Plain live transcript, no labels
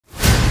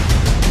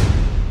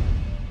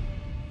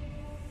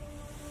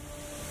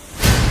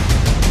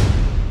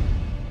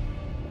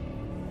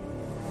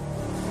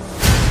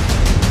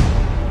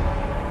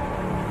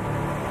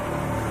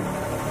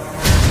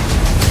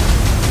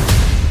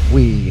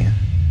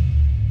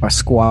are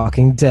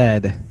squawking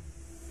dead.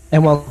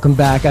 And welcome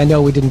back. I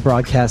know we didn't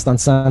broadcast on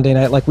Sunday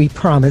night like we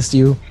promised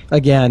you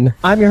again.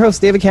 I'm your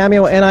host, David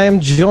Cameo, and I am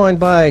joined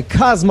by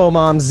Cosmo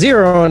Mom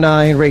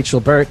 09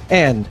 Rachael Burt,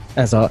 and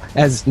as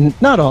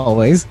not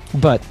always,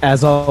 but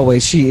as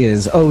always, she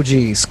is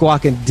OG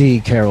Squawking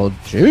D Carol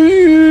G.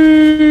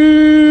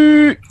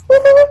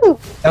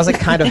 That was like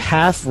kind of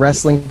half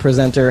wrestling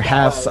presenter,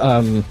 half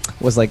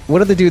was like, what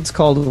are the dudes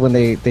called when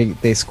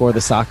they score the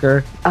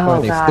soccer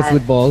or the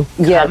football?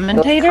 Yeah,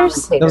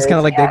 commentators. That was kind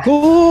of like the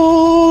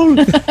goal.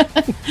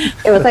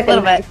 It was like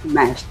a nice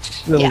mesh.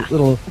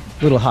 Little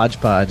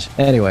hodgepodge.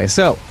 Anyway,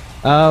 so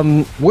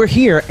we're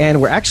here,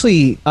 and we're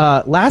actually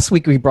last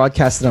week we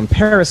broadcasted on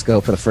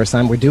Periscope for the first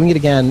time. We're doing it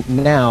again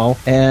now,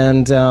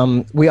 and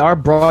we are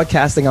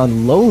broadcasting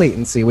on low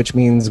latency, which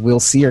means we'll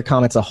see your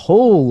comments a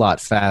whole lot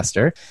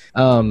faster,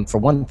 for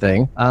one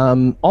thing.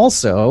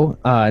 Also,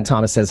 and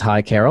Thomas says,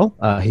 hi, Carol.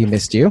 He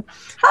missed you.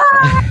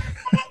 Hi.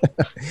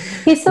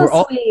 He's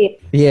so sweet.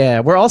 Yeah,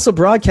 we're also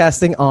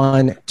broadcasting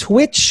on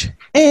Twitch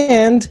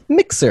and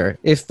Mixer.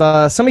 If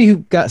some of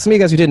you guys who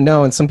didn't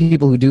know, and some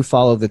people who do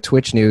follow the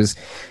Twitch news,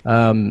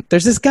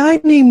 there's this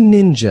guy named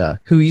Ninja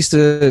who used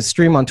to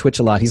stream on Twitch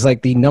a lot. He's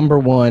like the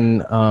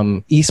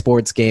 #1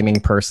 esports gaming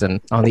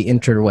person on the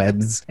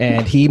interwebs,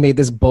 and he made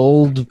this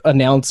bold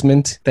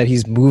announcement that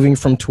he's moving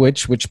from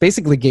Twitch, which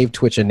basically gave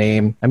Twitch a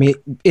name. I mean,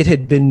 it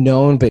had been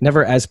known, but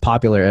never as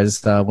popular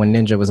as when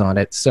Ninja was on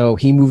it. So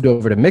he moved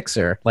over to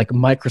Mixer, like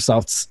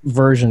Microsoft's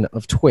version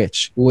of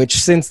Twitch, which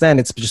since then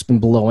it's just been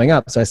blowing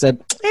up. So I said,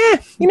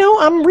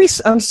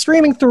 I'm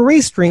streaming through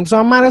Restream, so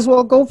I might as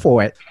well go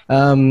for it.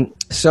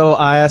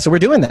 So we're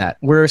doing that.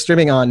 We're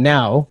streaming on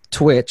now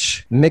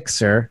Twitch,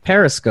 Mixer,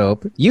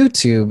 Periscope,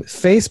 YouTube,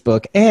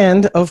 Facebook,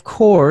 and of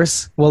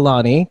course,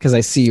 Walani, because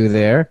I see you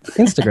there,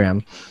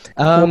 Instagram.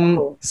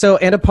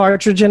 And a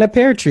partridge in a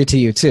pear tree to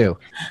you too.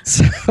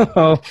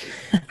 So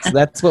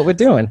that's what we're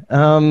doing.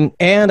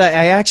 And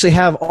I actually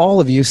have all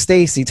of you,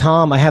 Stacy,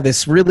 Tom. I have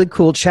this really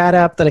cool chat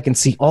app that I can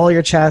see all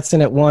your chats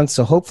in at once.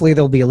 So hopefully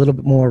there'll be a little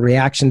bit more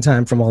reaction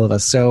time from all of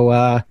us.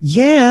 So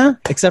yeah,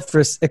 except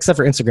for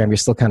Instagram, you're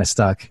still kind of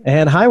stuck.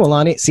 And hi,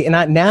 Walani. See,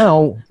 and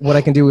now what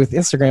I can do with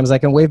Instagram is I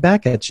can wave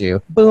back at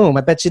you. Boom!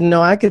 I bet you didn't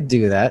know I could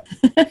do that.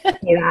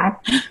 Yeah.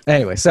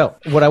 Anyway, so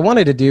what I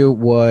wanted to do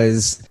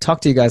was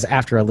talk to you guys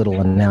after a little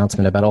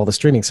announcement about all the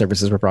streaming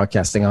services we're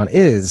broadcasting on.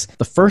 Is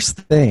the first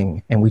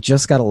thing, and we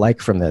just got a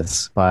like from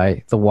this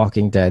by The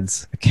Walking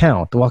Dead's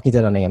account, The Walking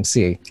Dead on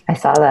AMC. I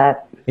saw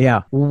that.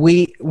 Yeah,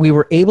 we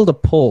were able to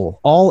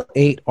pull all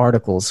 8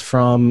 articles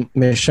from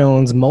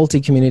Michonne's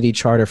multi-community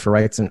charter for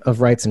rights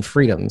and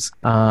freedoms.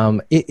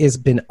 It has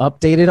been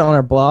updated on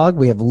our blog.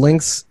 We have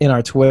links in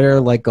our Twitter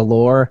like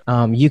galore.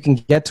 You can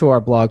get to our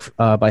blog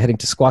by heading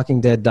to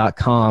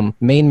squawkingdead.com,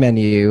 main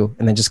menu,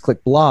 and then just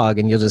click blog,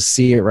 and you'll just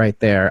see it right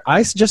there.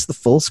 I suggest the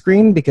full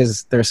screen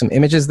because there are some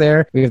images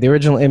there. We have the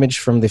original image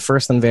from the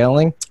first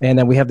unveiling, and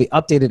then we have the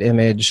updated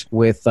image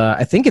with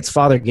I think it's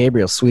Father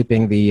Gabriel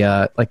sweeping the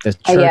the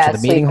church or the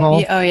meeting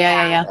hall. Oh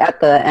yeah. At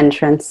the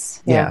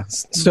entrance. Yeah.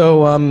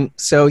 So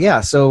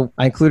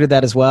I included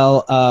that as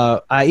well.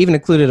 I even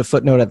included a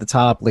footnote at the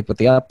top, like with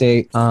the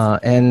update.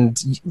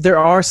 And there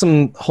are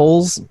some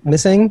holes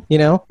missing,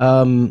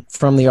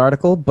 from the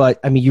article, but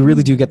I mean, you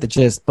really do get the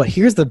gist. But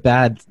here's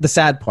the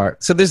sad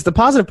part. So there's the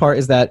positive part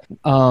is that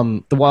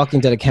the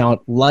Walking Dead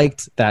account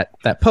liked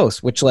that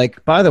post, which,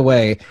 like, by the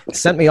way,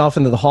 sent me off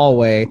into the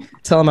hallway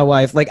telling my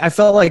wife, like, I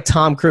felt like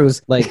Tom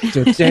Cruise, like,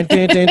 except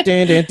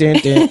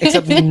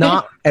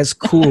not as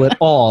cool at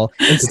all.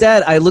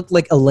 Instead, I looked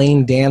like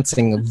Elaine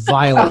dancing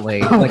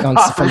violently, from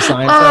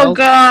Seinfeld. Oh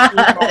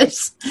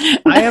gosh!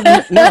 I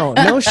have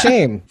no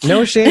shame.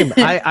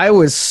 I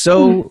was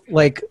so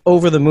like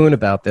over the moon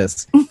about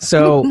this.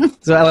 So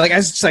I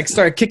just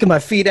started kicking my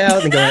feet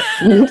out and going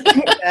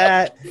like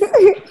that.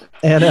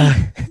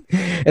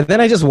 And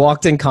then I just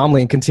walked in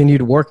calmly and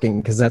continued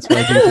working because that's what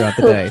I do throughout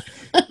the day.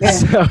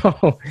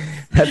 So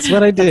that's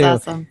what I do.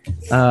 That's awesome.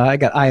 I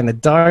got Eye in the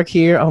Dark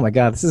here. Oh my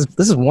God, this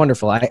is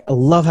wonderful. I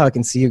love how I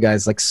can see you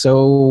guys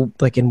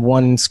in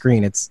one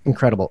screen. It's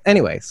incredible.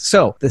 Anyway,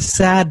 so the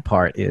sad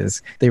part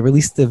is they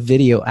released the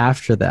video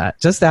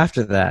just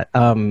after that,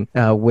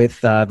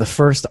 with the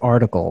first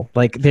article.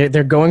 Like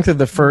they're going through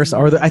the first,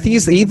 or I think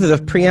it's either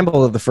the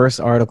preamble of the first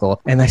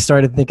article, and I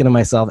started thinking to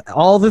myself,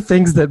 all the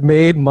things that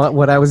made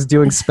what I was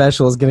doing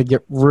special is going to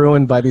get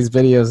ruined by these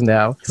videos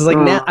now. Because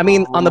now, I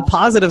mean, on the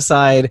positive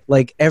side,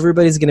 like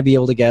everybody's going to be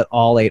able to get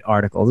all 8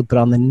 articles, but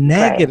on the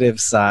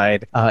negative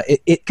side,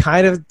 it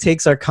kind of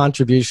takes our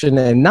contribution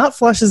and not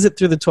flushes it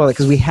through the toilet,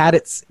 because we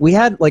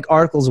had like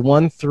articles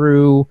 1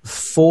 through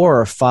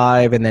 4 or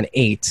 5 and then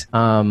 8,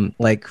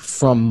 like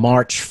from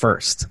March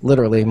 1st,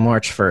 literally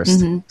March 1st.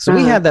 Mm-hmm. So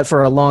we had that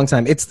for a long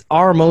time. It's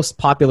our most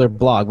popular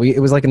blog. It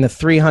was like in the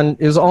 300,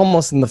 it was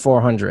almost in the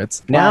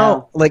 400s.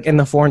 Now, like in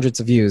the 400s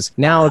of views.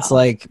 Now it's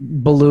like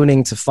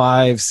ballooning to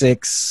 500,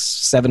 600,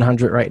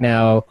 700 right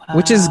now,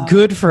 which is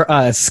good for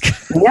us.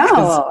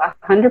 No,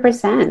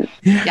 100%.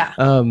 Yeah.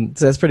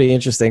 So that's pretty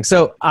interesting.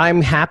 So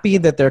I'm happy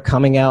that they're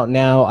coming out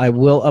now. I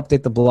will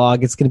update the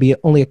blog. It's going to be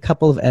only a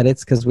couple of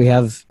edits because we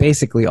have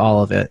basically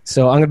all of it.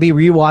 So I'm going to be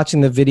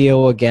rewatching the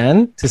video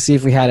again to see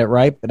if we had it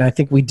right, but I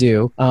think we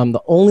do.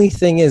 The only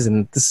thing is,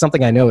 and this is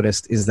something I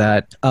noticed, is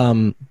that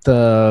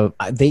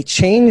they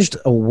changed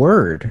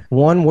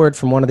one word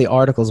from one of the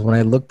articles when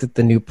I looked at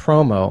the new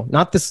promo.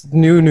 Not this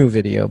new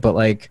video, but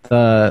like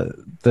the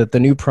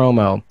new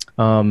promo.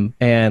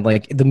 And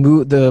like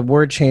the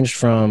word changed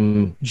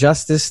from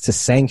justice to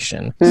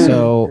sanction.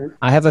 So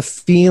I have a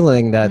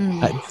feeling that,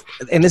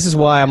 and this is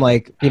why I'm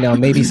like,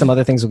 maybe some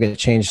other things will get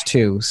changed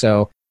too.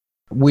 So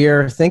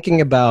we're thinking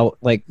about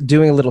like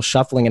doing a little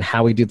shuffling in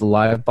how we do the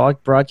live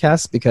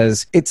broadcast,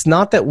 because it's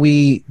not that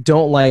we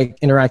don't like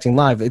interacting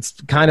live. It's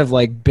kind of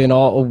like been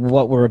all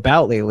what we're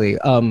about lately.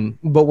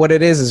 But what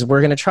it is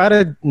we're going to try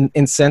to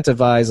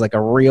incentivize like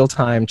a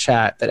real-time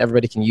chat that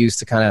everybody can use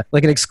to kind of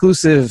like an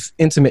exclusive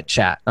intimate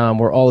chat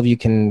where all of you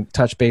can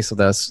touch base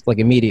with us like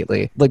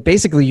immediately. Like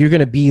basically you're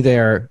going to be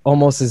there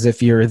almost as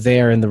if you're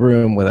there in the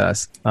room with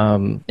us.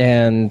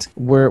 And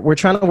we're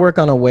trying to work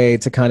on a way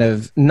to kind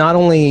of not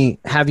only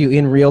have you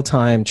in real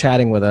time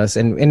chatting with us,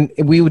 and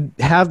we would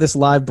have this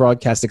live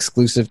broadcast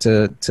exclusive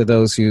to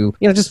those who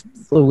just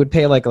would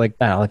pay like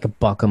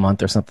 $1 a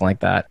month or something like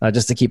that,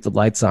 just to keep the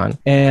lights on.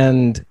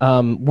 And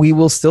we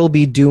will still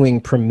be doing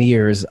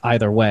premieres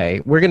either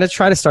way. We're going to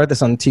try to start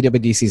this on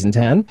TWD season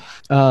 10,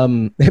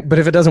 but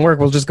if it doesn't work,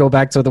 we'll just go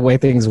back to the way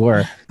things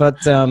were.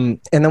 But and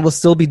then we'll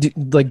still be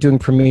doing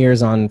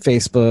premieres on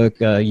Facebook,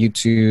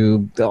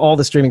 YouTube, all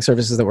the streaming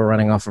services that we're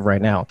running off of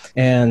right now.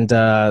 And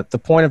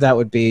the point of that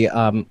would be,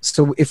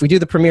 so if we do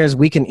the premieres,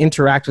 we can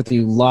interact with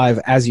you live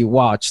as you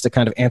watch to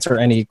kind of answer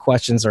any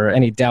questions or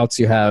any doubts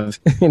you have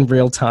in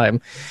real time.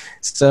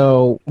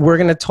 So we're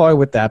going to toy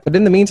with that. But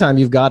in the meantime,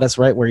 you've got us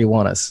right where you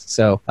want us.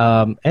 So,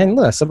 and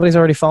look, somebody's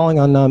already following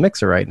on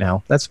Mixer right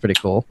now. That's pretty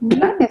cool.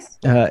 Nice. Is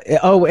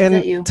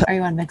that you? Are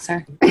you on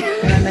Mixer? Are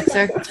you on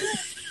Mixer?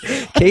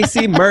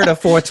 Casey Murda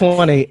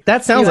 420.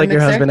 That sounds like your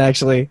husband,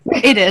 actually.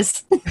 It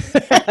is.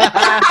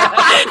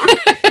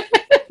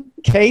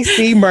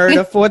 Casey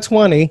Murda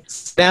 420.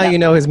 Now you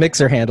know his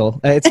Mixer handle.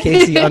 It's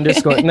Casey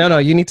underscore. No,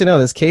 you need to know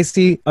this.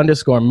 Casey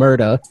underscore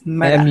Murda.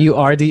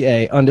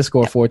 MURDA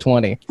underscore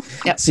 420.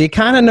 Yep. So you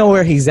kind of know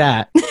where he's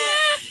at,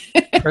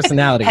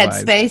 personality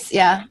wise. Headspace,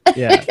 yeah.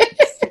 Yeah.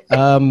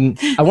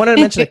 I wanted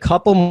to mention a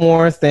couple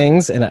more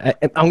things, and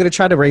I'm going to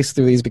try to race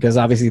through these because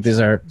obviously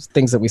these are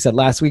things that we said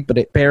last week, but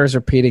it bears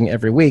repeating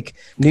every week.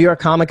 New York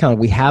Comic Con,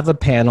 we have a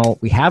panel,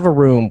 we have a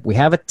room, we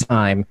have a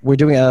time. We're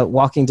doing a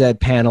Walking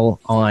Dead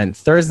panel on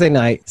Thursday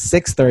night,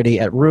 6:30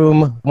 at room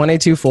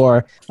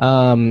 1824.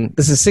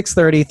 This is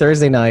 6:30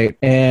 Thursday night,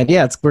 and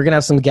yeah, we're going to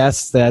have some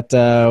guests that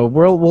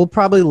we'll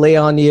probably lay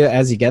on you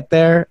as you get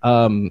there.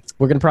 We're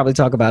going to probably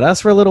talk about us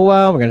for a little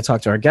while. We're going to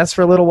talk to our guests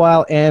for a little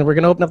while, and we're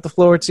going to open up the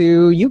floor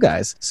to you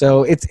guys.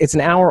 So it's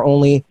an hour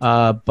only,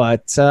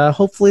 but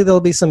hopefully there'll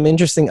be some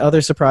interesting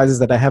other surprises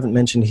that I haven't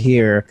mentioned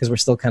here because we're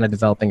still kind of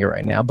developing it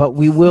right now. But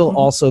we will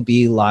also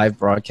be live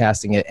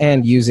broadcasting it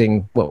and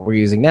using what we're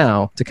using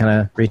now to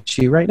kind of reach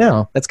you right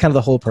now. That's kind of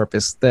the whole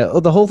purpose.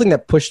 The whole thing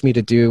that pushed me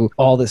to do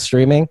all this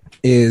streaming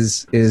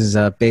is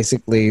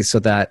basically so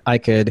that I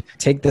could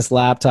take this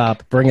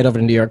laptop, bring it over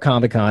to New York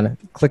Comic Con,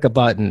 click a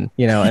button,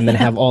 and then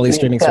have all these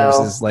streaming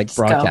services like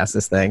broadcast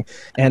this thing.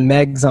 And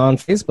Meg's on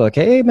Facebook.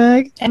 Hey,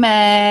 Meg. Hey,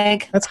 Meg.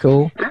 That's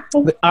cool.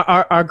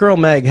 Our girl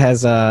Meg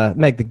has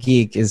Meg the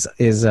Geek is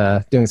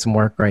doing some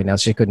work right now.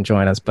 She couldn't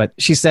join us, but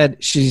she said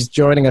she's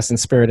joining us in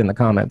spirit in the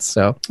comments.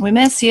 So we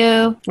miss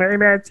you. We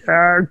miss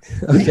her.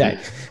 Okay,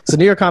 so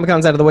New York Comic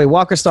Con's out of the way.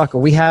 Walker Stalker,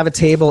 we have a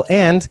table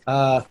and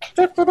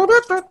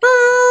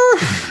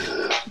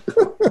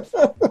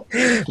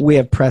we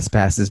have press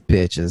passes,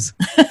 bitches.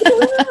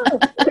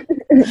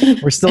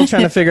 We're still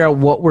trying to figure out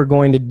what we're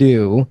going to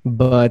do,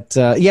 but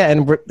yeah,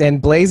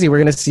 and Blazy, we're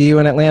going to see you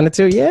in Atlanta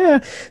too.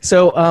 Yeah,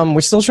 so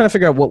we're still trying to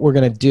figure out what we're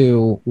going to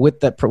do with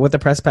the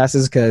press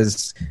passes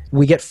because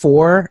we get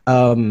 4,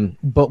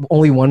 but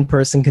only one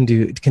person can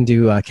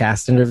do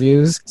cast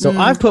interviews. So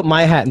I've put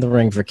my hat in the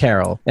ring for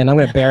Carol, and I'm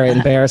going to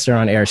embarrass her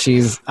on air.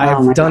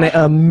 I've done it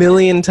a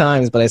million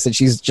times, but I said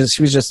she was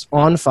just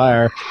on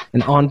fire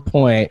and on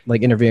point,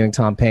 like interviewing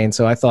Tom Payne.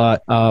 So I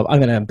thought I'm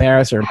going to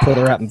embarrass her and put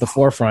her out in the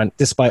forefront,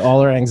 despite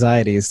all her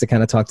anxieties, to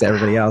kind of talk to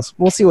everybody else.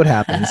 We'll see what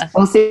happens.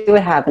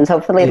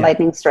 Hopefully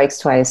lightning strikes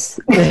twice.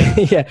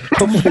 Yeah,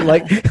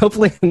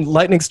 hopefully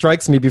lightning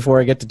strikes me before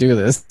I get to do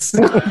this.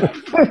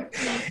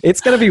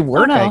 It's gonna be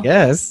work, I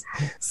guess.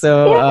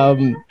 So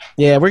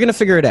yeah, we're gonna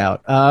figure it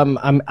out.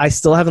 I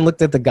still haven't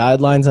looked at the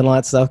guidelines and all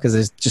that stuff because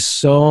there's just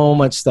so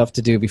much stuff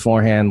to do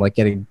beforehand, like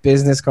getting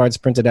business cards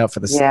printed out for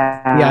the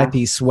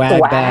VIP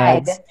swag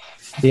bags.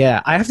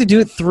 Yeah, I have to do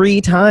it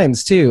 3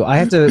 times too.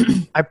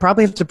 I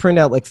probably have to print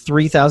out like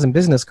 3,000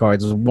 business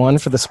cards. One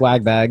for the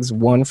swag bags,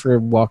 one for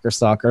Walker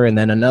Stalker, and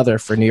then another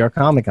for New York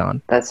Comic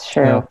Con. That's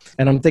true.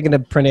 And I'm thinking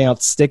of printing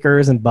out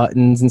stickers and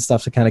buttons and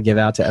stuff to kind of give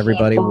out to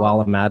everybody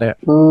while I'm at it.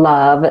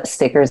 Love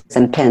stickers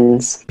and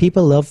pins.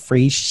 People love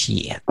free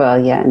shit.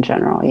 Well, yeah, in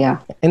general, yeah.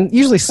 And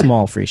usually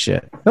small free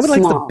shit.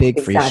 Nobody likes the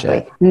big free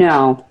shit.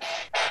 No.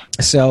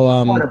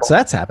 So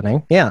that's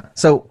happening. Yeah.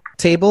 So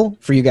table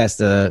for you guys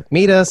to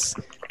meet us,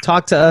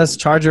 talk to us,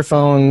 charge your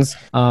phones,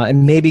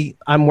 and maybe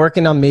I'm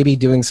working on maybe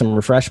doing some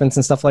refreshments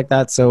and stuff like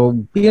that.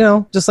 So,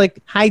 just like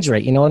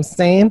hydrate, you know what I'm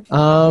saying?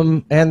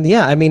 And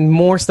yeah, I mean,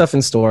 more stuff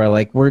in store.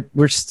 Like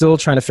we're still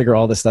trying to figure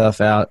all this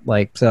stuff out.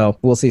 Like, so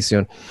we'll see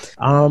soon.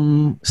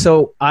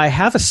 So I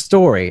have a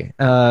story.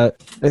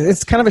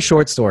 It's kind of a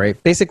short story.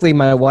 Basically,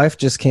 my wife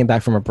just came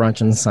back from a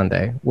brunch on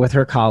Sunday with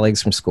her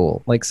colleagues from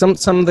school. Like some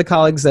of the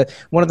colleagues that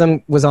one of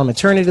them was on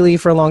maternity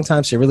leave for a long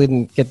time. So she really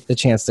didn't get the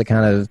chance to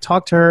kind of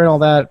talk to her and all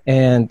that.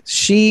 And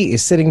she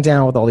is sitting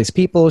down with all these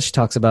people. She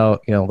talks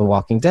about, The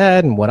Walking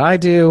Dead and what I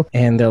do.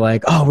 And they're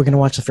like, oh, we're going to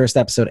watch the first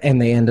episode.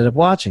 And they ended up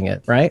watching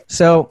it, right?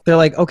 So they're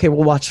like, okay,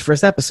 we'll watch the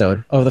first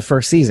episode of the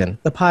first season,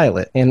 the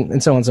pilot,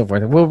 and so on and so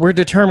forth. We're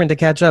determined to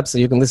catch up so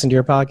you can listen to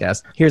your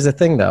podcast. Here's the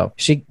thing, though.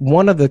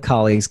 One of the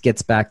colleagues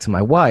gets back to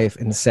my wife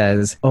and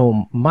says,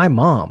 oh, my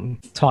mom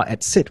taught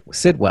at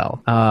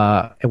Sidwell,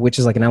 which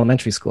is like an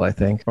elementary school, I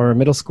think, or a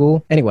middle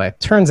school. Anyway,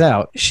 turns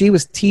out she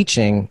was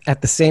teaching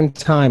at the same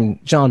time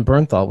John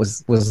Bernthal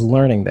was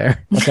learning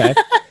there. Okay.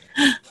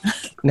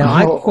 Now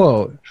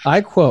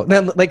I quote.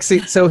 Now, like, see,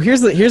 so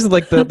here's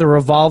the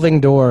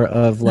revolving door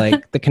of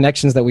like the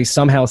connections that we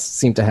somehow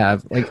seem to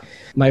have. Like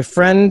my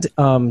friend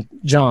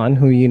John,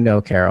 who you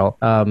know, Carol,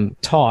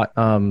 taught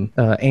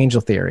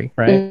Angel Theory,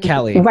 right?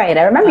 Callie. Right,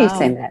 I remember you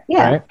saying that.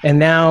 Yeah. Right? And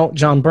now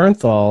John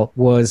Bernthal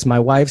was my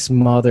wife's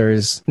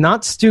mother's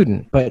not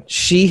student, but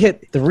the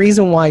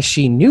reason why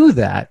she knew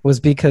that was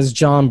because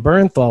John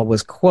Bernthal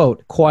was,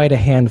 quote, quite a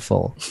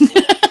handful.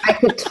 I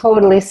could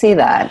totally see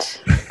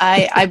that.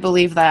 I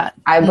believe that.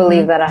 I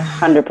believe that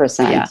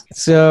 100%. Yeah.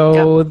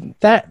 So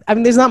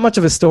there's not much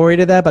of a story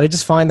to that, but I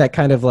just find that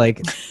kind of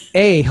like,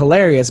 A,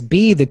 hilarious.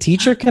 B, the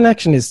teacher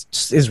connection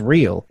is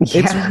real.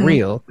 Yeah. It's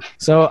real.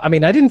 So, I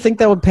mean, I didn't think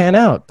that would pan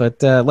out,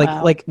 but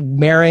like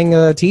marrying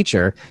a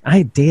teacher,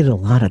 I dated a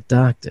lot of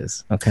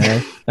doctors.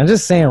 Okay. I'm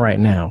just saying right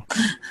now.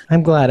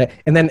 I'm glad.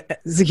 And then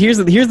here's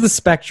the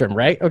spectrum,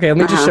 right? Okay. Let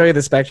me just show you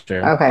the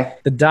spectrum. Okay.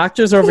 The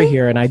doctor's over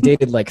here, and I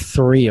dated like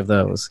 3 of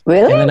those.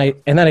 Really?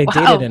 And then I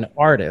dated an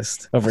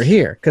artist over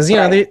here because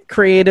the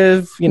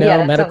creative,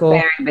 medical.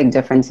 That's a very big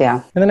difference,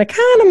 yeah. And then I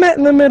kind of met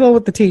in the middle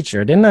with the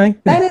teacher, didn't I?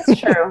 That is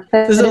true.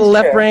 There's a little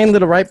left brain,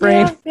 little right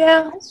brain.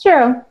 Yeah, that's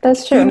true.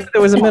 That's true. Who knew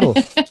there was a middle.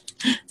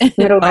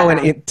 Middle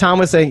and Tom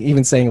was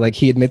saying like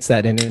he admits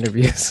that in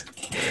interviews.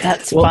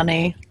 That's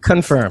funny.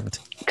 Confirmed.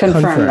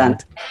 Then.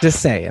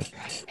 Just saying.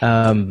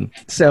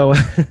 So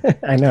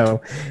I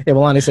know. Yeah,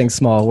 Milani's saying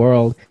small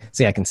world.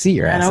 See, I can see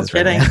your asses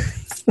right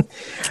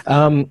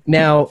now.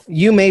 Now,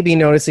 you may be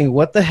noticing,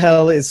 what the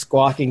hell is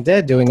Squawking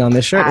Dead doing on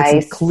this shirt?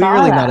 It's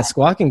clearly not a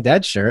Squawking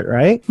Dead shirt,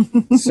 right?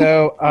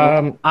 So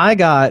I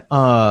got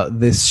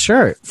this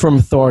shirt from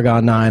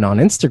Thorgon 9 on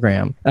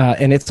Instagram,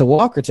 and it's a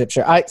Walker tip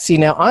shirt.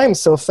 Now I'm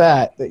so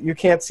fat that you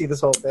can't see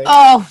this whole thing.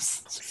 Oh,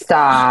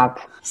 stop.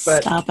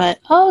 But stop it.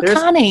 Oh,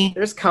 Connie.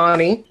 There's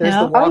Connie. There's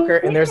the Walker,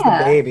 and there's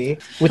the baby,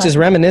 which is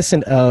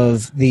reminiscent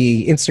of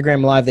the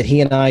Instagram Live that he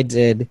and I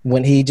did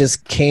when he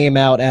just came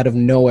out of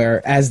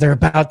nowhere as they're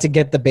about to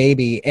get the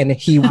baby, and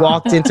he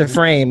walked into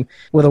frame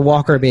with a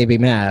Walker baby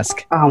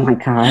mask. Oh, my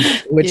God.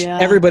 Which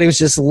everybody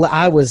was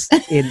I was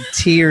in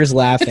tears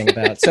laughing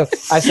about. So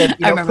I said,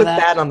 put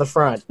that on the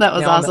front. That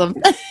was awesome.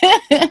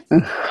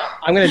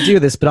 I'm going to do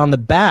this, but on the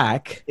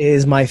back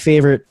is my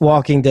favorite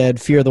Walking Dead,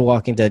 Fear the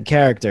Walking Dead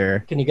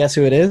character. Can you guess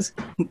who it is?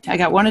 I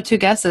got 1 or 2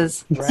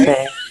 guesses.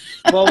 Right?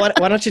 Well,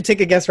 why don't you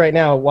take a guess right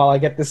now while I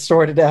get this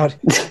sorted out?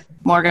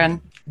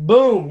 Morgan.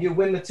 Boom! You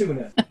win the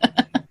tuna.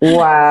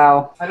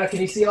 Wow. I don't know,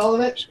 can you see all of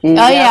it? Oh,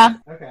 yeah.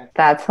 Okay.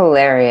 That's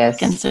hilarious.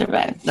 Can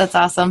survive. That's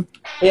awesome.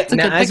 Yeah, it's a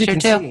good picture,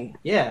 too. See,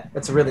 yeah,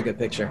 that's a really good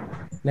picture.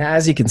 Now,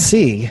 as you can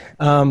see,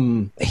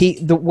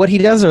 what he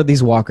does are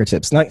these Walker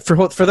tips. Now,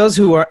 for those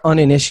who are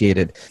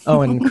uninitiated,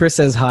 and Chris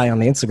says hi on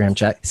the Instagram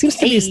chat. It seems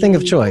to be his thing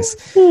of choice.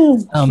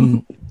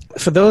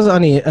 For those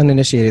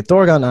uninitiated,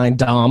 Thorgon 9,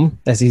 Dom,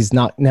 as he's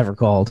never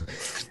called,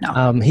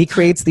 he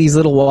creates these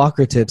little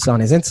Walker tips on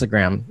his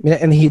Instagram,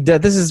 and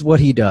this is what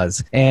he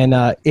does, and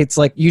it's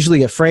like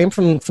usually a frame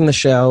from the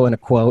show and a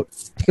quote.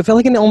 It can feel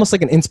like almost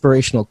like an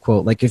inspirational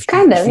quote, like if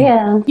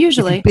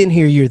usually you've been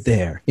here, you're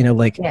there, and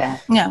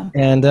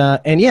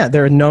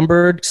they're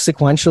numbered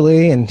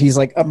sequentially, and he's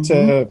like up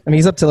to,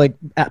 he's up to like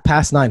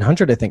past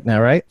 900, I think now,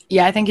 right?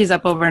 Yeah, I think he's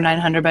up over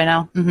 900 by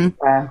now. Mm-hmm.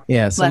 Wow.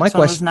 Yeah. So my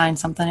question was 9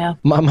 something. Yeah.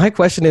 My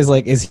question is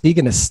like, is he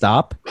going to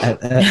stop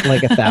at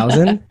like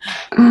 1,000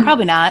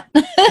 Probably not.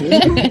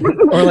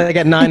 or like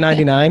at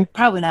 999?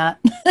 Probably not.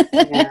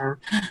 Yeah.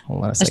 Hold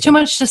on a There's second. too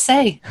much to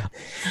say.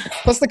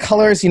 Plus the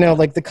colors,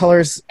 like the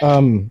colors,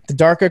 the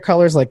darker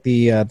colors, like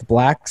the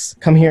blacks,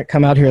 come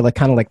out here like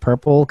kind of like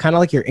purple, kind of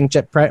like your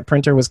inkjet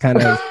printer was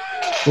kind of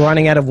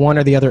running out of one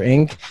or the other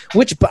ink.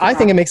 But I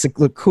think it makes it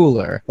look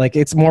cooler. Like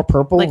it's more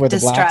purple Like where the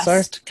blacks are.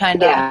 distressed,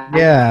 kind of. Yeah.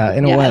 Yeah,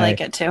 in a way. I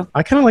like it too.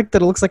 I kind of like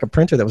that it looks like a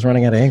printer that was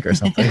running out of ink or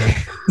something.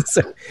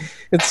 So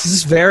it's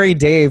just very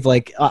Dave,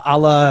 like a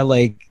la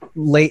like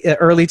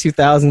early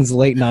 2000s,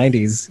 late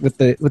 90s with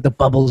the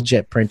bubble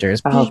jet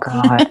printers. Oh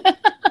God.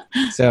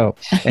 So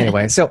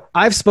anyway, so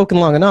I've spoken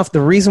long enough. The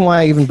reason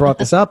why I even brought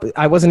this up,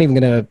 I wasn't even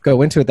going to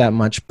go into it that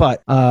much,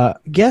 but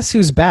guess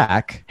who's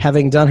back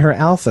having done her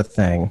alpha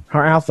thing.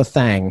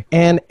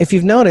 And if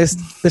you've noticed,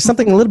 there's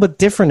something a little bit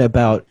different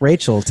about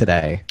Rachael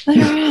today.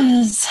 There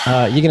is.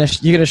 You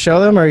gonna show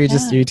them, or are you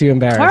too Of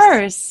embarrassed?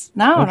 course.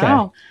 No, Okay.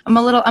 no. I'm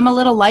a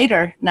little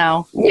lighter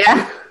now.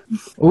 Yeah.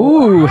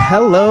 Ooh,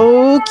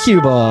 hello, cue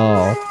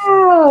ball.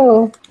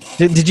 Oh.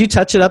 Did you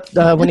touch it up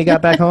when you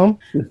got back home?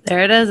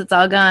 There it is. It's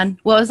all gone.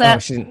 What was Oh,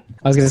 that? she didn't.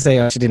 I was gonna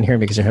say she didn't hear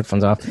me because your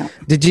headphones off.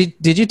 Did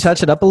you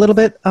touch it up a little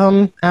bit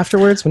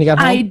afterwards when you got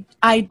home?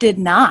 I did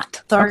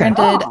not. Thorgan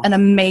Okay. did an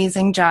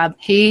amazing job.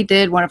 He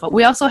did wonderful.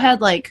 We also had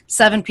like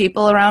 7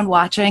 people around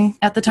watching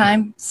at the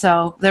time,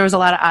 so there was a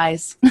lot of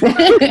eyes.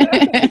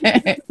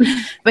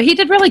 But he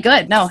did really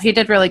good. No, he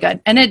did really good,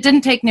 and it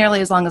didn't take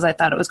nearly as long as I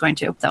thought it was going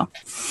to. So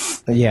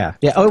Yeah.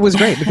 Oh, it was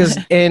great because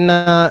I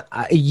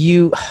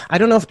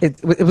don't know if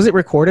it was it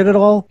recorded at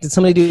all. Did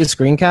somebody do a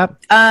screen cap?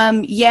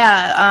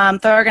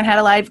 Thorgan had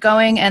a live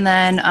going, and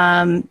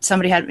then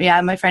somebody had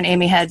my friend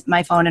Amy had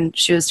my phone, and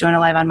she was doing a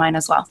live on mine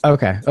as well.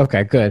 Okay,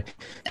 good.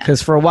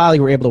 Because for a while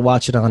you were able to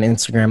watch it on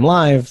Instagram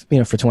Live,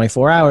 for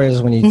 24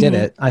 hours when you did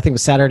it. I think it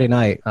was Saturday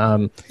night.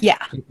 Yeah,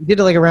 You did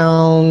it like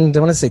around, I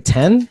want to say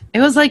 10? it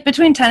was like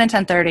between 10 and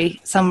 10:30,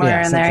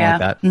 somewhere in there. something Yeah, like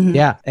that. Mhm.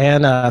 Yeah,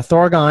 and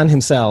Thorgon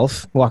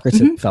himself, Walker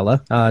Tip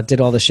fella, did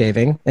all the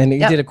shaving, and he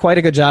did quite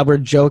a good job. We're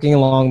joking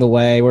along the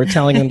way. We're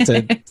telling him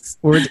to.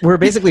 we're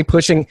basically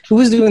pushing. Who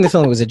was doing the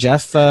film? Was it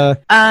Jeff?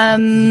 Jeff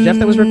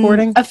that was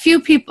recording. A few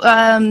people,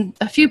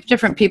 a few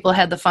different people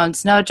had the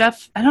phones. No,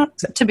 Jeff. I don't.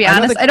 To be I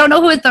know honest, I don't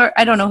know who had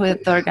I don't know who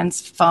had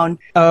Thorgan's phone.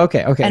 Oh,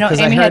 okay. I know 'Cause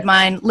Amy heard- had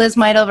mine. Liz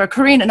might have, or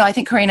Karina. No, I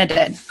think Karina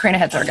did. Karina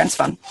had Thorgan's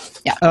phone.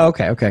 Yeah. Oh,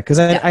 okay. Because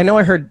I know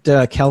I heard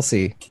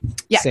Kelsey.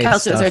 Yeah, say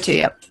Kelsey was there stuff. too.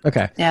 Yep.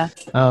 Okay. Yeah.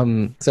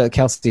 So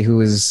Kelsey,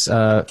 who is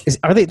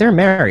they're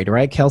married,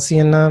 right? Kelsey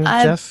and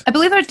Jeff. I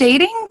believe they're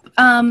dating.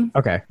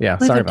 Okay. Yeah. I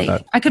believe Sorry they're about dating.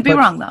 that. I could be But-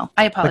 wrong though.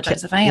 I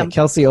apologize if I am.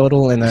 Kelsey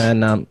Odell, and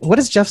then what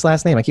is Jeff's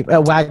last name? I keep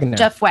Wagner.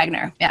 Jeff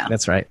Wagner. Yeah.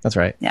 That's right.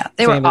 Yeah.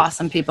 They were Famous-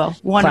 awesome people.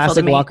 Wonderful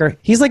Classic to meet. walker.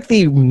 He's like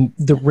the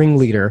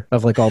ringleader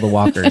of like all the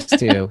walkers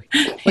too.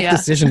 Like Yeah.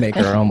 decision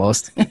maker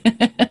almost.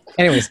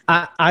 Anyways,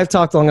 I've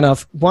talked long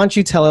enough. Why don't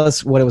you tell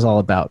us what it was all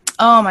about?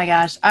 Oh my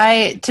gosh.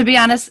 To be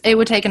honest, it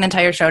would take an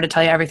entire show to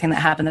tell you everything that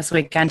happened this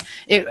weekend.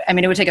 It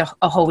would take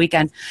a whole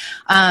weekend.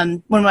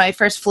 When I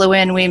first flew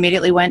in, we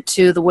immediately went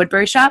to the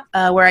Woodbury shop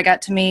where I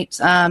got to meet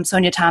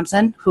Sonia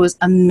Thompson, who was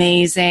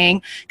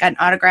amazing. Got an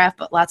autograph,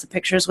 but lots of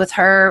pictures with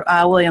her.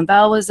 William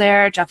Bell was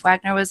there. Jeff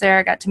Wagner was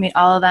there. Got to meet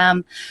all of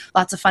them.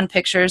 Lots of fun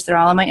pictures. They're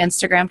all on my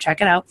Instagram.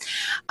 Check it out.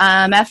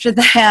 After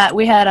that,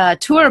 we had a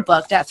tour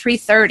booked at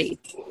 3:30.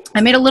 I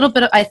made a little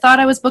bit I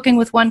thought I was booking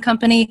with one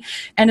company,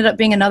 ended up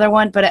being another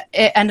one, but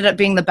it ended up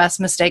being the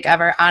best mistake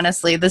ever.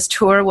 Honestly, this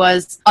tour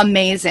was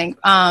amazing.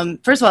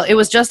 First of all, it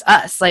was just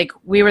us. Like,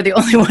 we were the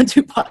only ones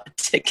who bought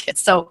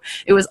tickets. So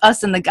it was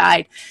us and the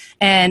guide.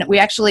 And we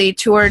actually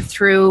toured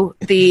through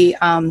the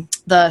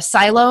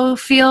silo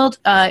field.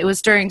 It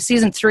was during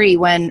season 3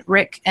 when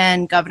Rick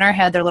and Governor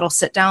had their little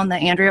sit down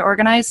that Andrea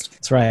organized.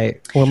 That's right.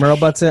 Where Merle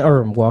butts it,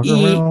 or Walker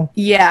Merle?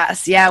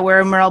 Yes, yeah,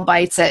 where Merle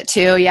bites it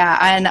too. Yeah,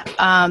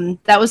 and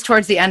that was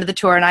towards the end of the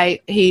tour, and I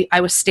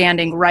was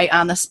standing right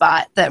on the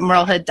spot that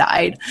Merle had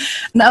died,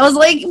 and I was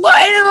like,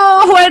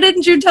 why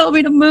didn't you tell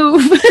me to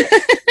move?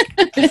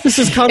 This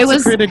is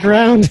consecrated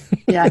ground.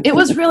 Yeah, it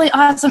was really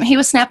awesome. He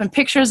was snapping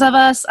pictures of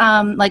us,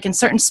 like in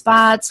certain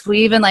spots. We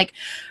even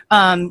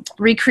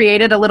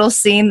recreated a little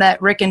scene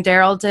that Rick and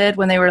Daryl did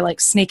when they were like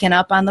sneaking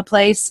up on the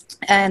place.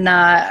 And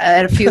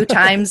at a few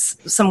times,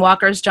 some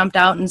walkers jumped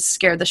out and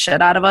scared the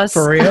shit out of us.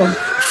 For real?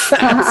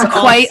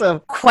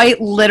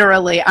 Quite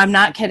literally. I'm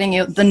not kidding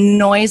you. The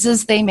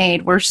noises they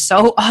made were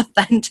so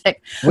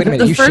authentic. Wait a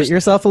minute, you shit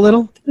yourself a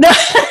little? No.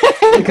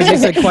 Because you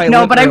said quite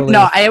no,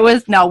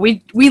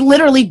 literally. we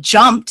literally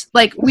jumped.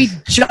 Like, we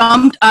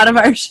jumped out of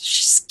our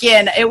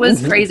skin. It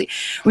was crazy.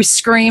 We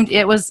screamed.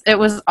 It was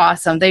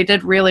awesome. They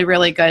did really,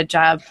 really good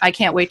job. I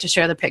can't wait to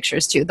share the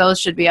pictures too. Those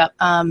should be up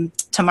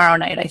tomorrow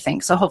night, I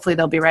think. So hopefully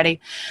they'll be ready.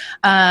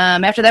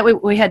 After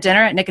that, we had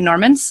dinner at Nick and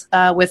Norman's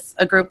with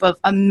a group of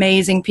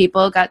amazing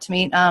people. Got to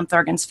meet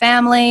Thorgan's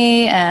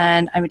family,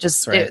 and I mean,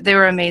 they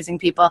were amazing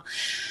people.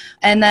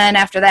 And then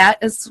after that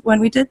is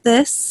when we did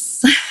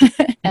this.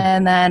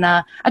 And then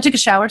I took a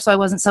shower so I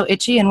wasn't so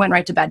itchy and went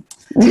right to bed.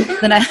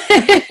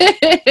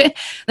 The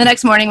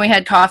next morning we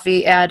had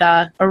coffee at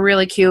a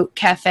really cute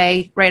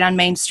cafe right on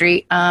Main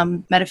Street.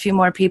 Met a few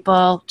more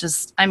people.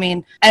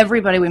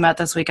 Everybody we met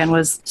this weekend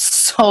was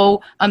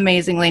so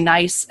amazingly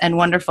nice and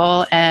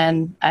wonderful.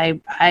 And I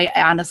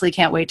honestly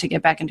can't wait to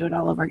get back into it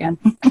all over again.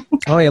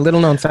 Oh, yeah. Little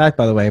known fact,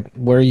 by the way,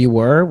 where you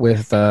were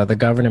with the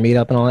governor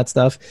meetup and all that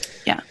stuff.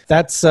 Yeah.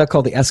 That's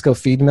called the Esco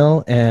Feed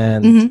Mill.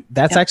 And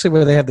that's actually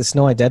where they had the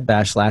Snow I Dead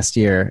Bash last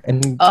year.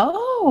 And I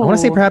want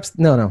to say perhaps,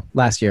 no,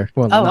 last year.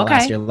 Well, not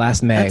last year,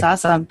 last May. That's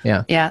awesome.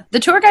 Yeah. Yeah. The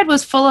tour guide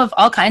was full of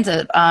all kinds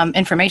of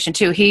information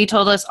too. He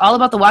told us all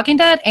about The Walking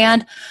Dead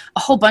and a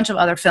whole bunch of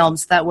other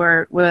films that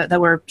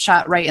were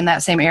shot right in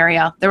that same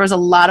area. There was a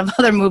lot of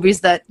other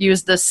movies that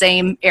used the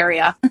same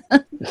area.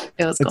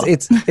 It was cool.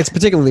 It's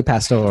particularly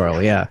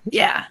pastoral. Yeah.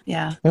 Yeah.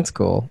 Yeah. That's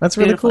cool. That's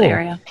really Beautiful cool.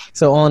 area.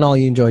 So all in all,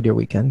 you enjoyed your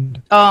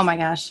weekend. Oh my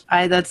gosh.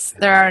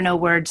 There are no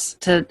words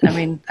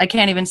I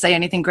can't even say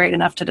anything great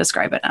enough to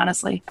describe it,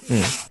 honestly.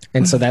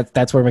 And so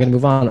that's where we're going to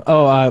move on.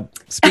 Oh,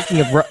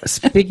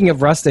 speaking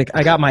of rustic,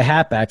 I got my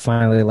hat back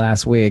finally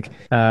last week.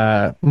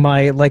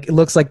 It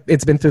looks like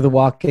it's been through the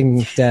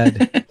Walking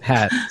Dead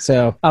hat.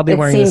 So I'll be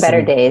wearing this. It's seen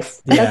better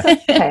days. Yeah.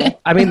 That's okay.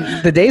 I mean,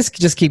 the days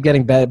just keep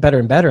getting better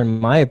and better, in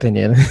my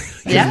opinion.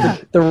 Yeah.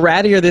 The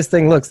rattier this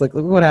thing looks, like,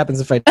 look what happens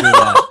if I do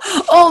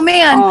that. Oh,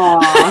 man.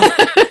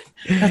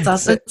 That's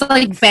awesome. It's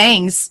like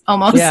bangs,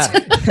 almost. Yeah.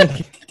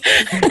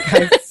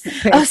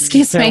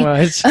 Excuse me.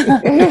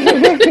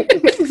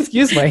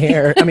 Excuse my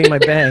hair. I mean, my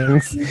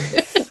bangs.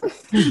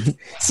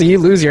 So you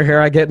lose your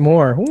hair, I get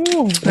more.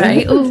 Ooh.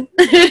 Right? Ooh.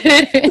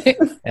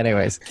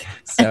 Anyways,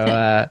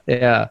 so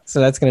so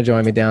that's gonna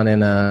join me down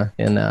in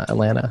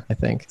Atlanta, I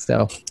think.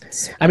 So,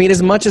 I mean,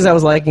 as much as I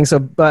was liking,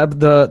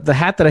 the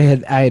hat that I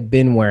had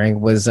been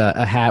wearing was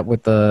a hat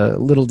with the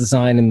little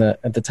design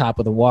at the top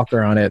of the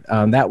walker on it.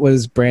 That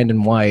was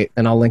Brandon White,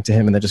 and I'll link to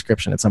him in the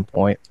description at some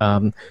point.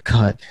 And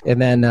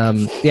then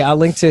I'll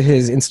link to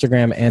his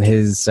Instagram and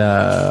his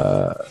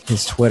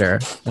Twitter.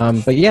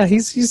 But yeah,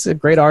 he's a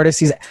great artist.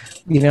 He's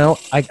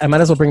I might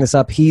as well bring this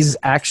up. He's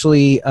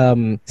actually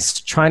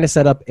trying to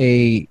set up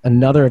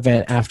another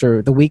event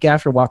the week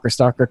after Walker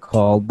Stalker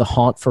called the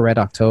Haunt for Red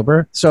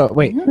October. So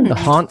wait, the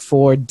Haunt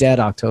for Dead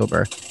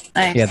October.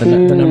 Nice. Yeah, the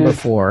number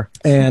 4.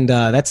 And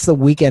that's the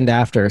weekend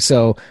after.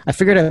 So I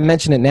figured I'd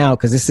mention it now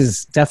because this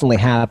is definitely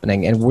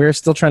happening. And we're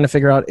still trying to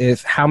figure out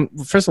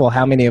first of all,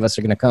 how many of us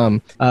are going to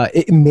come.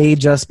 It may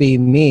just be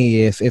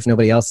me if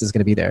nobody else is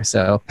going to be there.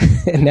 So,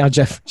 and now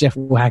Jeff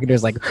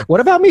Wagner's like, what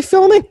about me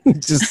filming?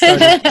 Just came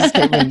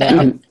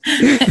down.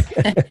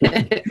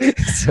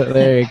 So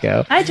there you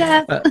go. Hi,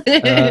 Jeff.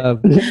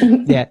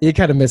 Yeah, you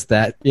kind of missed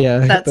that. Yeah.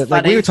 That's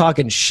funny. We were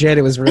talking shit.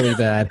 It was really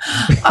bad.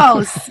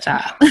 Oh,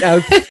 stop.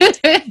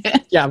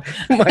 Yeah,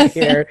 my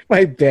hair,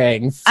 my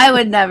bangs. I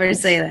would never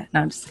say that.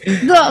 No, I'm just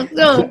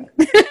go.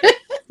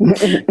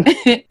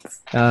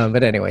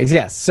 But anyways,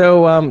 yes.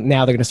 So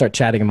now they're going to start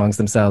chatting amongst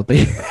themselves.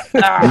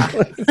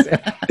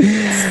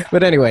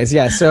 But anyways,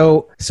 yeah.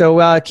 So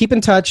keep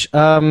in touch.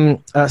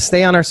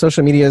 Stay on our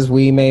social medias.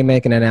 We may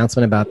make an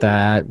announcement about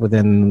that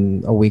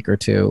within a week or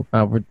two.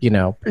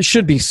 It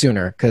should be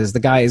sooner because the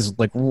guy is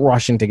like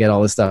rushing to get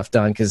all this stuff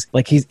done because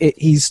like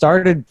he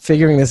started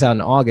figuring this out in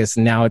August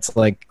and now it's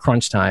like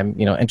crunch time.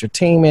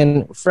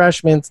 Entertainment,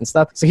 refreshments, and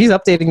stuff. So he's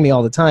updating me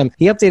all the time.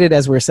 He updated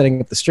as we were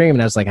setting up the stream,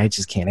 and I was like, I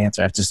just can't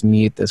answer. I have to just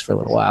mute this for a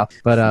little while.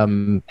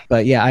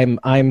 But yeah,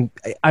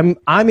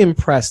 I'm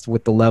impressed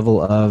with the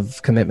level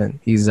of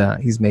commitment he's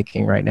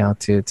making right now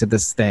to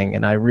this thing,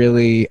 and I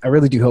really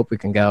do hope we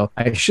can go.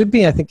 I should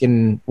be, I think,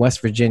 in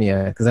West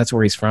Virginia because that's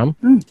where he's from.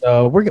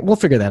 So we'll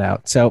figure that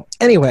out. So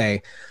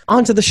anyway,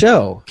 on to the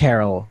show.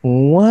 Carol,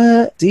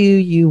 what do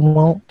you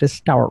want to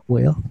start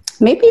with?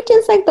 Maybe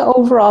just like the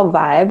overall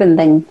vibe, and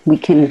then we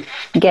can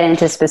get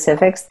into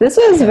specifics. This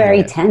was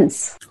very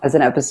tense as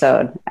an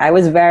episode. I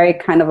was very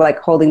kind of like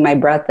holding my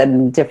breath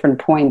at different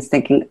points,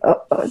 thinking,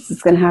 "Oh, is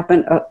this going to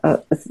happen?"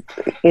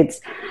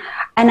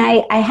 And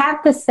I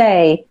have to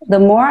say, the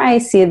more I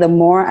see, the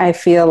more I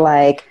feel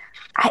like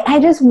I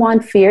just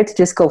want Fear to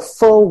just go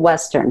full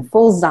Western,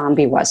 full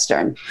zombie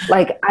Western.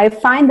 Like, I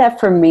find that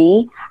for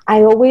me,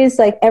 I always,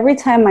 like, every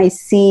time I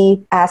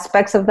see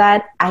aspects of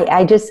that,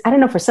 I don't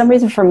know, for some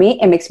reason, for me,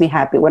 it makes me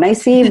happy. When I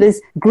see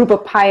this group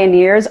of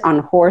pioneers on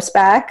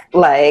horseback,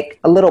 like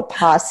a little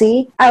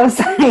posse, I was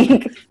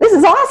like, this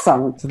is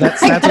awesome. So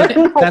that's what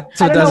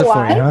does it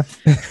for you,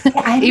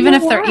 huh? Even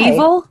if they're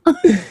evil?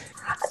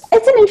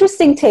 It's an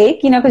interesting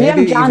take, because you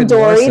have John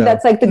Dory,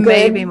 that's like the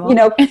good,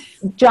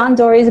 John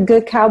Dory's a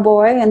good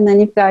cowboy, and then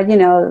you've got,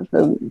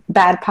 the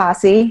bad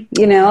posse,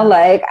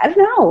 like, I don't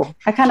know.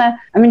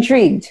 I'm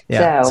intrigued.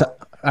 Yeah. So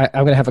I'm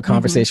going to have a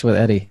conversation with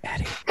Eddie.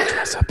 Eddie,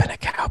 dress up in a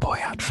cowboy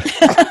outfit.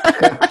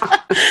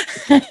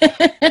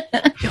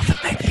 You'll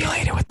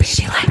manipulate it with baby.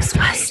 She likes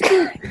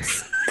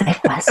westerns.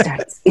 Like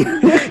westerns.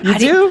 You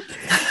do?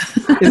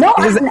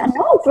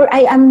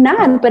 I'm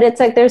not. But it's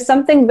like there's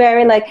something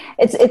very like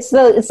it's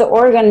the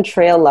Oregon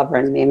Trail lover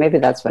in me. Maybe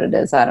that's what it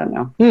is. I don't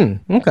know.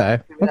 Okay.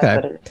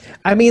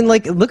 I mean,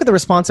 like, look at the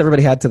response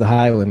everybody had to the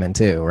Highwaymen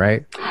too,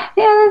 right?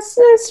 Yeah,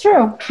 that's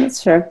true.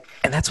 That's true.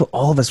 And that's what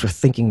all of us were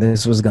thinking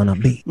this was gonna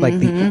be. Like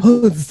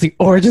it's the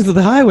origins of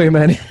the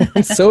Highwaymen.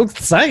 I'm so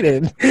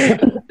excited.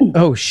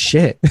 Oh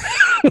shit!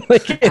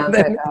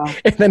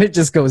 and then it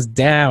just goes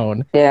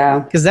down. Yeah,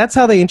 because that's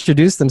how they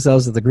introduce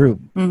themselves to the group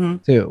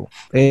too.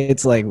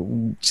 It's like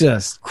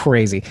just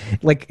crazy.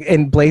 Like,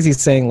 and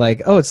Blazy's saying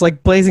like, "Oh, it's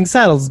like Blazing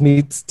Saddles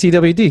meets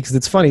TWD," because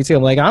it's funny too.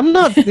 I'm like,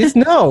 it's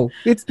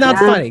not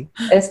funny.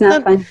 It's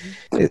not funny.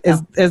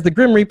 As the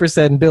Grim Reaper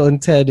said in Bill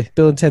and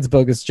Ted's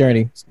Bogus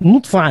Journey, it's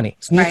not funny.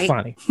 It's not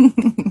funny.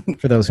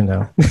 For those who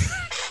know.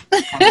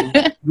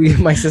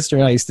 My sister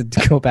and I used to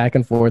go back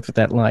and forth with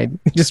that line.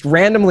 Just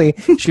randomly,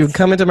 she would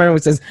come into my room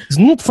and says, "It's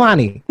not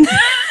funny."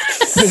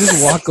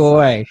 Just walk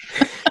away.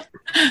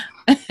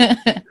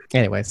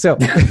 Anyway, so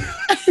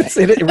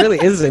it really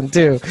isn't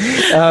too.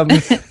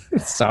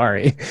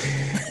 Sorry.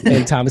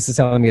 And Thomas is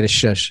telling me to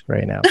shush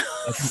right now.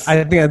 I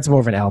think that's more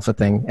of an alpha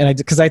thing. And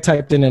because I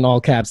typed in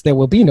all caps, there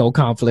will be no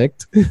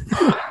conflict.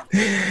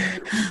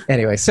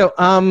 Anyway, so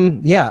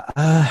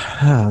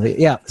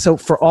so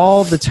for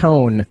all the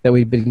tone that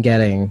we've been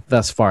getting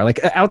thus far, like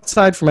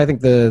outside from I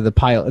think the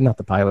pilot, not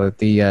the pilot,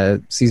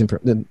 the season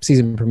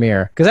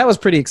premiere, because that was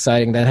pretty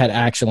exciting. That had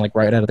action like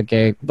right out of the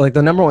gate. But like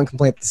the number one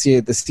complaint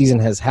the season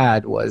has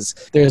had was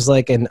there's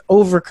like an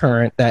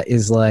overcurrent that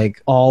is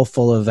like all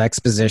full of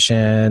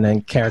exposition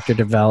and character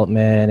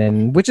development,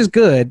 and which is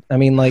good. I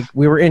mean, like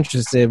we were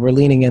interested, we're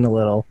leaning in a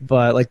little,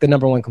 but like the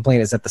number one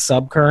complaint is that the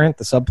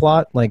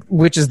subplot, like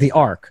which is the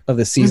arc of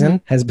the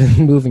season, has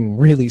been moving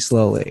really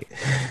slowly.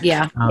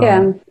 Yeah.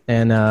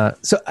 And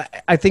so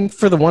I think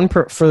for the one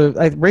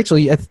Rachel,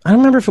 I don't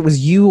remember if it was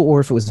you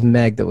or if it was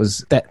Meg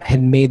that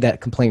had made that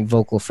complaint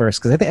vocal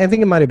first, because I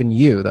think it might have been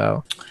you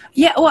though.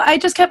 Yeah, well, I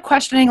just kept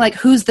questioning like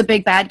who's the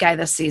big bad guy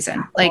this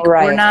season. Like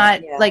we're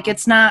not like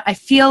it's not. I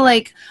feel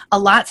like a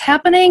lot's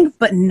happening,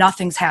 but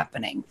nothing's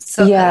happening.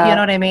 So you know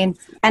what I mean.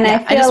 And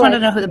I just wanted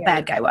to know who the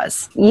bad guy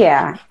was.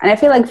 Yeah, and I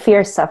feel like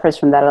Fear suffers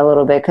from that a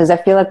little bit because I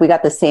feel like we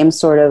got the same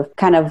sort of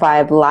kind of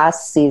vibe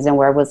last season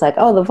where it was like,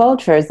 oh, the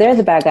Vultures, they're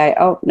the bad guy.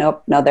 Oh,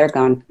 nope, no, they're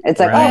gone.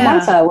 It's like,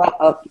 Martha,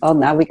 well,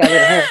 now we got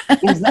rid of her.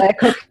 It's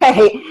like,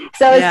 okay.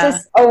 So it's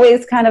just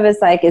always kind of,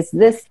 it's like, is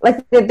this,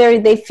 like,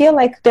 they feel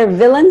like they're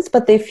villains,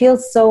 but they feel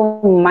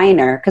so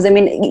minor. Because, I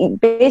mean,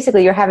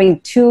 basically you're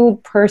having two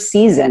per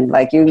season.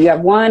 Like, you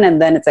have one,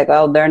 and then it's like,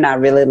 oh, they're not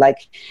really,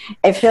 like,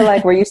 I feel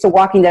like we're used to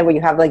Walking Dead where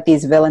you have, like,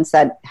 these villains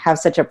that have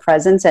such a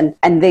presence, and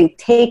they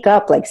take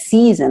up, like,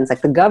 seasons.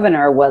 Like, the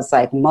Governor was,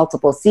 like,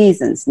 multiple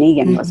seasons.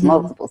 Negan was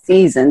multiple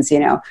seasons, you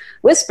know.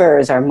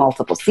 Whisperers are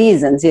multiple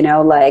seasons, you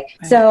know, like,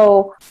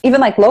 so even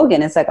like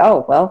Logan, it's like,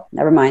 oh, well,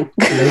 never mind.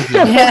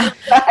 Yeah.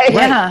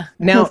 Right.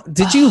 Now,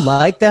 did you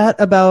like that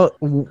about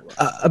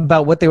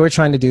what they were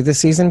trying to do this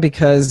season?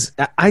 Because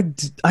I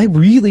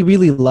really,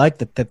 really liked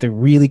that they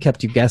really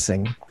kept you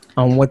guessing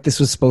on what this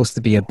was supposed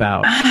to be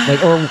about,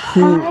 like, or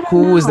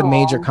who was the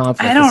major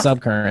conflict, the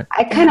subcurrent.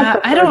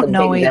 I don't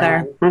know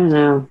either. I don't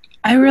know.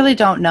 I really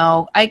don't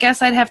know. I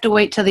guess I'd have to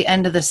wait till the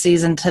end of the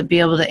season to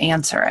be able to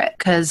answer it,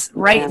 because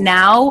right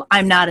now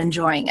I'm not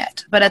enjoying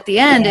it. But at the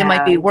end, it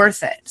might be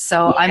worth it.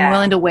 So I'm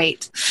willing to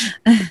wait.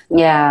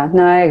 Yeah,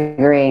 no, I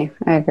agree.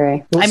 I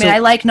mean, I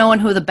like knowing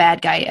who the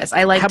bad guy is.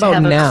 I like to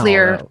have a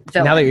clear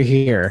villain. Now that you're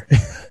here,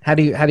 how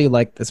do you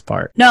like this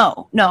part?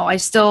 No, I'm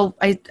still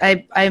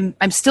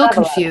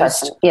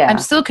confused. Yeah. I'm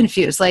still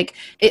confused. Like,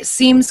 it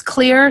seems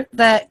clear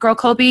that Girl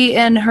Kobe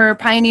and her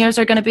pioneers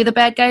are going to be the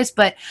bad guys,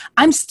 but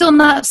I'm still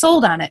not sold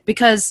on it,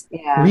 because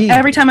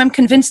every time I'm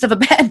convinced of a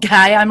bad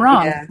guy, I'm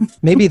wrong. Yeah.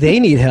 Maybe they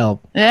need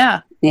help.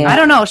 Yeah. I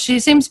don't know. She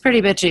seems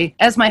pretty bitchy.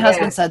 As my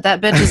husband said,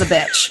 that bitch is a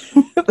bitch.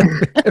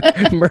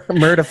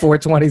 Murda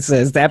 420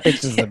 says that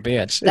bitch is a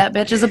bitch. That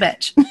bitch is a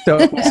bitch. So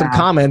some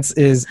comments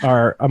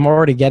are I'm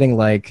already getting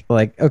like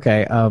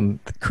okay,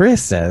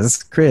 Chris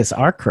is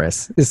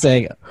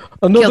saying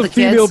another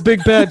female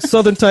big bad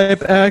southern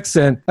type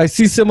accent. I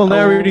see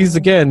similarities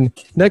again.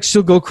 Next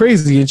she'll go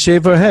crazy and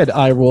shave her head.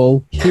 Eye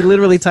roll. He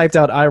literally typed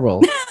out eye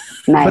roll.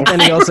 Nice. But then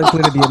he also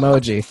included the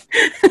emoji.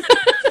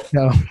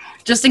 No.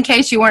 Just in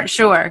case you weren't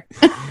sure.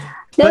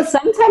 No,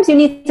 sometimes you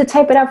need to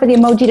type it out for the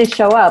emoji to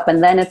show up,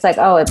 and then it's like,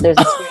 oh, if there's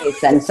a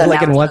space, and so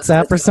like in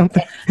WhatsApp or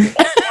something.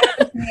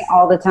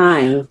 All the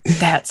time.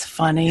 That's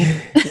funny.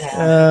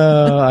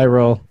 Eye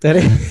roll. That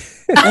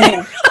is.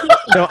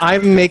 No,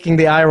 I'm making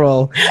the eye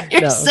roll.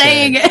 You're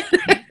saying it.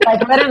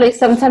 Like, literally,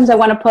 sometimes I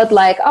want to put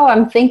like, oh,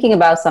 I'm thinking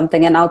about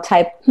something, and I'll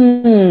type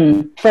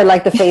for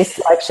like the face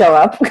to like show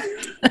up.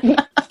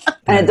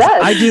 And it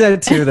does. I do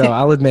that too, though,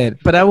 I'll admit.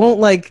 But I won't,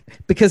 like,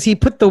 because he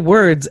put the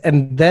words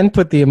and then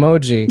put the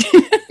emoji.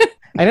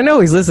 I don't know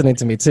he's listening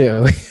to me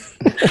too.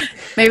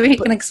 Maybe he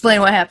can explain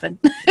what happened.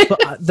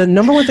 But the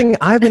number one thing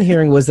I've been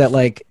hearing was that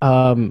like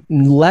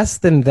less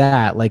than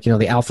that, like, you know,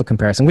 the alpha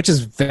comparison, which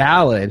is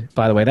valid,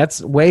 by the way.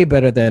 That's way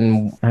better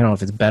than, I don't know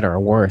if it's better or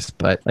worse,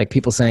 but like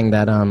people saying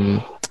that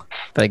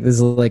like this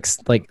is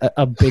like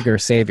a bigger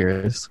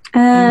saviors.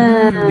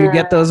 You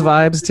get those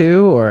vibes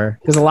too, or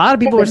because a lot of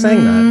people were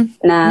saying that.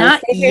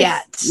 Not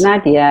yet.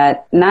 Not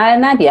yet.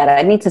 Not yet.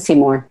 I need to see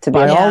more. To be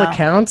By all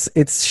accounts,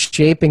 it's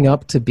shaping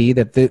up to be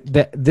that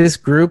this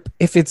group,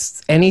 if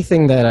it's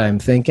anything that I'm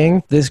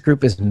thinking, this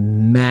group is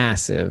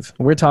massive.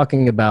 We're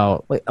talking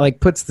about like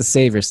puts the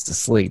saviors to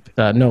sleep.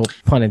 No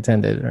pun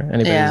intended, or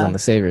anybody who's on the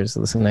saviors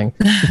listening.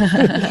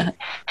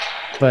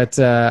 But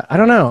I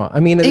don't know. I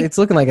mean, it's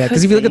looking like that.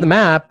 Because if you look at the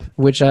map,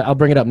 which I'll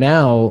bring it up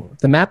now,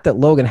 the map that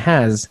Logan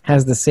has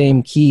the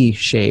same key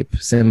shape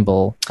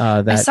symbol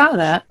I saw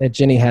that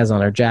Ginnie has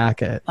on her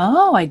jacket.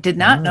 Oh, I did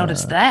not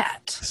notice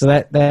that. So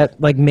that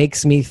like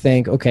makes me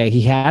think, okay,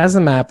 he has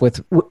a map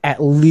with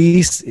at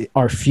least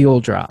our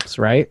fuel drops,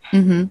 right?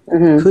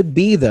 Could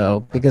be, though,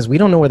 because we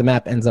don't know where the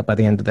map ends up by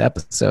the end of the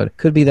episode.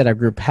 Could be that our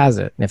group has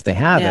it. And if they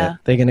have it,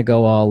 they're going to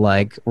go all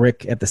like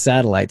Rick at the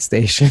satellite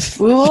station.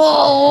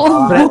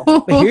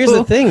 But here's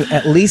the thing.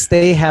 At least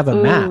they have a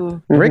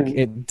map.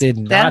 Rick did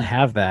not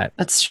have that.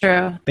 That's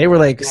true. They were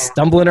like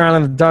stumbling around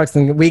in the dark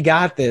saying, we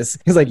got this.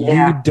 He's like,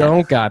 you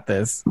don't got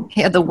this.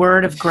 He had the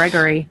word of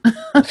Gregory.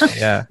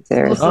 Yeah.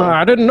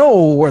 I didn't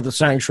know where the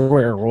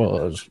sanctuary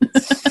was.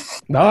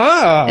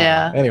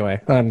 Anyway,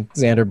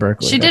 Xander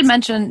Berkeley. She did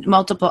mention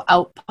multiple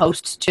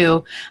outposts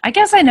too. I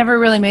guess I never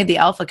really made the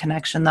alpha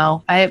connection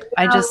though. I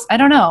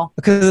don't know.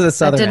 Because of the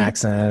southern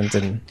accent.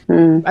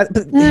 And but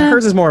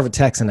hers is more of a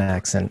Texan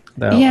accent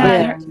though.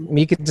 Yeah.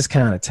 You could just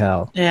kind of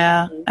tell.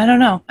 Yeah. I don't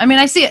know. I mean,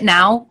 I see it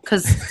now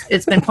because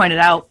it's been pointed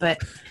out, but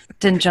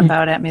didn't jump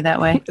out at me that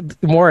way.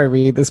 The more I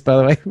read this, by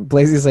the way,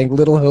 Blazy's saying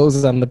little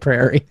hose on the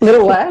prairie.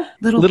 Little what?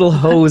 Little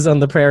hose on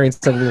the prairie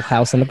instead of little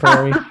house on the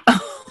prairie.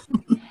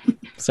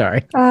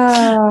 Sorry.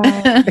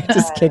 I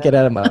just can't get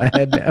out of my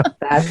head now.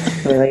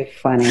 That's really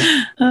funny.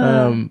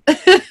 Anyway.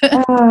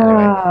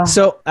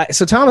 So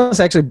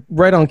Thomas actually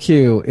right on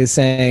cue is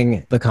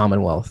saying the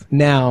Commonwealth.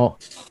 Now,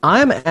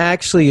 I'm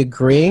actually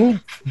agreeing,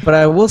 but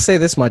I will say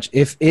this much.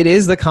 If it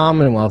is the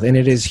Commonwealth and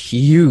it is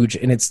huge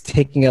and it's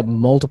taking up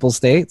multiple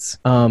states,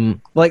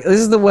 like this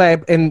is the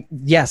way, and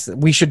yes,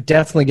 we should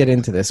definitely get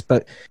into this,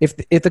 but if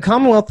the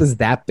Commonwealth is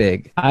that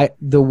big,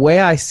 the way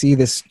I see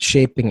this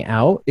shaping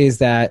out is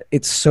that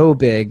it's so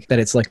big that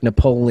it's like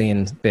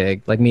Napoleon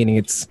big, like meaning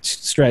it's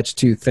stretched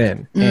too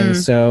thin. And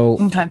so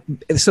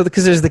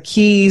because there's the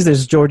keys,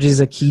 there's Georgie's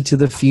a key to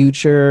the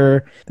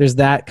future, there's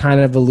that kind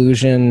of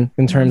illusion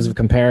in terms of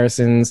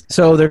comparisons.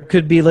 So there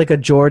could be like a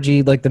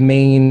Georgie, like the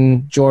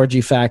main Georgie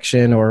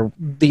faction, or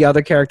the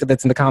other character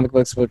that's in the comic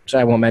books, which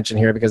I won't mention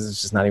here because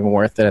it's just not even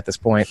worth it at this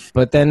point.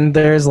 But then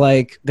there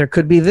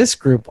could be this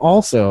group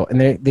also,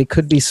 and they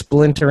could be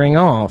splintering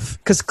off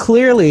because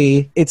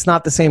clearly it's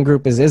not the same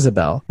group as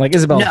Isabel. Like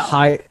Isabel,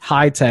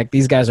 high tech.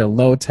 These guys are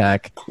low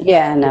tech.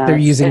 Yeah, no. They're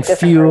using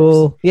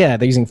fuel. Groups. Yeah,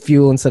 they're using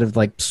fuel instead of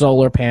like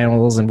solar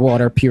panels and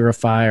water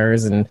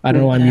purifiers. And I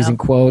don't know why I'm using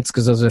quotes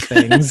because those are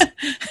things.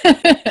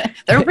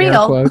 They're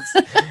real. Quotes.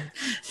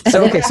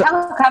 So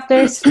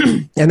helicopters.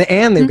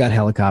 and they've got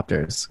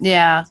helicopters.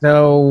 Yeah.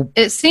 So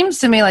it seems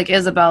to me like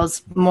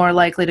Isabel's more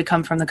likely to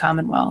come from the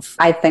Commonwealth.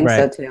 I think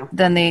so too.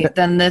 Than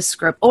this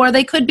group. Or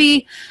they could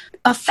be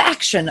a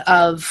faction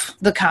of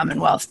the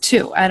Commonwealth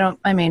too. I don't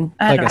know.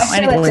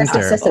 It's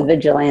just a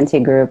vigilante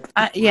group.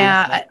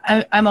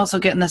 I'm also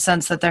getting the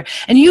sense that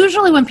and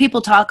usually when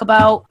people talk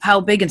about how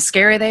big and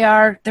scary they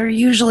are, they're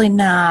usually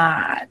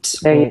not.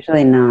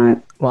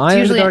 Well, it's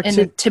usually an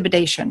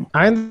intimidation.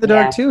 Eye in the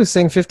Dark too is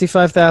saying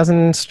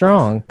 55,000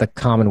 strong, the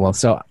Commonwealth.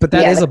 So, but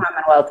that is a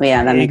Commonwealth,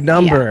 big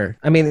number.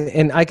 Yeah. I mean,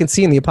 and I can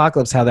see in the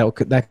apocalypse how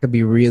that could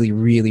be really,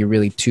 really,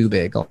 really too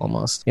big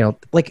almost. You know,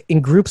 like in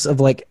groups of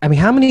like, I mean,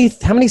 how many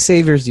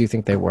saviors do you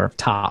think they were?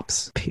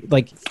 Tops,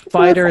 like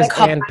fighters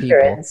and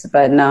people,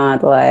 but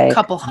not like a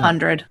couple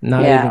hundred.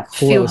 Not even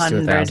close to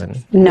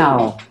 1,000.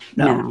 No.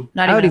 Not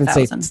even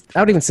 1,000. I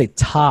would even say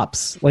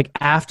tops, like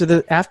after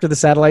the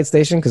satellite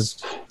station,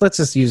 because let's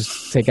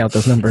just take out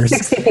those numbers.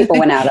 60 people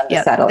went out on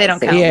the satellite. They don't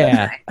count.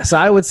 Yeah. So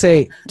I would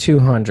say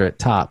 200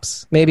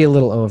 tops, maybe a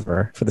little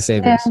over for the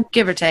saviors. Yeah.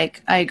 Give or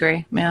take. I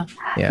agree. Yeah.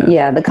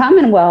 Yeah. The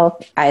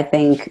Commonwealth, I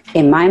think,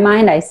 in my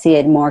mind, I see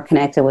it more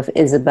connected with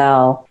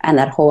Isabel and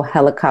that whole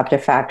helicopter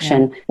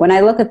faction. Yeah. When I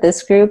look at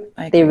this group,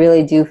 they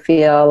really do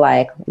feel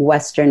like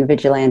Western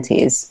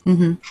vigilantes.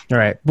 Mm-hmm.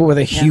 Right. But with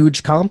a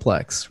huge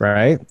complex,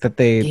 right? That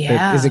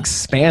is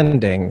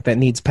expanding, that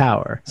needs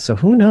power. So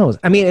who knows?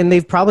 I mean, and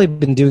they've probably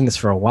been doing this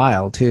for a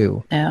while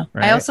too. Yeah.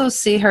 Right? I also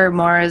see her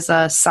more as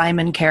a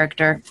Simon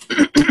character.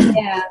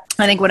 Yeah.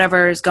 I think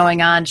whatever is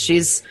going on,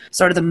 she's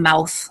sort of the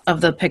mouth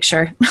of the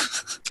picture.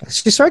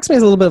 She strikes me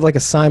as a little bit of like a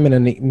Simon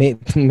and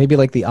maybe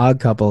like the Odd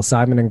Couple,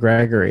 Simon and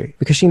Gregory,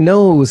 because she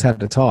knows how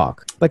to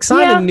talk. Like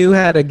Simon knew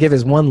how to give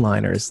his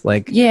one-liners.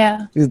 Like,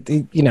 you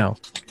know,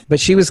 but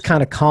she was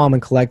kind of calm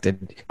and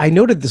collected. I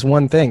noted this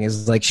one thing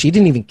is like she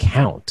didn't even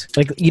count.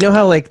 Like, you know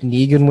how like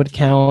Negan would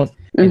count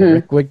and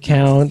Rick would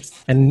count,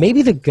 and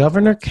maybe the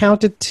governor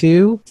counted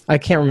too. I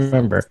can't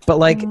remember, but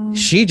like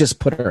she just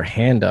put her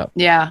hand up,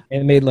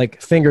 and made like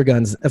a finger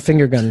gun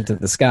to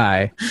the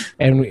sky,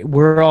 and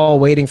we're all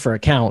waiting for a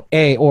count,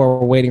 or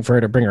we're waiting for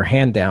her to bring her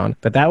hand down.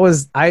 But that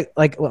was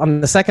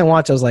on the second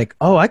watch, I was like,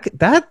 oh,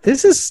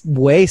 this is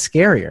way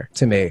scarier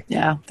to me.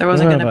 Yeah, there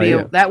wasn't going to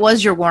be. That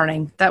was your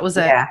warning. That was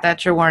it. Yeah.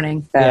 That's your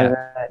warning.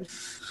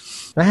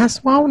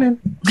 Last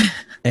warning.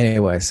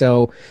 Anyway,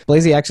 so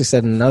Blasey actually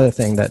said another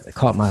thing that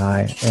caught my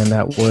eye, and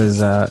that was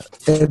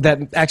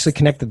that actually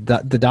connected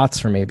the dots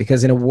for me,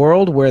 because in a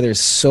world where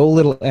there's so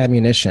little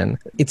ammunition,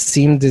 it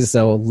seemed as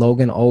though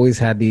Logan always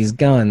had these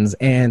guns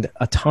and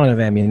a ton of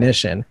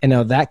ammunition. And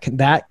now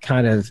that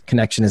kind of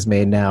connection is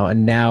made now,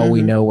 and now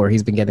we know where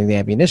he's been getting the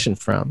ammunition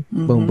from.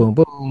 Boom, boom,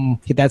 boom.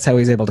 That's how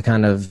he's able to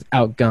kind of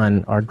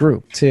outgun our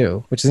group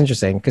too, which is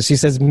interesting, because she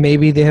says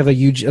maybe they have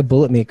a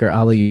bullet maker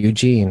a la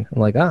Eugene. I'm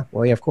like,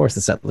 well, yeah, of course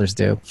the settlers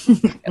do.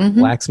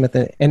 Blacksmith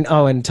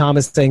and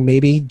Thomas saying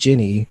maybe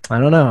Ginnie. I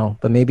don't know,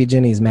 but maybe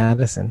Ginnie's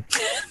Madison.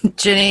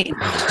 Ginnie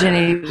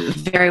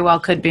very well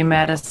could be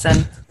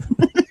Madison.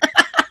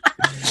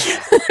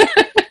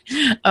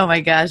 Oh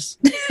my gosh.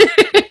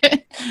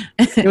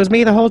 It was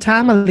me the whole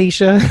time,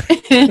 Alicia.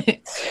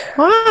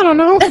 I don't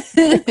know.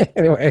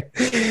 Anyway.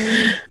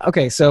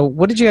 Okay, so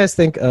what did you guys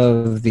think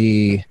of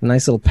the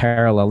nice little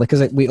parallel?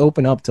 Because we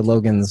open up to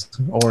Logan's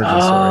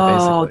origin story,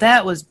 basically. Oh,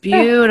 that was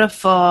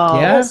beautiful.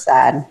 Yeah? That was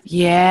sad.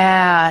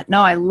 Yeah.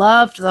 No, I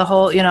loved the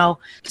whole,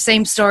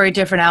 same story,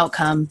 different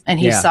outcome. And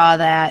he saw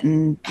that.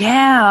 And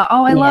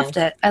I loved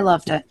it. I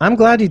loved it. I'm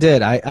glad he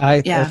did.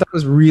 I thought it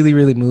was really,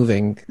 really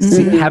moving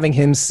having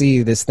him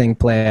see this thing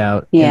play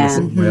out in the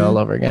same way all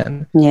over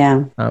again.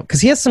 Yeah. Because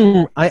he has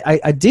some,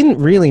 I didn't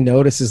really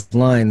notice his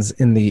lines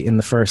in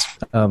the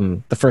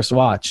first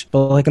watch,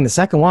 but like in the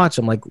second watch,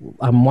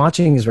 I'm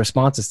watching his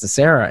responses to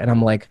Sarah, and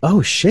I'm like,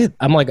 oh shit.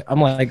 I'm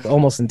like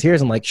almost in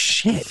tears. I'm like,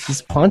 shit,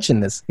 he's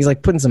punching this. He's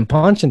like putting some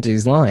punch into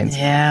these lines.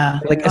 Yeah.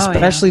 Like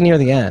especially near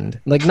the end.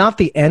 Like not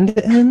the end,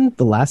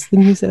 the last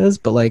thing he says,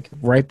 but like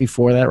right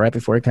before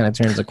he kind of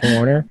turns the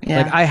corner.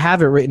 Yeah. Like I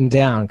have it written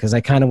down because I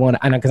kind of want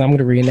to, I know, because I'm going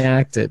to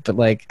reenact it, but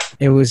like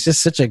it was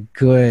just such a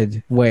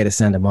good way to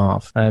send him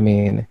off. I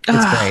mean,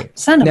 it's great.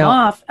 Send him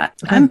off.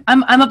 I'm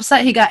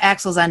upset he got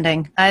Axel's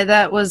ending. I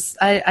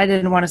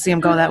didn't want to see him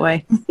go that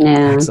way.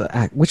 Yeah.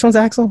 Which one's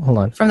Axel? Hold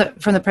on. From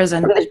the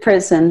prison. From the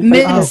prison.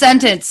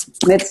 Mid-sentence.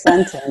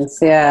 Mid-sentence,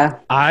 yeah.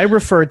 I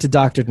referred to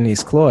Dr.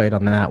 Denise Cloyd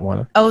on that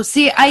one. Oh,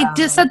 see, I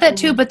just said that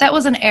too, but that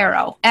was an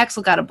arrow.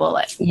 Axel got a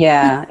bullet.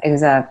 Yeah,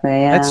 exactly.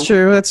 Yeah. That's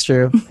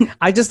true.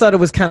 I just thought it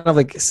was kind of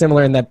like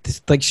similar in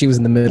that like she was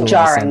in the middle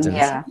jarring, of the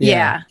sentence.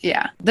 Yeah.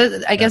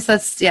 I guess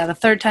that's the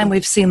third time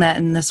we've seen that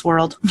in this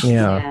world.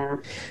 Yeah.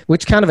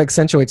 Which kind of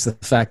accentuates the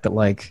fact that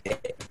like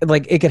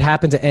it could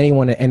happen to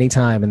anyone at any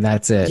time, and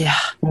that's it. Yeah.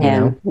 You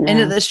know?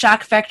 And the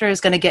shock factor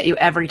is going to get you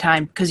every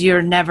time because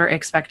you're never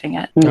expecting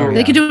it. Yeah.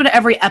 They could do it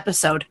every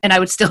episode, and I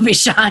would still be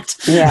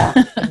shocked. Yeah,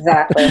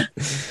 exactly.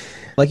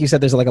 Like you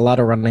said, there's like a lot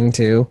of running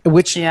too,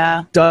 which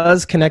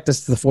does connect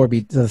us to the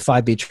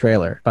 5B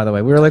trailer. By the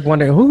way, we were like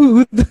wondering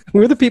who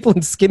are the people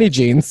in skinny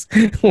jeans,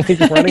 like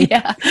running.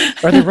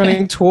 Are they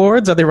running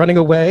towards? Are they running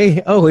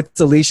away? Oh, it's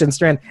Alicia and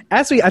Strand.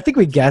 I think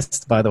we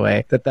guessed, by the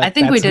way, that I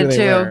think we did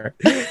too,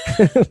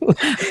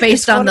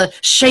 based on the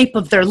shape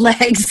of their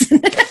legs.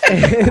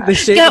 The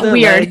shape got of their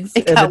weird. legs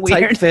It and got the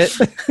weird. tight fit,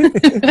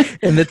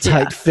 and the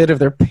tight fit of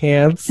their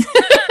pants.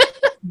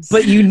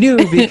 But you knew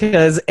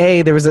because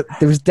there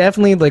was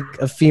definitely like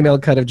a female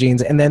cut of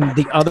jeans, and then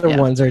the other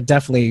ones are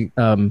definitely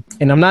and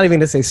I'm not even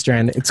gonna say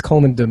Strand, it's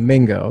Coleman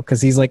Domingo,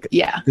 because he's like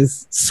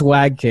this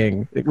swag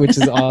king, which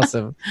is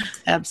awesome.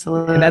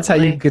 Absolutely. And that's how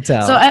you could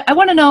tell. So I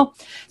want to know,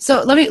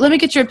 so let me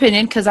get your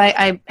opinion, because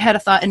I had a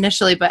thought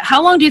initially, but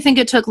how long do you think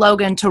it took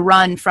Logan to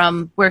run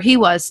from where he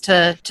was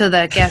to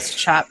the gas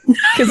shop?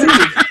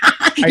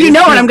 You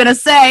know what I'm gonna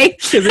say.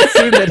 Because it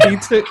seemed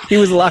that he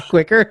was a lot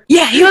quicker.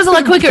 Yeah, he was a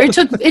lot quicker.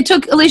 It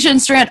took Alicia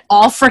and Strand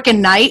all freaking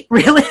night,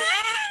 really.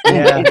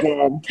 Yeah,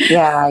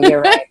 yeah,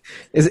 you're right.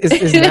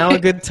 Is now a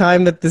good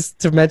time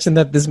to mention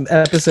that this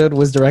episode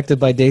was directed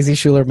by Daisy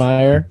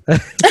Schuler-Meyer?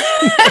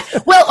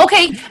 Well,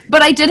 okay,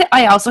 but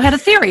I also had a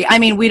theory. I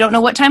mean, we don't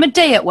know what time of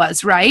day it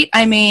was, right?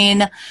 I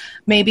mean,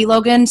 maybe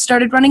Logan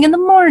started running in the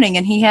morning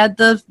and he had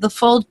the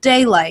full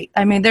daylight.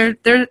 I mean,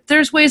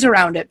 there's ways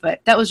around it, but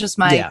that was just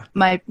my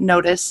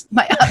notice,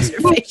 my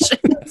observation.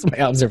 That's my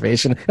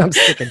observation. I'm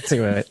sticking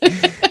to it.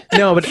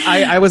 No, but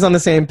I was on the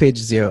same page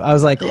as you. I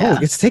was like, oh,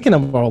 it's taking a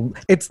while.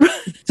 It's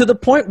to the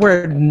point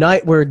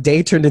where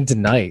day turned into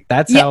night.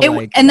 That's how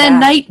and then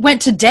night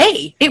went to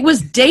day. It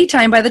was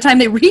daytime by the time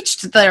they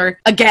reached there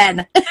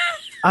again.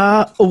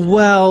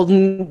 Well,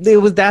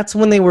 that's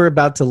when they were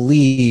about to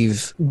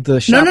leave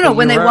the shop. No.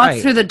 When they walked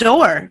through the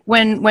door,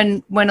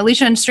 when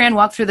Alicia and Strand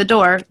walked through the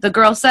door, the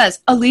girl says,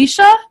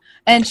 "Alicia,"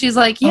 And she's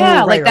like,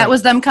 yeah, right, that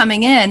was them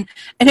coming in,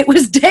 and it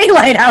was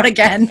daylight out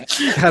again.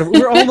 God,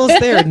 we're almost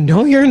there.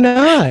 No, you're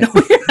not. No,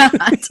 you're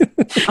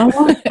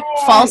not.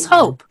 False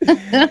hope.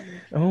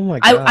 Oh my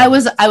God. I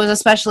was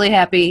especially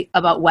happy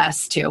about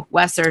Wes too.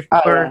 Wes or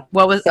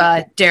what was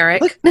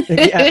Derek?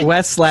 Yeah,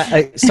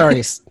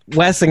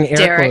 Wes and air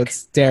Derek.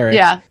 quotes Derek.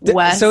 Yeah,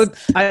 Wes. So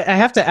I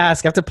have to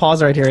ask. I have to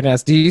pause right here and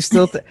ask. Do you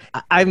still?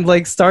 I'm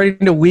like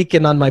starting to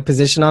weaken on my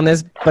position on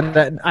this,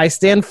 but I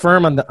stand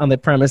firm on the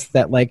premise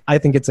that like I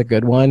think it's a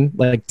good one,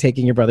 like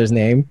taking your brother's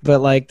name.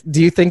 But like,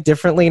 do you think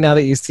differently now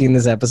that you've seen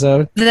this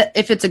episode?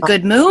 If it's a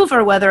good move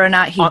or whether or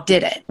not he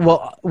did it?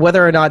 Well,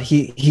 whether or not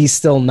he's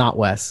still not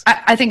Wes.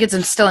 I think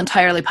it's still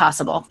entirely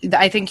possible.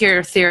 I think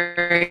your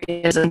theory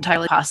is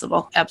entirely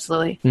possible.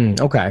 Absolutely.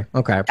 Okay.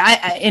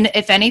 And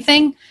if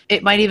anything,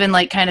 it might even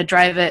like kind of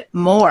drive it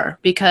more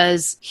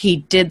because he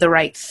did the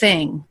right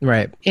thing.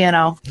 Right. You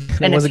know,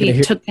 and if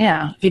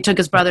he took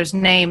his brother's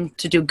name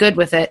to do good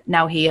with it,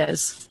 now he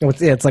is.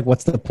 It's like,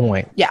 what's the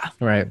point? Yeah.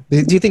 Right.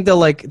 Do you think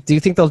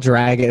they'll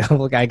drag it?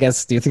 Like, I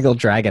guess, do you think they'll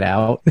drag it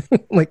out?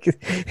 Like,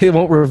 it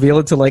won't reveal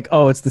it to like,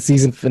 oh, it's the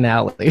season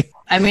finale.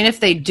 I mean, if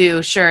they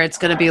do, sure, it's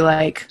going to be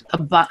like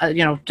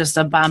just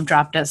a bomb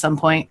dropped at some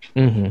point,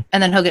 and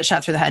then he'll get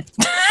shot through the head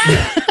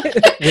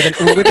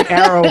with an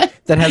arrow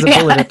that has a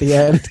bullet at the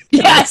end.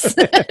 Yes.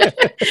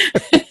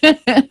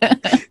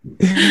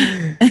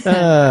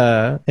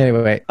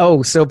 Anyway,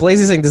 so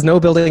Blaze is saying, does no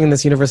building in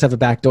this universe have a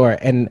back door?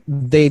 And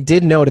they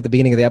did note at the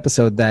beginning of the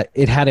episode that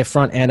it had a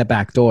front and a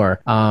back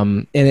door.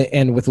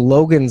 And with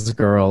Logan's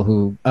girl,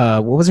 who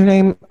what was her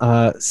name?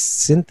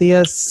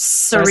 Cynthia?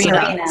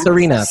 Serena.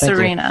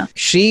 Thank you.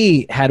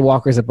 She had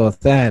walkers at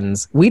both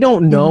ends. We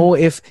don't know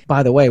if,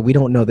 by the way, we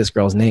don't know this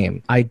girl's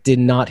name. I did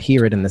not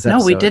hear it in this episode.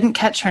 No, we didn't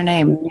catch her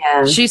name.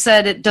 Yeah. She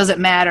said it doesn't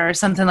matter or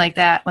something like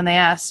that when they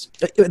asked.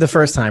 The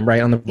first time,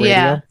 right, on the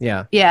radio?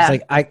 Yeah. It's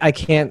like, I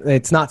can't,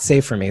 it's not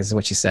safe for me, is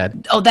what she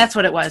said. Oh, that's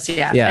what it was,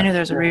 yeah. I knew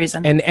there was a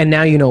reason. And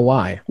now you know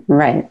why.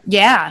 Right.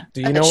 Yeah. Do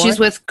you know She's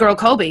why? with Girl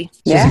Kobe.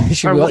 Yeah.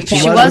 She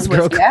was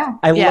with yeah.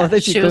 I love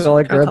that she was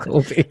like Girl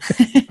Kobe.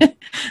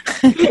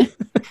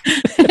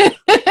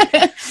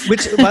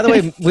 Which, by the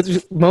way,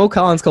 Mo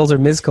Collins calls her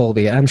Ms.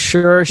 Colby. I'm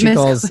sure she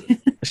calls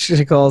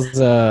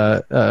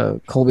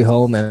Colby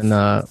home and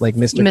like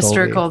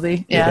Mr.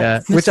 Colby.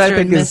 Yeah. Which I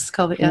think is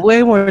Colby,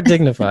 way more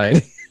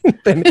dignified.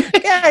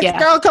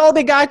 Girl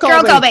Colby, Guy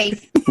Colby. Girl Kobe.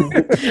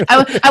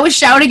 I was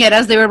shouting it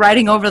as they were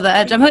riding over the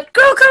edge. I'm like,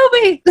 Girl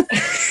Kobe.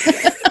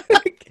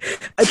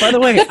 By the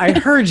way, I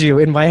heard you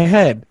in my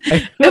head.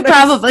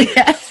 Probably,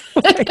 yeah.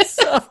 I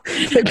saw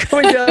them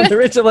going down the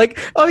ridge. I'm like,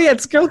 oh yeah,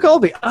 it's Girl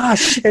Colby. Ah,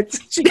 shit,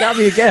 she got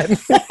me again.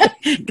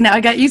 Now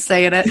I got you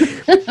saying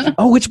it.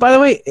 Oh, which by the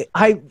way,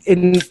 I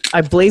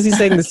Blazy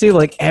saying this too.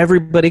 Like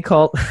everybody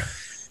called.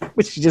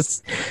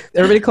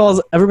 Everybody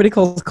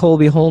calls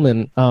Colby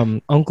Holman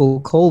Uncle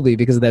Colby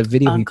because of that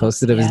video he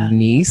posted of his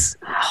niece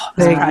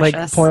like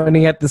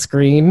pointing at the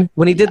screen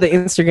when he did the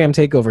Instagram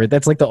takeover.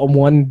 That's like the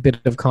one bit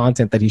of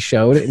content that he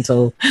showed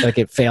until like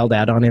it failed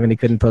out on him and he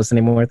couldn't post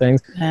any more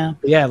things.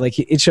 Yeah, like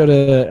it showed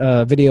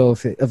a video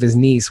of his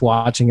niece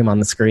watching him on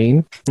the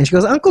screen and she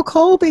goes, Uncle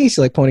Colby. She's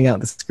like pointing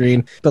out the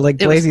screen, but like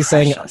Blazy's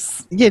saying,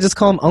 yeah, just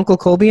call him Uncle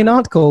Colby and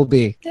Aunt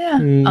Colby. Yeah,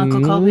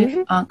 Uncle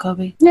Colby, Aunt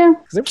Colby. Yeah,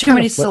 too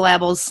many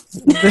syllables.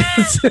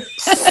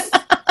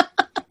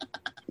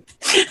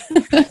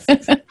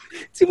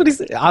 See what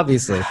he's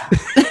obviously.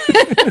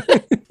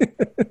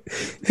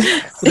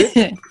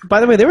 By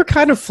the way, they were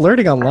kind of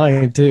flirting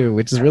online too,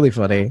 which is really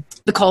funny.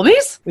 The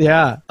Colbys?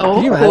 Yeah. Oh.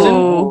 Can you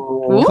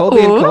imagine? Colby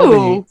and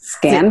Colby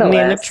scandalous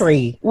in a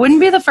tree.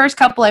 Wouldn't be the first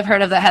couple I've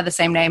heard of that had the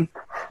same name.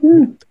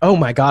 Oh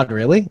my God,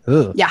 really?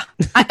 Ugh. Yeah.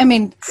 I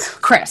mean,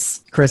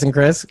 Chris. Chris and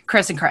Chris?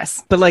 Chris and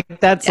Chris. But like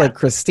that's like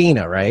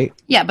Christina, right?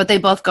 Yeah, but they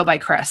both go by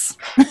Chris.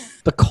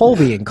 But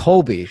Colby and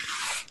Colby.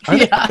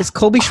 Is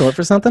Colby short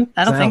for something?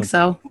 I don't think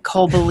so.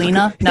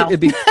 Colbelina? No.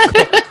 it'd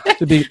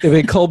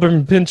be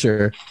Colburn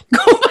Pincher.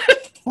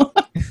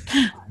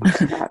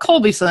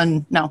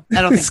 Colbyson? No,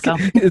 I don't think so.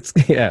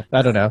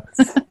 I don't know.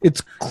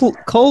 It's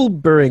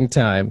Colbering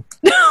time.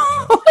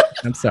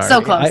 I'm sorry.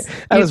 So close.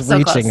 I was so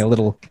reaching close. a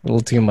little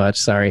too much.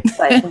 Sorry.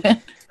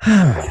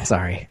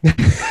 Sorry.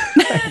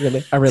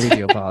 I really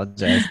do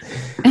apologize.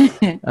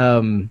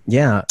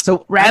 Yeah.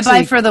 So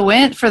Rabbi for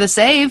the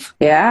save.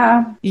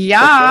 Yeah.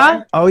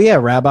 Yeah. Oh yeah,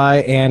 Rabbi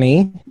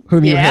Annie,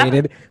 whom you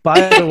hated. By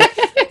the way,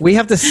 we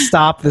have to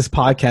stop this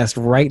podcast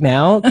right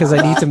now because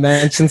I need to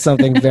mention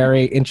something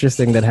very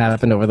interesting that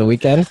happened over the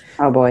weekend.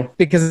 Oh boy.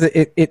 Because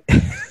it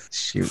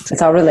shoot.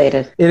 It's all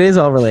related. It is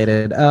all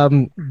related.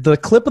 The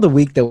clip of the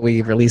week that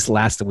we released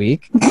last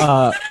week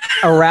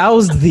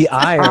aroused the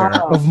ire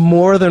of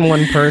more than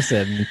one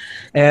person.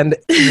 And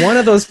one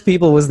of those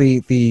people was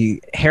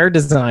the hair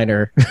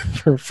designer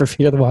for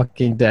Fear the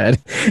Walking Dead.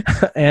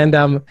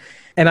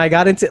 And I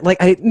got into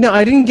I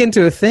didn't get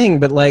into a thing,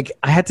 but like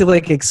I had to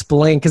like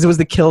explain because it was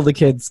the Kill the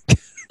Kids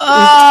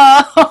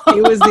Oh,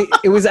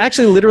 It was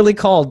actually literally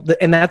called,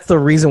 and that's the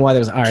reason why there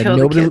was Kill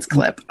the kids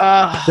clip.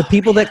 Oh, the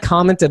people that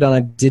commented on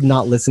it did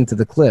not listen to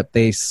the clip.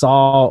 They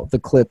saw the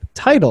clip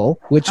title,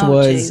 which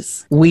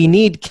was "We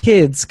need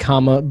kids,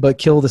 comma, but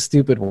kill the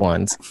stupid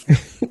ones."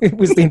 It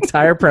was the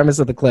entire premise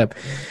of the clip.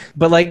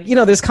 But like, you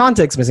know, there's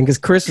context missing because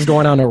Chris was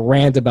going on a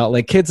rant about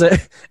like kids.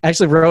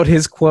 Actually wrote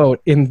his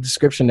quote in the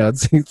description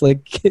notes. He's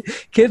like,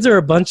 "Kids are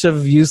a bunch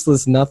of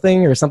useless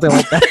nothing," or something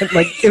like that.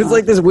 Like it was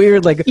like this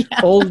weird like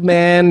old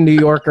man New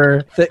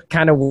Yorker that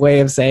kind of way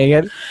of saying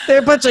it. They're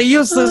a bunch of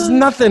useless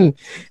nothing.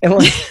 And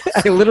like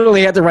I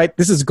literally had to write,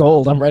 this is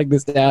gold, I'm writing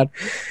this down.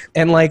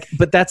 And like,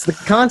 but that's the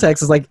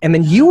context is like, and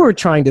then you were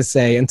trying to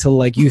say until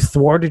like you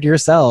thwarted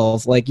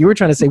yourself, like you were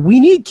trying to say we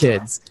need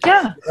kids.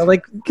 Yeah.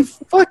 Like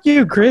fuck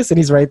you, Chris. And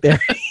he's right there.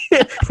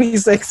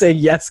 He's like saying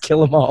yes,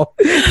 kill them all.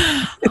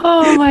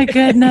 Oh my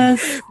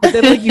goodness. But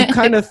then like you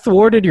kind of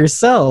thwarted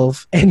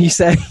yourself and you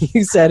said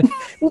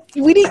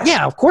we need,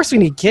 yeah, of course we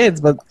need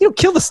kids, but you know,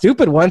 kill the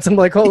stupid ones. I'm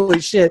like, holy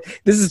shit,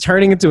 this is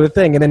turning into a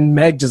thing. And then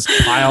Meg just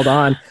piled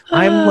on.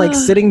 I'm like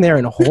sitting there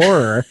in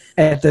horror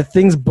at the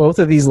things both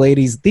of these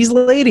ladies,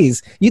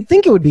 you'd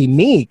think it would be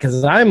me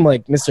because I'm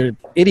like Mr.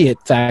 Idiot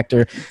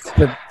Factor,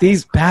 but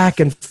these back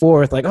and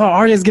forth like, oh,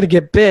 Arya's gonna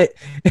get bit.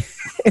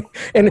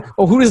 And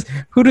was it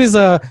Cooper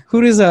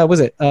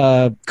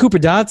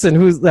Dotson,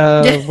 who's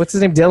what's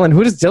his name, Dylan,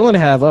 who does Dylan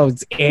have? Oh,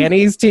 it's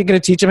Annie's gonna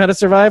teach him how to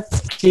survive.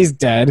 He's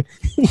dead.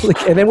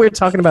 Like, and then we're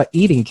talking about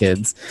eating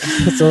kids,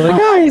 so like,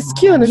 oh, he's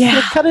cute,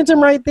 it's cut into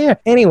him right there.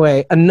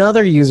 Anyway,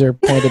 another user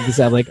pointed this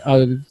out like,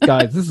 oh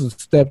guys, this is a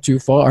step too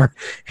far.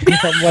 And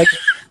I'm like,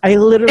 I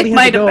literally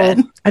had to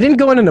go. I didn't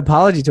go in an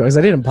apology to us.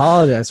 I didn't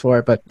apologize for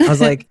it, but I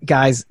was like,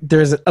 guys,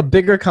 there's a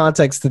bigger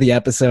context to the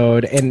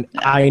episode, and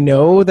I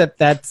know that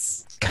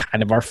that's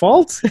kind of our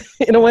fault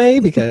in a way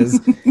because,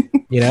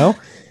 you know,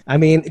 I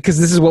mean, because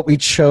this is what we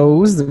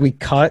chose that we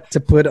cut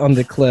to put on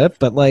the clip.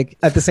 But like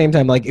at the same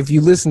time, like if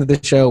you listen to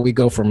the show, we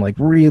go from like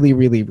really,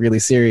 really, really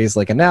serious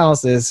like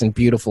analysis and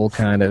beautiful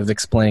kind of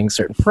explaining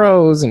certain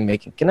pros and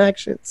making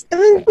connections,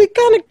 and then we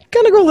kind of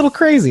go a little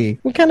crazy.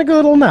 We kind of go a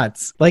little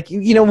nuts. Like,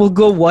 you know, we'll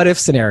go what if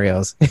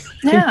scenarios.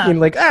 Yeah. And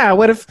like,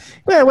 what if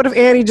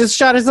Annie just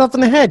shot herself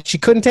in the head? She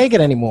couldn't take it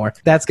anymore.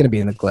 That's going to be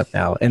in the clip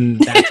now, and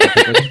that's what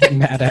people are getting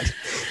mad at.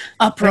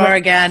 Uproar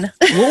again.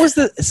 What was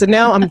so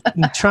now I'm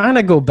trying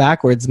to go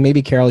backwards.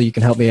 Maybe Carol, you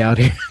can help me out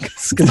here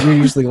because you're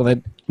usually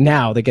one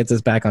that gets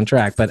us back on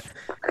track. But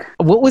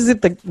what was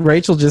it that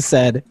Rachel just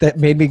said that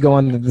made me go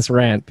on this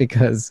rant?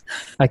 Because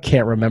I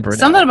can't remember.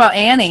 Something about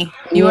Annie.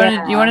 You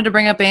wanted to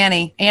bring up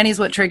Annie. Annie's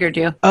what triggered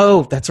you.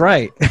 Oh, that's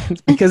right.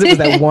 Because it was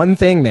that one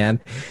thing, man.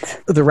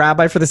 The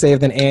rabbi for the save,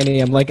 then Annie.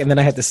 I'm like, and then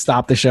I had to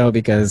stop the show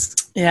because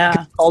you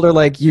called her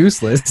like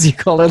useless. You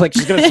called her like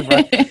she's gonna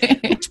survive.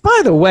 Which,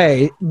 by the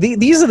way,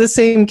 these are the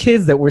same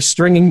kids that were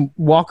stringing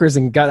walkers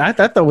and guns. I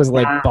thought that was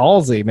like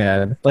ballsy,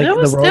 man. Like it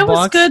was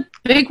roadblocks. Good.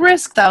 Big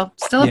risk though.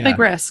 Still a big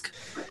risk.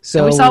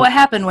 So we saw what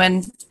happened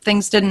when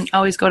things didn't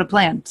always go to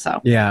plan.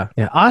 So yeah.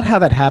 Odd how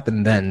that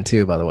happened then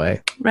too. By the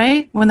way,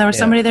 right when there was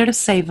somebody there to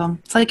save them.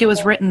 It's like it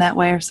was written that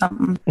way or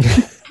something.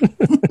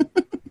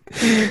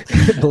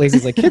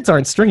 Blaze like, kids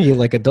aren't stringing you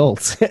like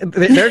adults.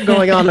 They're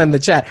going on in the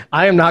chat.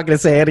 I am not going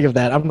to say any of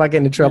that. I'm not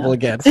getting in trouble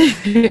again.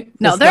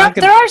 No,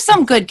 there are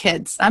some good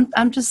kids.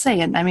 I'm just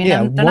saying. I mean,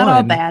 they're not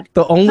all bad.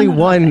 The only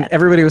one,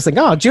 everybody was like,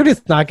 oh,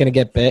 Judith's not going to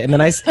get bit. And then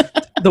here's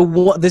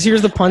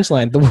the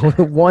punchline.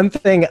 The one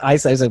thing I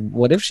said,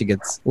 what if she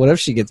gets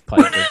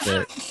piped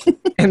with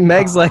it? And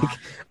Meg's like,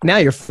 now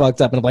you're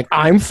fucked up. And I'm like,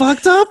 I'm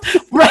fucked up?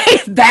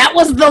 Right. That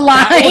was the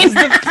line.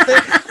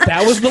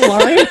 That was the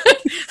line?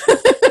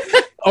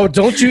 Oh,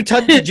 don't you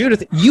touch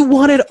Judith. You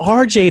wanted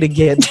RJ to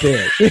get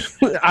bit.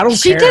 I don't care.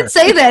 She did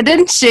say that,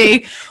 didn't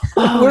she?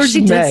 Oh, where's she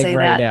did Meg say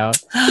right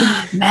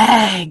that.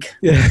 Meg.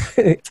 Yeah.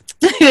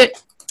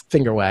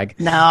 Finger wag.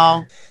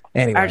 No.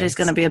 Anyway, RJ's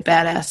going to be a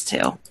badass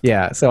too.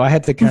 Yeah, so I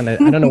had to kind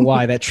of, I don't know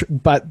why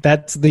but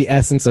that's the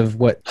essence of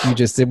what you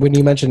just did. When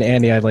you mentioned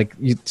Annie,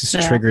 you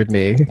just triggered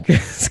me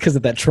because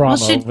of that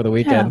trauma over the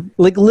weekend. Yeah.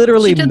 Like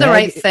literally, she did the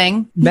right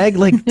thing. Meg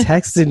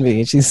texted me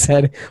and she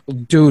said,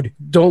 "Dude,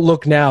 don't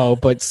look now,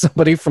 but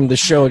somebody from the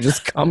show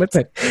just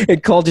commented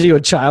and called you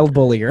a child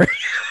bullier."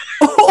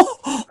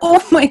 Oh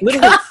my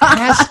god!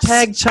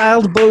 Hashtag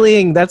child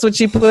bullying. That's what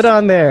she put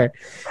on there.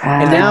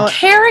 And now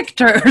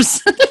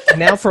characters.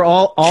 Now for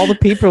all the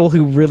people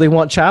who really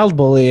want child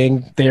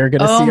bullying, they're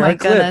going to see our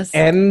clip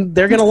and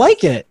they're going to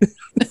like it.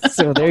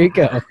 So there you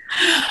go.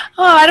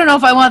 Oh, I don't know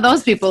if I want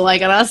those people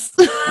liking us.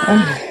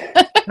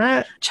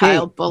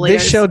 Child bullies.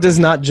 This show does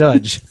not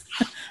judge.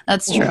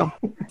 That's true.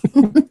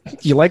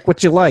 You like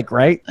what you like,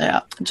 right?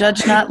 Yeah.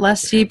 Judge not,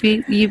 lest ye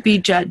be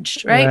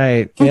judged, right?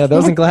 Right. Yeah,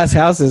 those in glass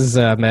houses,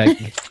 Meg.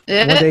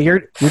 One day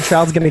your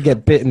child's gonna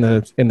get bit in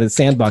the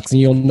sandbox, and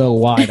you'll know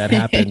why that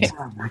happened.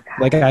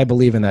 Like I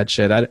believe in that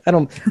shit. I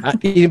don't.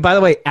 By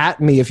the way, at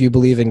me if you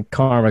believe in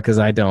karma, because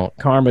I don't.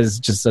 Karma is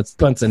just a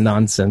bunch of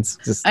nonsense.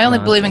 I only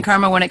believe in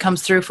karma when it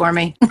comes through for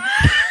me.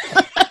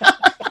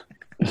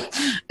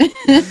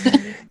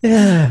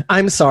 Yeah,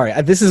 I'm sorry.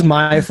 This is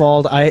my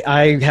fault.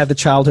 I had the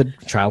childhood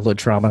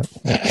trauma.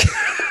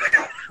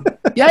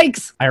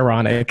 Yikes.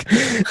 Ironic.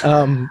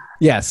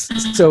 Yes.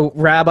 So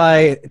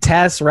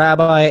Tess,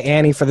 Rabbi,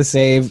 Annie for the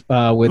save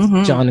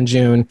with John and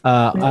June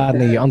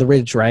on the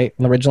ridge, right?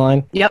 On the ridge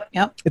line. Yep.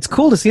 It's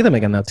cool to see them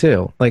again though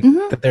too. Like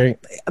that they're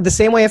the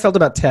same way I felt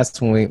about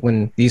Tess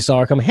when you saw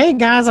her come. Hey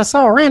guys, I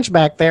saw a ranch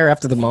back there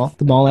after the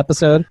mall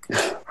episode.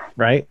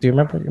 Right? Do you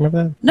remember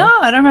that? No,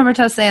 I don't remember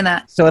Tess saying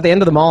that. So at the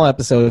end of the mall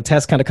episode,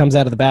 Tess kind of comes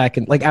out of the back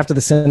and like after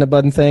the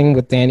Cinnabon thing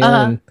with Daniel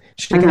and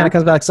she kind of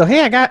comes back. So,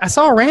 hey, I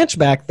saw a ranch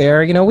back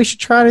there. You know, we should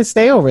try to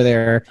stay over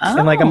there.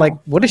 And like, I'm like,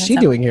 what is she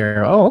doing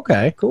here? Oh,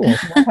 okay, cool.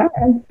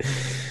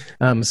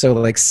 So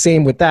like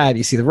same with that.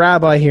 You see the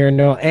rabbi here,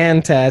 Noel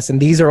and Tess,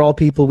 and these are all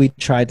people we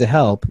tried to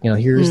help. You know,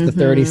 here's the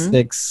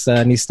 36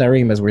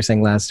 Nistarim, as we were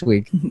saying last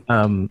week.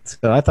 So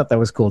I thought that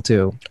was cool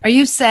too. Are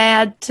you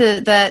sad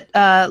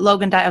that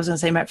Logan died? I was going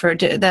to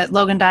say that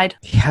Logan died.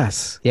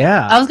 Yes.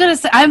 Yeah. I was going to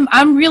say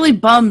I'm really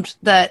bummed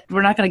that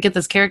we're not going to get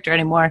this character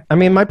anymore. I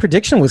mean, my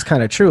prediction was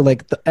kind of true.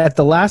 Like at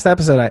the last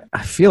episode,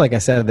 I feel like I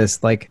said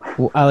this. Like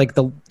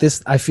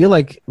I feel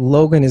like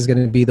Logan is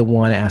going to be the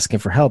one asking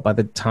for help by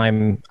the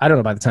time. I don't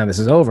know by the time this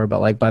is over,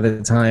 but like by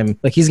the time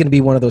like he's going to be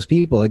one of those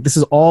people. Like this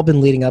has all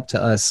been leading up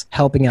to us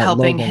helping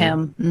Logan.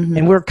 Him,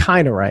 and we're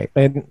kind of right.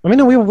 And I mean,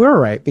 no, we were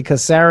right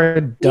because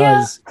Sarah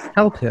does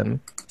help him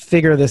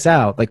figure this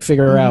out, like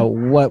figure out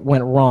what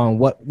went wrong,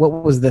 what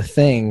was the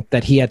thing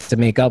that he had to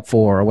make up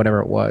for, or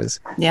whatever it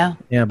was. Yeah,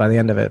 by the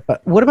end of it.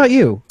 But what about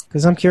you?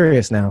 Because I'm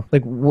curious now.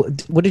 Like,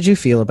 what did you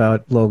feel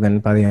about Logan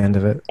by the end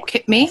of it?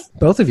 Me?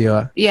 Both of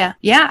you. Yeah.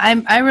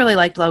 I really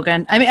liked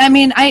Logan. I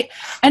mean, I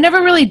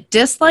never really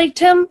disliked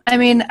him. I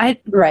mean,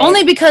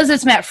 only because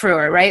it's Matt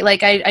Frewer, right?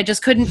 Like, I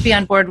just couldn't be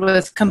on board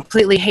with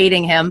completely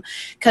hating him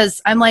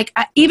because I'm like,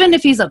 even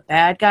if he's a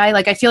bad guy,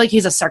 like I feel like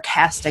he's a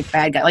sarcastic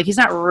bad guy. Like he's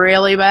not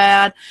really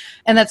bad,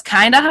 and that's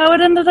kind of how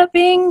it ended up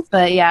being.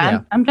 But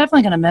I'm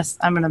definitely gonna miss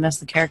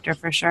the character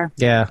for sure.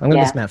 Yeah, I'm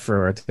gonna miss Matt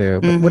Frewer too.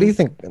 But what do you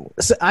think?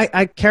 So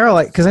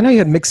Carol, because I know you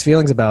had mixed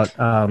feelings about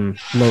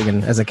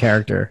Logan as a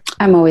character.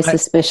 I'm always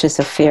suspicious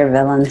of fear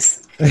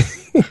villains.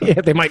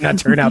 Yeah, they might not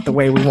turn out the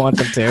way we want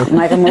them to.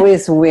 I'm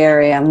always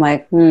wary. I'm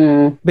like,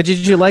 But did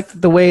you like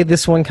the way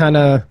this one kind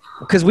of...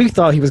 Because we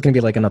thought he was going to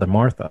be like another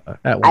Martha.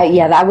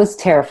 Yeah, that was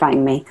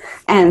terrifying me.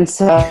 And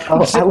so I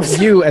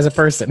was... You as a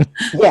person.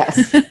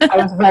 Yes. I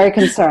was very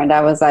concerned. I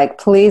was like,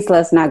 please,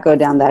 let's not go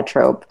down that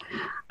trope.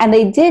 And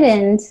they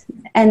didn't.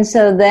 And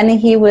so then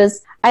he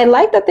was... I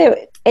like that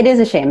it is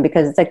a shame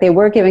because it's like they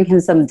were giving him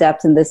some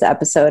depth in this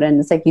episode, and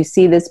it's like you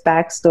see this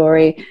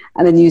backstory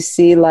and then you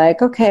see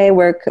like, okay,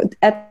 we're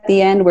at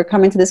the end, we're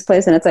coming to this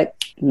place, and it's like,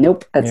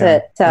 nope, that's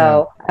it.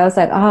 So I was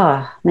like,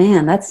 oh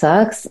man, that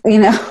sucks, you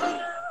know.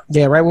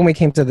 Yeah, right when we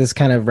came to this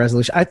kind of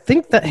resolution. I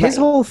think that his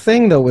whole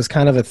thing though was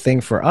kind of a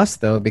thing for us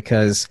though,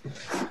 because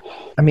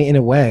I mean, in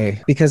a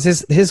way, because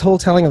his whole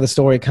telling of the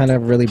story kind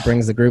of really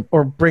brings the group,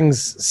 or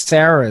brings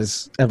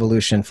Sarah's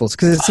evolution full,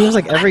 because it seems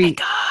like every... Oh my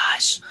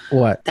gosh.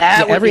 What?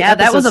 That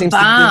was a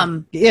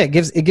bomb. It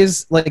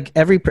gives like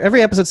every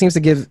episode seems to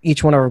give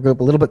each one of our group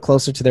a little bit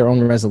closer to their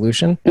own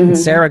resolution. And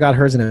Sarah got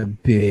hers in a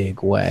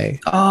big way.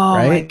 Oh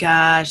my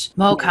gosh.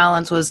 Mo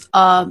Collins was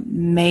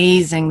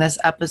amazing this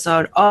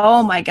episode.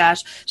 Oh my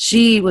gosh.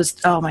 She was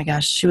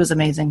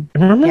amazing.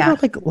 Remember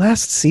like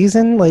last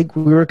season, like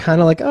we were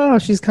kind of like, oh,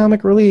 she's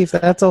comic relief.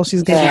 That's all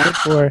she's getting good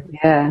for.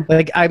 Yeah.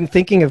 Like I'm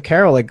thinking of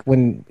Carol, like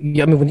when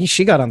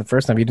she got on the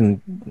first time, you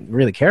didn't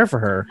really care for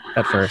her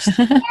at first.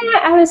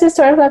 I was just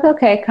sort of like,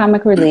 okay,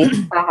 comic relief,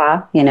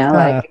 you know,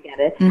 like I get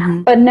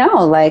it. But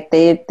no, like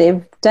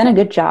they've done a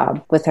good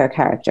job with her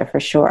character for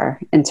sure,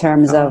 in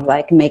terms of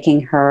like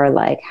making her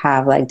like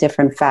have like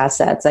different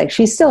facets. Like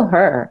she's still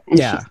her, and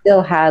she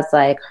still has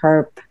like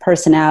her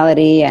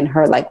personality and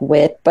her like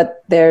wit,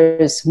 but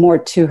there's more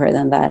to her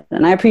than that,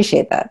 and I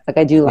appreciate that. Like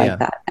I do like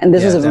that, and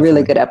this is a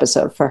really good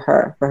episode for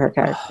her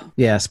character.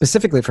 Yeah,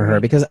 specifically for her,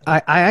 because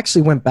I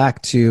actually went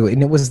back to,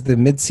 and it was the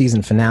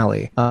mid-season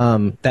finale,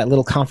 that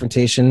little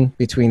confrontation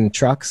between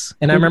trucks,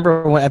 and I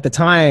remember when, at the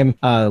time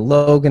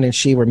Logan and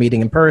she were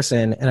meeting in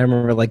person, and I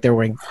remember like they were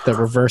wearing the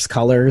reverse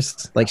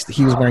colors, like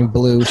he was wearing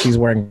blue, she's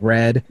wearing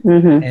red,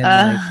 and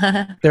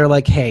like, they're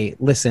like, hey,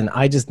 listen,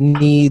 I just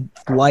need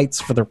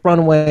lights for the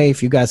runway.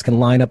 If you guys can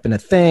line up in a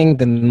thing,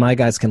 then my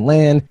guys can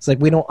land. It's like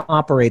we don't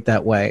operate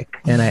that way.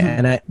 And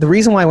I the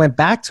reason why I went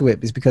back to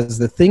it is because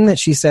the thing that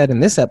she said in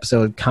this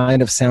episode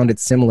kind of sounded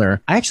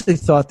similar. I actually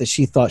thought that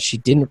she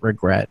didn't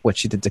regret what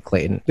she did to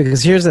Clayton,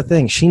 because here's the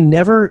thing, she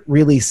never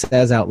really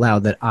says out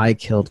loud that I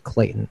killed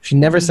Clayton. She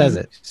never says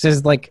it. She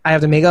says like, I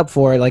have to make up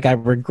for it, like I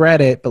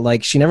regret it, but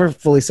like she never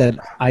fully said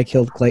I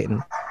killed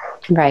Clayton.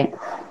 Right.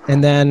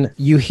 And then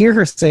you hear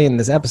her say in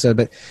this episode,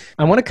 but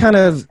I want to kind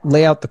of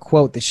lay out the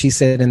quote that she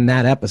said in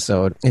that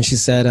episode. And she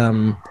said,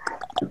 so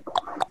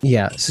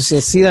she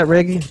said, see that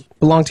rig?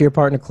 belonged to your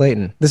partner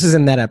Clayton. This is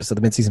in that episode,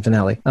 the mid-season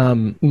finale.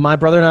 My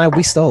brother and I,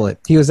 we stole it.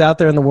 He was out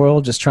there in the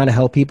world just trying to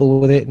help people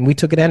with it, and we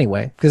took it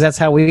anyway because that's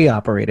how we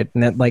operated.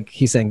 And that, like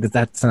he's saying,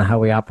 that's not how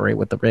we operate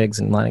with the rigs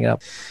and lining it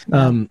up.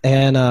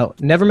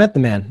 Never met the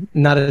man.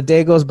 Not a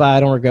day goes by I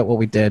don't regret what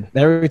we did.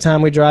 Every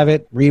time we drive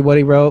it, read what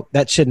he wrote.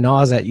 That shit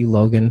gnaws at you,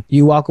 Logan.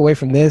 You walk away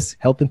from this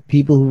helping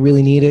people who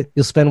really need it.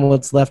 You'll spend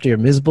what's left of your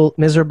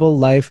miserable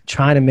life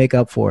trying to make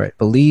up for it.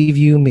 Believe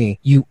you me,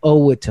 you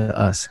owe it to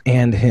us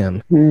and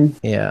him.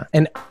 Yeah.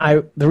 And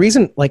the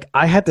reason, like,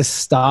 I had to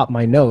stop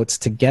my notes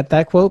to get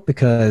that quote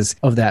because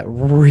of that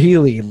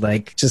really,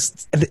 like,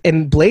 just,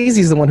 and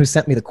Blazy's the one who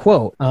sent me the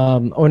quote,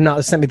 or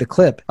not, sent me the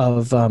clip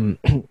of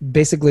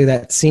basically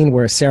that scene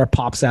where Sarah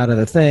pops out of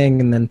the thing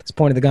and then is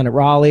pointing the gun at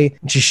Raleigh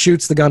and she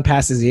shoots the gun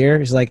past his ear.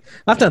 She's like,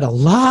 I've done a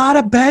lot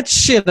of bad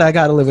shit I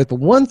gotta live with, but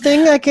one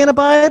thing I can't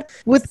abide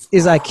with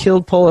is I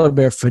killed Polar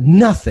Bear for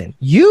nothing.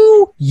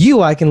 You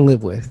I can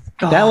live with.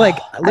 That, like,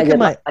 look at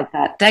my, like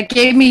that. That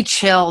gave me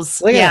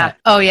chills. Look at Yeah. that.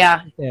 Oh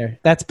yeah. There.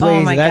 That's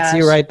Blazy. my That's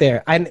you gosh. right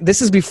there.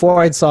 This is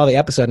before I saw the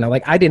episode. Now,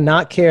 like, I did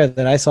not care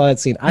that I saw that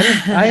scene. I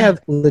have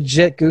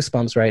legit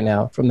goosebumps right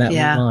now from that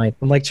Yeah. line.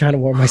 I'm like trying to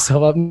warm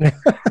myself up now.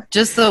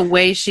 Just the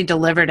way she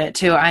delivered it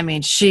too. I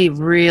mean, she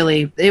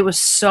really, it was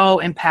so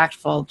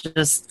impactful.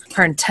 Just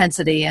her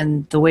intensity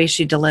and the way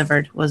she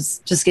delivered was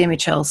just gave me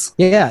chills.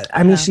 Yeah,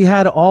 I mean, she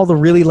had all the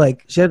really,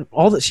 like, she had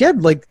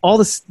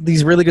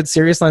these really good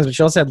serious lines, but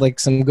she also had like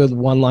some good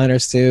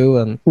one-liners too,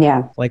 and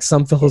Yeah. like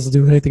some fellas will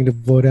do anything to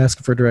avoid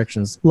asking for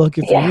directions.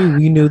 Lucky for you,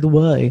 we knew the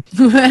way.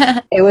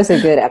 It was a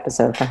good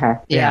episode for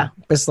her. Yeah.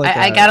 It's like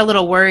I got a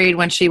little worried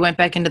when she went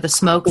back into the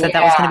smoke that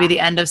was going to be the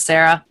end of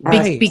Sarah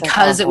Right.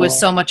 because it was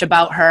so much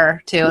about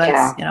her too.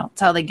 That's, Yeah.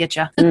 that's how they get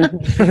you.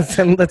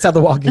 that's how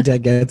The Walking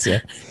Dead gets you.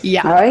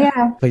 Yeah. Oh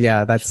yeah. But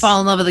yeah, that's.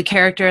 Fall in love with the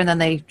character and then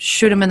they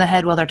shoot him in the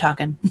head while they're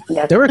talking.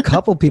 There were a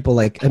couple people,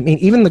 like, I mean,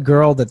 even the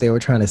girl that they were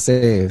trying to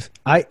save,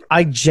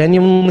 I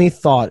genuinely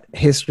thought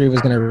history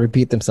was going to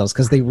repeat themselves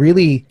because they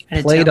really I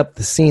did played too. up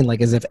the scene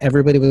like as if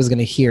everybody was going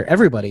to hear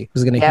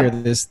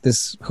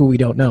this who we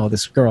don't know,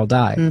 this girl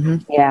die.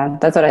 Yeah,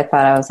 that's what I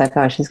thought. I was like,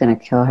 oh, she's gonna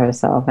kill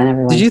herself, and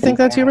everyone. Did you think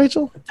that too,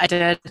 Rachel? I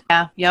did.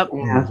 Yeah. Yep.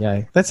 Yeah.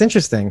 Yeah, that's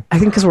interesting. I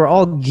think because we're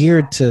all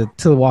geared to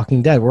The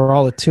Walking Dead, we're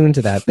all attuned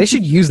to that. They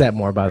should use that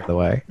more, by the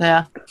way.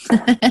 Yeah.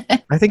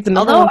 I think the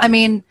number Although, one- I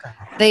mean,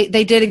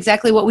 they did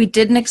exactly what we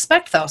didn't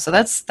expect, though. So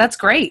that's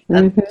great.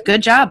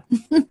 Good job.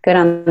 Good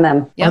on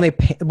them. Yep.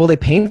 they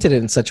painted it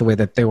in such a way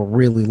that they were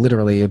really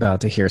literally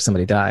about to hear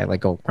somebody die,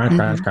 like go crunch,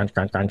 crunch, crunch,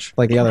 crunch, crunch,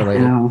 like the other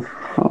lady,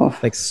 Oh,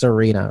 like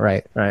Serena,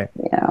 right? yeah.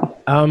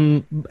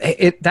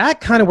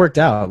 That kind of worked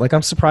out. Like,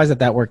 I'm surprised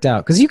that worked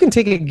out because you can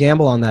take a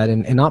gamble on that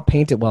and not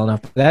paint it well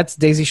enough. That's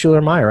Daisy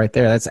Schuler-Meyer right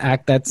there.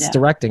 That's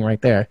directing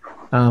right there.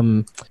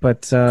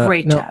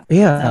 Great job.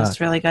 Yeah, That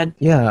was really good.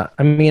 yeah.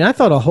 I mean, I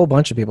thought a whole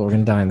bunch of people were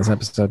gonna die in this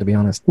episode, to be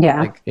honest. Yeah.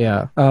 Like,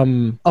 yeah.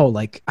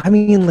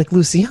 Like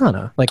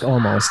Luciana, like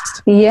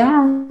almost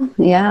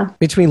Yeah.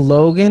 between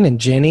Logan and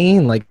Ginny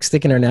and like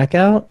sticking her neck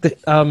out.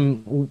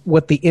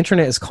 What the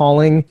internet is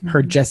calling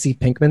her Jesse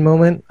Pinkman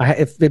moment.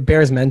 If it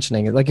bears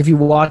mentioning, like if you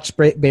watch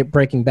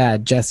Breaking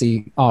Bad,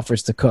 Jesse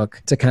offers to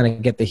cook to kind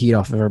of get the heat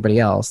off of everybody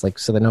else, like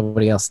so that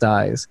nobody else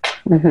dies.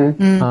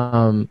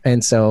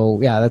 And so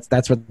yeah,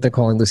 that's what they're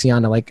calling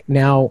Luciana. Like,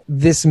 now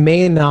this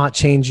may not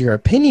change your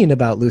opinion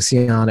about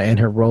Luciana and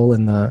her role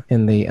in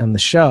the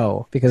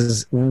show,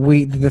 because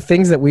the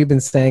things that we've been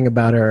saying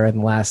about her in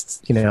the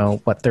last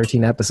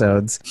 13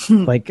 episodes,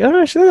 like,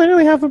 oh, she doesn't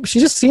really she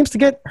just seems to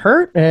get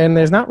hurt and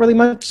there's not really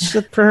much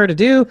for her to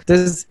do.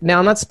 Now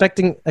I'm not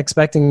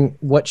expecting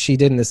what she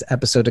did in this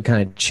episode to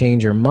kind of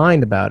change your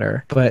mind about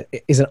her, but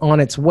is it on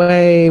its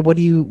way? What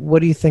do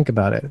you think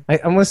about it? I'm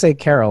going to say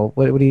Carol,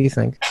 what do you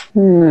think?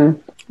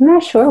 I'm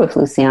not sure with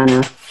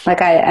Luciana.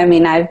 Like, I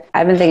mean, I've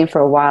been thinking for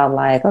a while,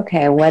 like,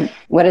 okay,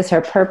 what is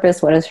her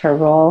purpose? What is her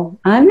role?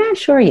 I'm not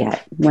sure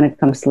yet when it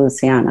comes to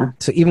Luciana.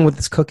 So even with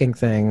this cooking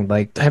thing,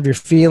 like, have your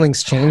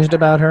feelings changed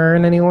about her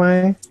in any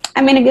way?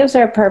 I mean, it gives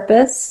her a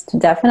purpose,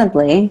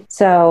 definitely.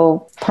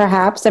 So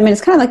perhaps, I mean,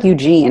 it's kind of like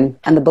Eugene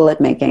and the bullet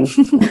making.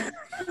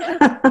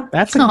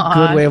 That's a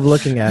good way of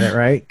looking at it,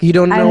 right? You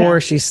don't know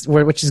what she's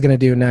going to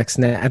do next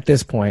at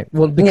this point.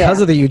 Well,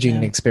 because of the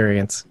Eugene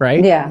experience,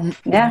 right? Yeah.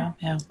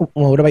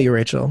 Well, what about you,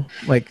 Rachel?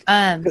 Like,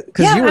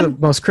 because you were the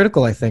most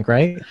critical, I think,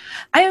 right?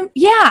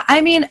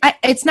 I mean,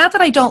 it's not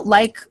that I don't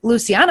like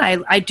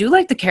Luciana. I do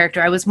like the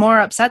character. I was more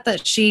upset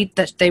that she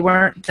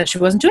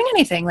wasn't doing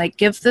anything. Like,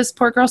 give this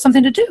poor girl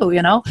something to do,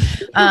 and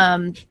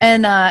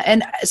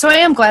so I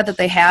am glad that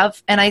they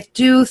have, and I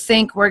do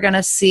think we're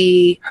gonna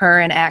see her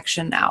in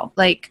action now.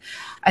 Like,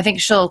 I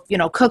think she'll,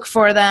 cook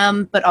for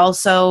them, but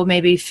also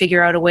maybe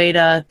figure out a way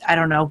to, I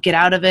don't know, get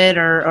out of it,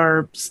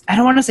 or I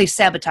don't want to say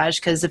sabotage,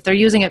 because if they're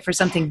using it for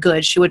something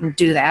good, she wouldn't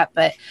do that.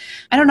 But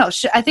I don't know.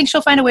 I think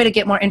she'll find a way to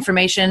get more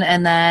information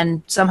and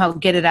then somehow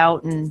get it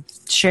out and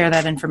share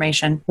that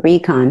information.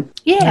 Recon.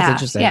 Yeah. That's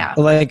interesting. Yeah.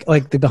 Like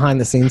the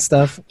behind the scenes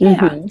stuff.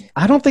 Yeah.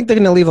 I don't think they're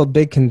going to leave a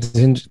big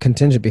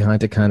contingent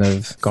behind to kind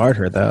of guard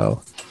her,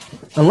 though.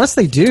 Unless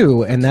they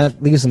do, and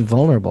that leaves them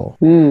vulnerable,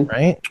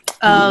 right?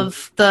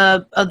 Of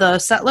the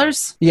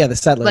settlers? Yeah, the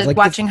settlers. Like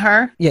watching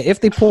her? Yeah,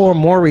 if they pour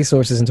more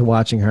resources into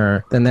watching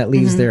her, then that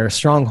leaves their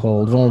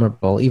stronghold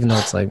vulnerable, even though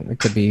it's like, it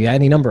could be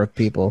any number of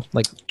people.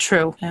 Like,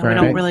 true. Yeah, right. We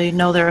don't really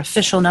know their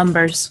official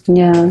numbers.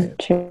 Yeah,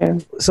 true.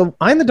 So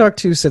Eye in the Dark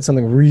 2 said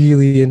something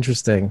really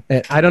interesting.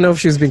 I don't know if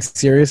she was being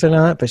serious or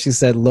not, but she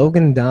said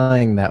Logan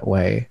dying that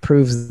way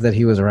proves that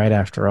he was right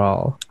after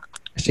all.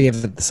 She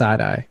gave it the side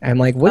eye. I'm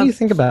like, what do you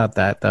think about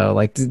that, though?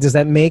 Like,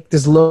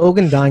 does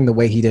Logan dying the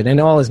way he did, and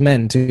all his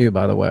men, too,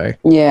 by the way?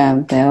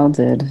 Yeah, they all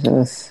did.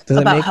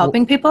 About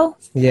helping people?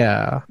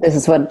 Yeah. This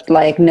is what,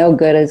 like, no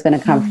good is going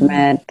to come from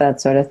it,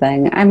 that sort of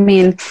thing. I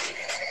mean,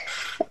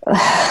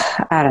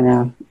 I don't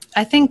know.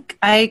 I think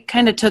I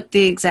kind of took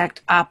the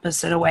exact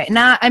opposite away.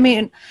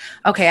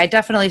 I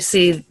definitely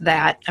see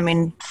that. I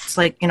mean, it's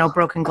like,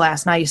 broken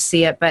glass. Now you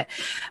see it. But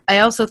I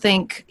also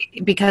think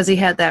because he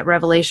had that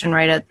revelation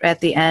right at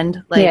the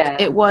end,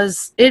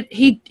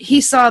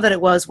 he saw that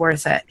it was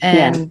worth it.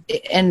 And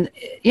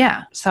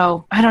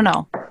so I don't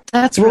know.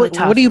 That's really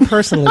tough. What do you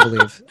personally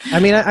believe?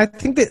 I mean, I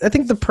think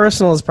the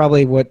personal is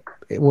probably what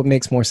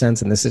makes more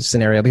sense in this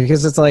scenario,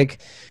 because it's like,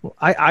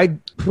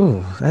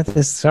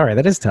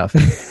 that is tough.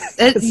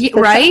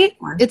 Right?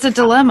 It's a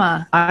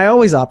dilemma. I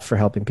always opt for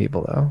helping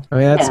people, though. I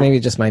mean, that's maybe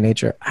just my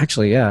nature.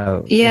 Actually,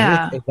 yeah.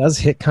 Yeah. It does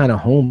hit kind of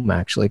home,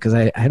 actually, because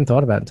I hadn't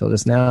thought about it until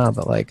just now.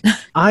 But, like,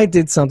 I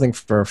did something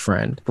for a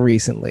friend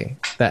recently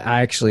that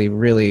I actually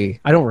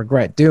I don't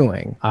regret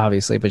doing,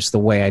 obviously, but just the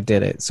way I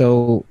did it.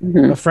 So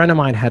a friend of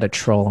mine had a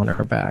troll on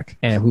her back,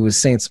 and who was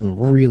saying some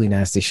really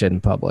nasty shit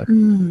in public.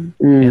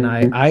 And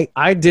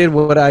I did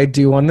what I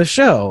do on the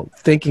show,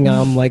 thinking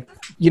I'm like,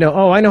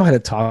 I know how to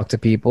talk to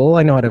people.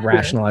 I know how to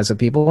rationalize with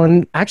people.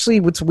 And actually,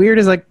 what's weird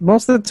is, like,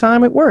 most of the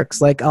time it works.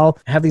 Like, I'll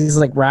have these,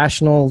 like,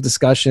 rational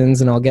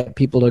discussions, and I'll get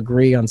people to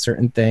agree on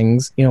certain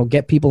things,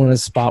 get people in a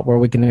spot where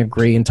we can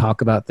agree and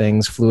talk about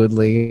things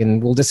fluidly,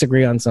 and we'll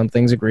disagree on some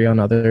things, agree on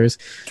others.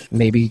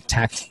 Maybe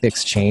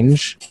tactics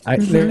change. I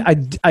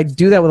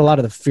do that with a lot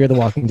of the Fear the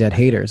Walking Dead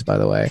haters, by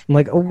the way. I'm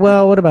like, oh,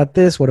 well, what about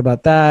this? What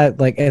about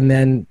that? Like, and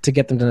then to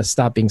get them to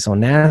stop being so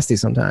nasty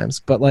sometimes.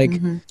 But, like,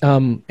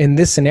 in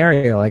this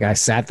scenario, like, I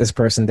sat this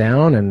person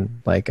down,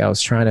 and, like, I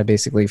was trying to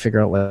basically figure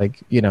out, like,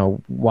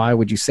 why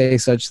would you say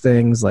such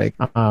things? Like,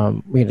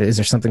 is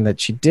there something that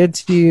she did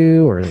to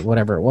you, or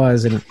whatever it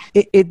was? And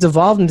it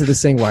devolved into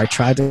this thing where I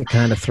tried to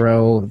kind of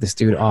throw this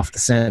dude off the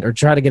scent, or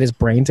try to get his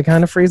brain to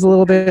kind of freeze a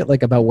little bit,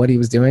 like, about what he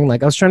was doing.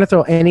 Like, I was trying to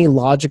throw any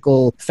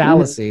logical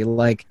fallacy.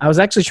 Like, I was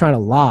actually trying to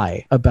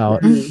lie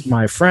about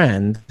my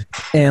friend,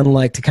 and,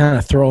 like, to kind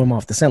of throw him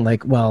off the scent.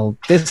 Like, well,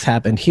 this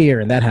happened here,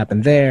 and that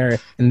happened there,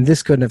 and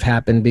this couldn't have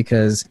happened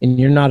because, and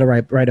you're not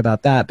right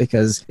about that,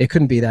 because it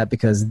couldn't be that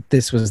because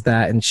this was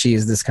that, and she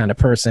is this kind of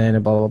person,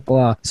 and blah, blah,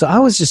 blah. So I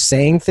was just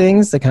saying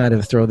things to kind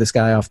of throw this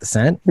guy off the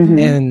scent.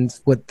 And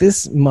what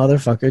this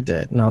motherfucker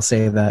did, and I'll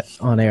say that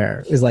on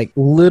air, is, like,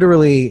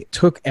 literally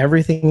took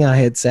everything I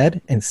had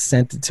said and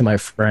sent it to my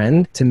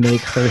friend to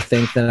make her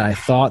think that I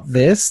thought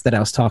that I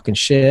was talking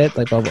shit,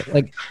 like, blah, blah.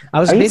 Like, I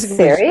was basically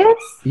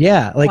serious?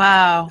 Yeah. Like,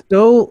 wow.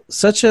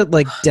 Such a,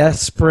 like,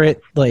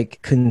 desperate,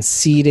 like,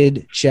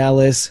 conceited,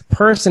 jealous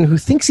person who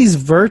thinks he's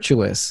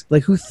virtuous.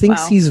 Like, who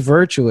thinks he's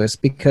virtuous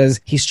because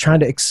he's trying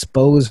to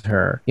expose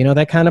her.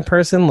 That kind of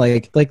person?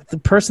 Like the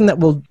person that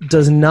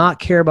does not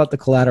care about the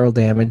collateral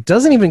damage,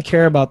 doesn't even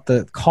care about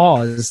the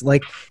cause.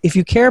 Like, if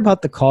you care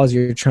about the cause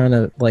you're trying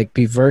to, like,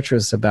 be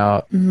virtuous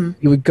about, you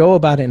would go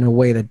about it in a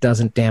way that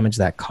doesn't damage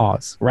that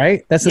cause,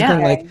 right? That's the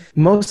thing. Like,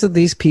 most of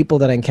these people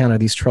that I encounter,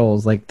 these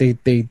trolls, like,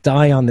 they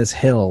die on this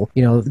hill,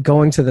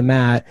 going to the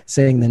mat,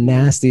 saying the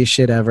nastiest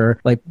shit ever,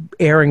 like,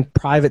 airing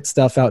private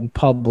stuff out in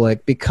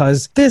public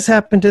because this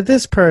happened to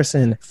this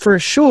person. For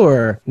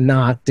sure,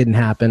 didn't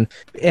happen.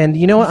 And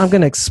you know what? I'm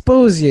going to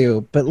expose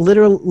you. But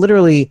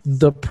literally,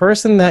 the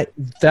person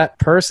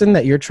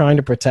that you're trying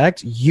to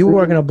protect, you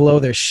are going to blow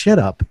their shit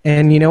up.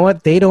 And you know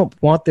what? They don't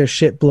want their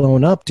shit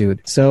blown up,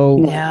 dude.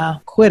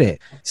 So quit it.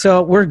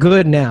 So we're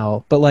good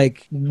now. But,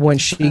 like, when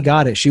she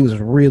got it, she was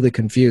really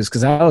confused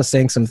because I was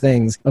saying some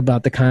things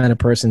about the kind of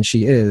person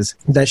she is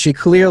that she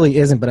clearly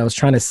isn't, but I was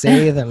trying to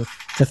say them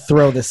to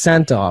throw the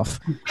scent off.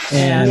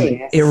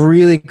 And it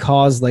really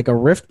caused, like, a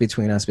rift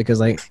between us because,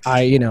 like,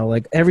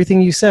 like,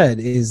 everything you said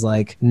is,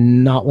 like,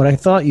 not what I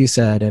thought you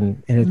said.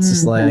 And it's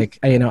just like,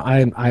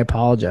 I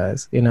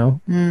apologize,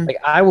 like,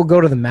 I will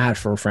go to the mat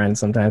for a friend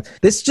sometimes.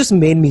 This just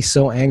made me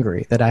so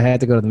angry that I had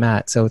to go to the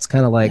mat. So it's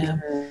kind of like,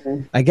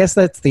 I guess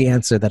that's the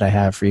answer that I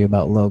have for you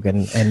about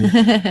Logan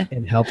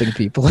and helping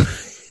people.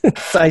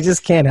 So I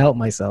just can't help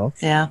myself.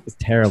 Yeah. It's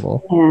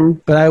terrible. Yeah.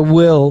 But I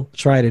will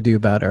try to do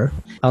better.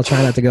 I'll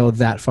try not to go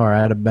that far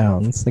out of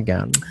bounds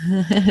again.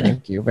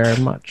 Thank you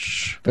very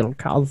much, Bill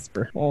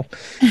Cosper. Well,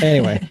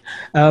 anyway.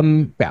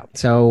 Yeah.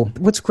 So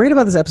what's great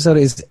about this episode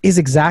is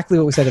exactly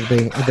what we said at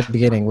the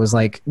beginning was,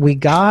 like,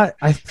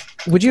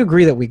 would you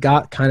agree that we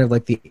got kind of,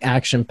 like, the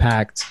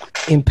action-packed,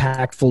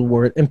 impactfully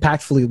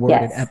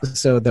worded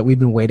episode that we've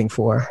been waiting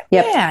for?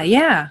 Yep.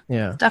 Yeah.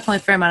 Definitely a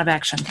fair amount of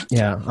action.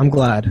 Yeah. I'm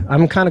glad.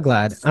 I'm kind of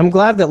glad. I'm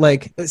glad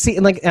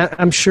that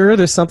I'm sure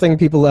there's something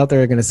people out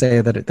there are going to say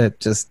that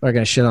just are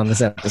going to shit on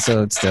this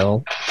episode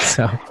still.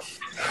 So,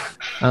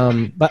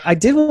 but I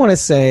did want to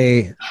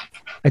say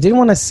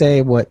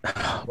what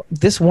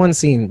this one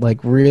scene,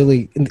 like,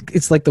 really,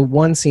 it's like the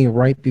one scene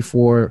right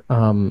before,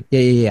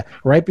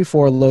 right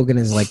before Logan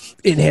is like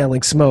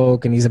inhaling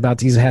smoke and he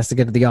has to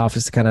get to the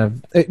office to kind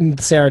of,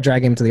 Sarah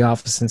drag him to the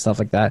office and stuff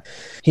like that.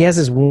 He has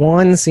this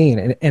one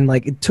scene and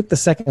like, it took the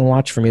second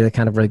watch for me to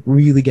kind of like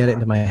really get it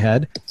into my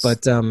head.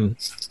 But,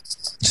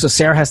 so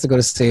Sarah has to go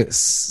to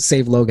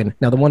save Logan.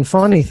 Now, the one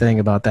funny thing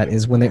about that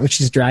is when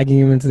she's dragging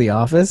him into the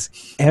office,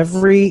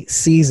 every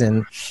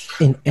season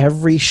in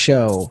every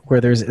show where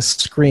there's a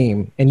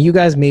scream, and you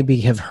guys maybe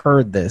have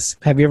heard this.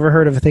 Have you ever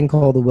heard of a thing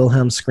called the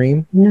Wilhelm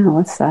scream? No,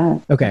 what's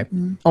that? Okay.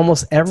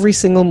 Almost every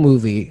single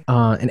movie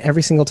and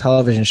every single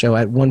television show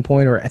at one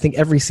point, or I think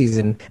every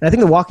season, and I think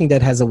The Walking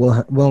Dead has a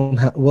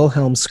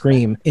Wilhelm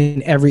scream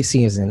in every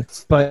season,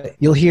 but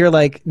you'll hear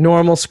like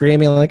normal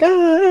screaming, like,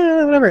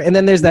 whatever. And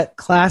then there's that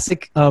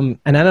classic, and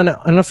I don't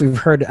know if we've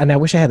heard, and I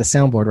wish I had a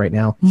soundboard right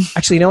now.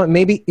 Actually, you know what?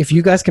 Maybe if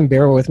you guys can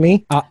bear with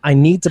me, I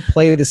need to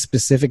play this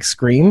specific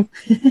scream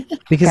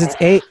because it's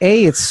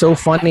it's so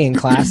funny and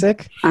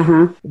classic,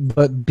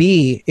 but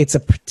B, it's a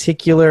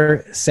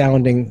particular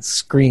sounding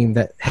scream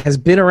that has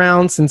been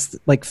around since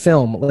like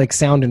film, like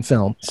sound and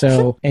film.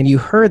 So, and you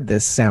heard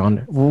this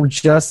sound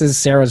just as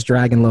Sarah's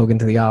dragging Logan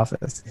to the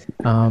office.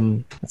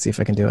 Let's see if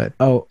I can do it.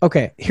 Oh,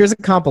 okay. Here's a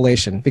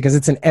compilation because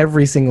it's in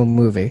every single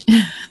movie.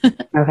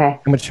 Okay. I'm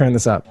going to turn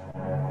this up.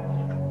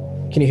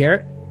 Can you hear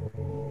it?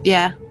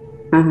 Yeah.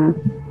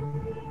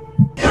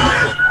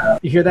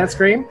 You hear that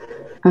scream?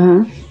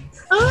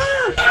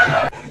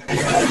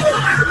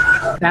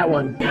 That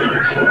one.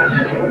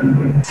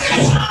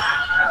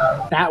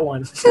 That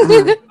one.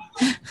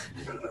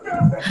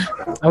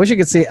 I wish you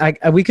could see.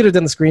 We could have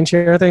done the screen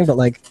share thing, but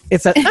like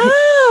it's that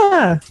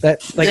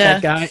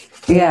that guy.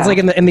 Yeah. It's like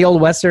in the old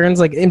westerns,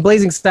 like in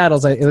Blazing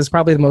Saddles. It was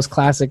probably the most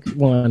classic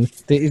one.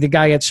 The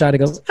guy gets shot. He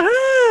goes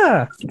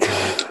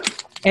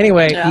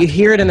Anyway, you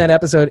hear it in that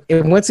episode,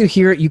 and once you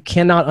hear it, you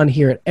cannot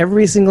unhear it.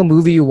 Every single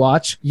movie you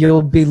watch,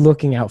 you'll be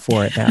looking out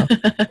for it now.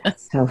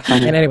 So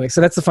funny. And anyway,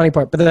 so that's the funny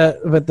part. But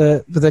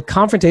the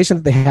confrontation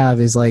that they have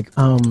is like,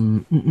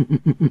 no,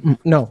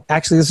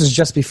 actually, this is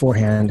just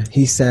beforehand.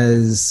 He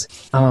says,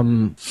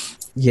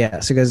 yeah,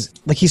 so he goes,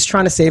 like, he's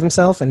trying to save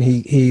himself, and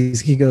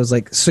he goes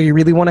like, so you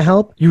really want to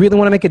help? You really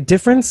want to make a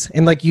difference?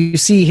 And like you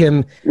see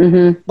him,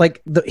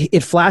 like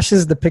it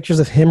flashes the pictures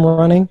of him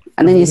running,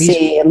 and then you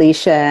see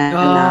Alicia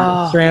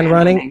and Strand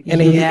running,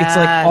 and it's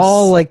like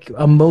all like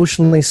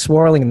emotionally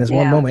swirling in this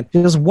one moment.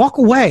 He goes, walk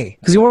away,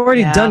 because you've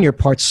already done your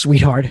part,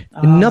 sweetheart.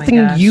 And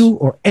nothing you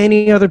or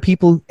any of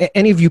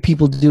you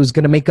people do is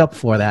going to make up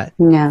for that.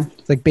 Yeah.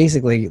 It's like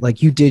basically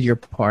like you did your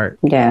part.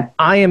 Yeah.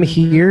 I am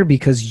here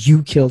because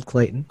you killed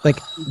Clayton. Like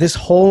this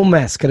whole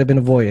mess could have been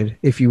avoided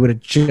if you would have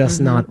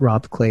just not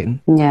robbed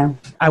Clayton. Yeah.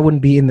 I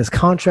wouldn't be in this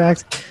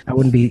contract. I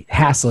wouldn't be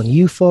hassling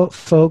you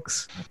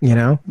folks. You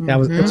know, it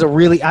was a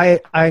really, I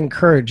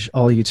encourage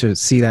all you to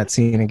see that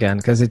scene again,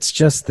 because it's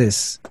just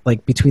this,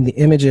 like, between the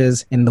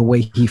images and the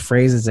way he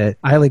phrases it,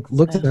 I like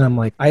looked at it and I'm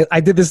like, I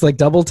did this like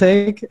double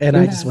take, and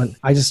I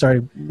just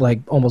started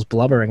like almost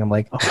blubbering. I'm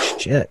like, oh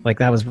shit, like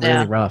that was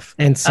really rough.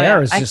 And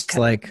Sarah's just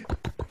like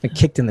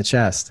kicked in the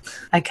chest.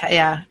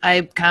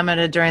 I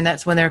commented during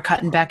that when they were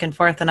cutting back and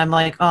forth, and I'm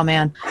like, oh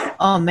man,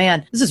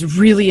 this is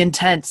really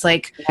intense.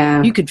 Like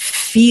you could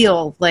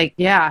feel like,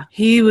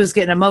 he was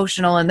getting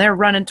emotional, and they're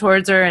running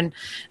towards her, and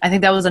I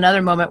think that was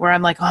another moment where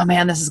I'm like, oh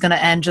man, this is going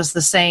to end just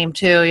the same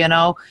too. You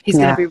know, he's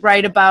going to be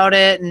right about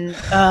it, and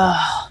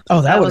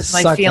that was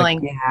my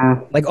feeling.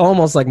 Like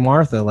almost like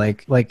Martha.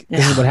 Like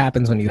this is what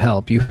happens when you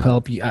help. You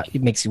help,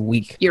 it makes you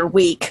weak. You're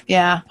weak.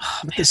 Yeah.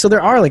 So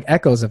there are like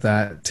echoes of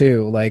that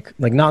too. Like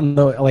not in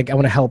the, like, I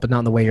want to help, but not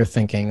in the way you're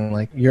thinking.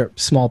 Like you're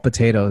small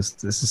potatoes.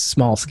 This is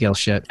small scale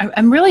shit.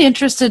 I'm really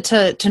interested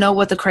to know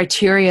what the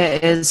criteria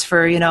is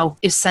for,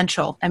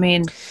 essential. I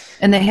mean,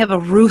 and they have a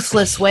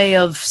ruthless way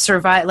of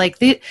survive. Like,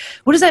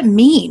 what does that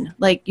mean?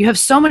 Like, you have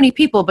so many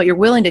people, but you're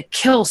willing to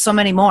kill so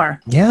many more.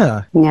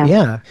 Yeah.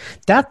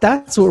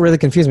 That's what really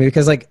confused me,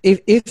 because like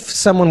if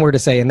someone were to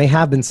say, and they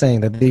have been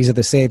saying that these are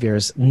the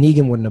saviors,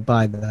 Negan wouldn't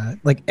abide by that.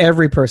 Like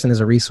every person is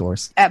a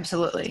resource.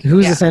 Absolutely.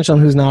 Who's essential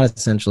and who's not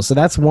essential. So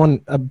that's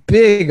a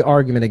big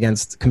argument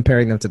against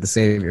comparing them to the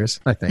saviors,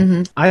 I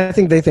think. I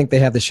think they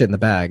have the shit in the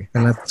bag,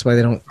 and that's why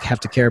they don't have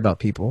to care about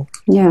people.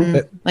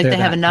 Yeah. Like they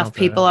have enough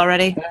people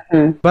already.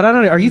 But I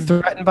don't know. Are you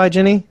threatened by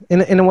Ginnie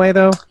in a way,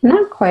 though?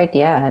 Not quite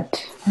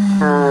yet.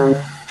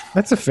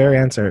 That's a fair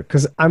answer,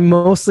 because I'm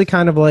mostly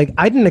kind of like,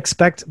 I didn't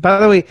expect, by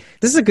the way,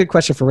 this is a good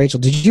question for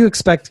Rachel. Did you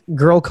expect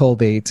Girl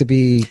Colby to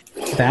be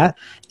that?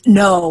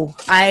 No,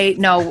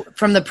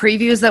 from the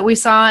previews that we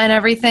saw and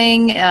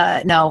everything,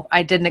 no,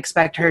 I didn't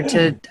expect her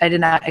to, I did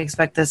not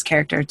expect this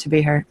character to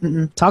be her.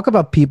 Talk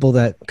about people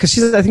that,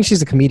 because I think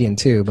she's a comedian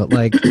too, but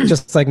like,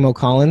 just like Mo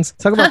Collins,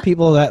 talk about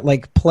people that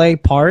like play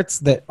parts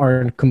that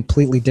are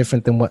completely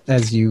different than what,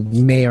 as you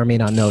may or may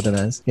not know them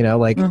as,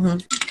 like,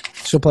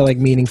 she'll play like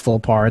meaningful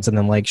parts, and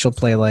then like she'll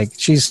play like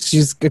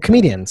she's a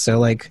comedian, so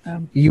like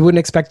you wouldn't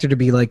expect her to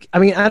be like. I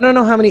mean, I don't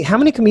know how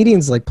many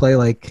comedians like play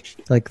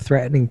like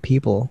threatening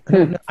people.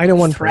 I know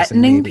one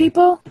threatening person,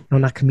 people. No,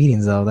 not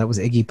comedians though. That was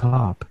Iggy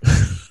Pop.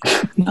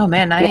 Oh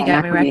man, now you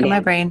got me racking my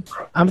brain.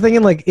 I'm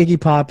thinking like Iggy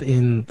Pop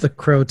in The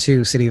Crow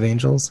 2, City of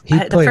Angels. He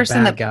played a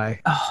bad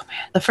guy. Oh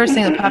man, the first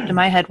thing that popped in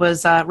my head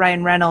was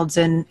Ryan Reynolds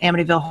in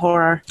Amityville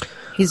Horror.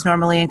 He's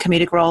normally in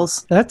comedic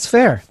roles. That's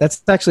fair.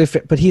 That's actually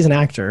fair, but he's an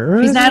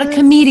actor. He's not a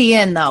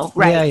comedian though,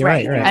 right? Yeah, you're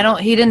right.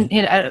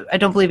 I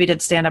don't believe he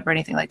did stand up or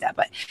anything like that,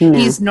 but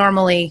he's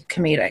normally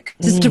comedic.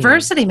 It's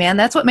diversity, man.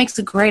 That's what makes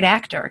a great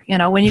actor. You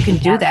know, when you can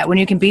do that, when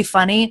you can be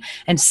funny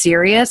and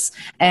serious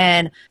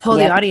and pull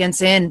the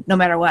audience in no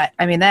matter what.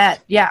 I mean, I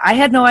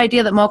had no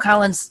idea that Mo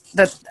Collins,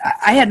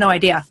 I had no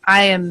idea.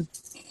 I am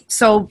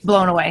so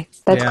blown away.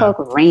 That's called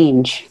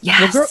range.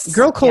 Yes. Well,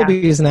 Girl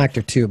Colby is an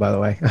actor too, by the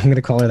way. I'm going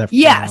to call her that.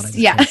 Yes.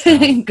 Yeah.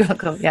 Girl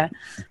Colby. Yeah.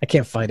 I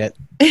can't fight it.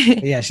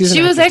 Yeah,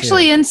 she was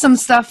actually in some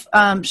stuff.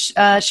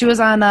 She was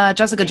on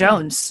Jessica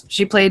Jones.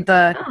 She played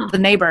the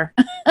neighbor.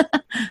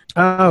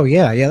 Oh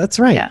yeah, that's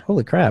right. Yeah.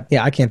 Holy crap!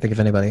 Yeah, I can't think of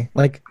anybody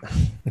like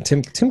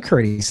Tim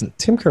Curry's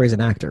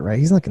an actor, right?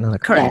 He's like another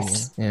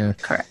correct. Comedian. Yeah,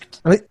 correct.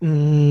 I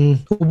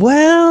mean,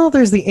 well,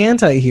 there's the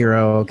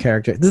anti-hero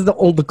character. This is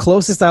the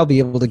closest I'll be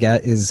able to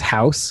get is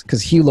House,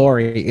 because Hugh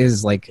Laurie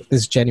is like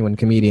this genuine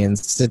comedian,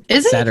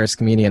 satirist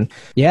comedian.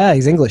 Yeah,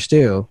 he's English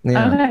too.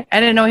 Yeah. Okay. I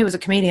didn't know he was a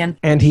comedian.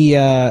 And he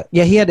had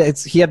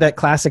that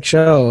classic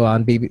show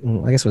on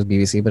I guess it was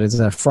BBC, but it's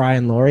Fry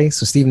and Laurie.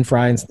 So Stephen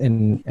Fry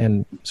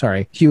and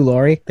Hugh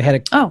Laurie. They had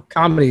a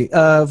comedy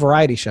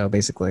variety show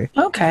basically.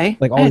 Okay,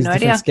 like all these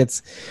different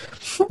skits.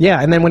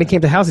 Yeah, and then when he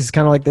came to House, he's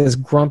kind of like this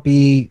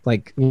grumpy,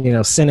 like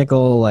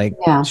cynical, like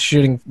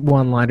shooting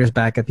one-liners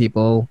back at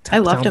people. I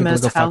loved him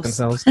as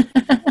House.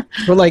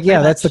 But like,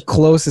 yeah, that's the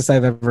closest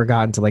I've ever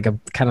gotten to like a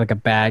kind of like a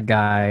bad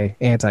guy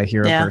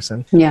anti-hero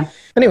person. Yeah.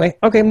 Anyway,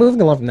 okay, moving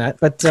along from that.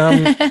 But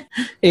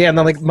yeah, and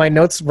then like my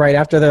notes right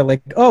after they're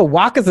like, oh,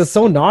 Walker's is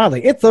so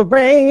gnarly. It's a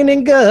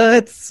raining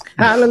guts.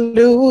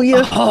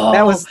 Hallelujah.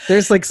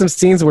 There's like some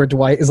scenes where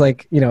Dwight is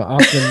like,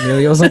 Austin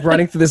Emilio's like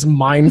running through this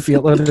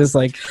minefield of this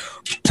like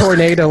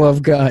tornado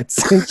of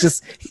guts.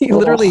 He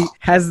literally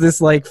has this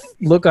like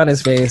look on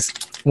his face.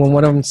 When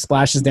one of them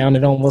splashes down,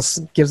 it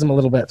almost gives him a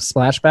little bit of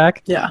splashback.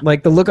 Yeah.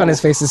 Like the look on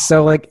his face is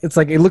so like, it's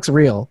like, it looks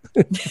real.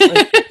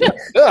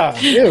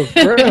 Ugh, ew,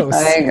 gross.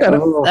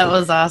 That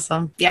was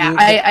awesome. Yeah,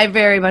 I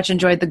very much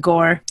enjoyed the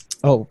gore.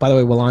 Oh, by the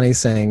way, Wilani's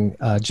saying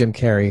Jim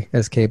Carrey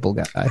as Cable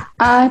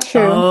Guy.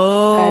 True.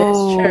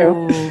 Oh.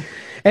 That is true.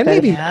 And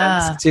maybe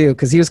Vince too,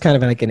 because he was kind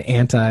of like an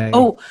anti.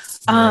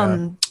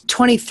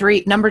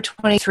 23, number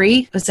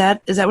 23. Is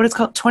that what it's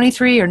called?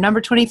 23 or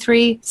number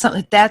 23?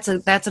 Something. That's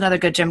another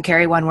good Jim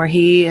Carrey one where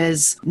he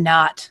is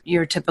not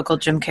your typical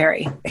Jim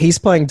Carrey. He's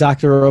playing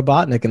Dr.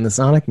 Robotnik in the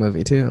Sonic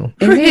movie too.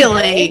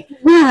 Really?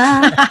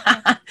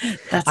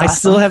 That's awesome. I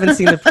still haven't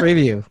seen the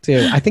preview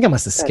too. I think I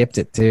must have skipped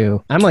it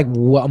too. I'm like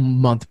a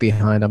month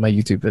behind on my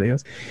YouTube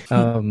videos.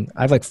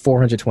 I have like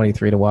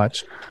 423 to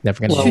watch. Never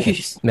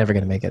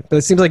gonna make it. But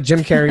it seems like Jim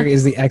Carrey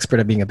is the expert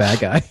at being a bad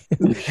guy,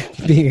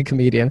 being a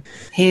comedian.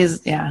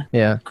 He's yeah.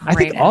 I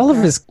think all of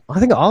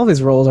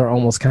his roles are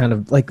almost kind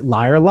of like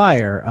Liar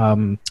Liar,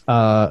 Dumb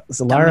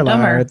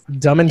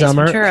and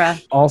Dumber. Ventura.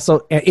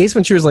 Also, Ace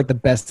Ventura is like the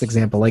best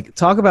example. Like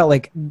talk about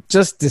like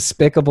just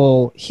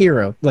despicable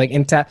hero, like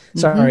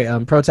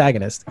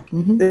protagonist.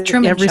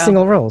 Truman Every Show.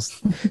 single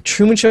roles.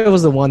 Truman Show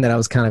was the one that I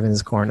was kind of in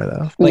his corner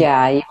though. Like,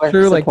 yeah, you were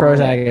true like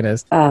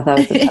protagonist. Oh, that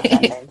was a tough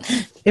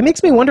ending. It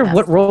makes me wonder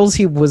what roles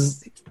he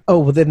was. Oh,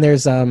 well, then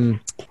there's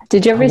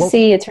Did you ever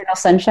see Eternal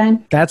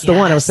Sunshine? That's the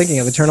one I was thinking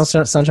of. Eternal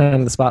Sunshine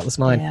of the Spotless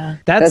Mind. Yeah.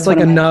 That's like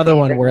one of my another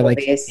one where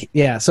movies. like,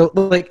 yeah. So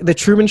like the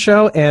Truman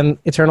Show and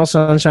Eternal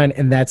Sunshine,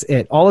 and that's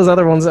it. All his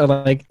other ones are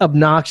like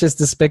obnoxious,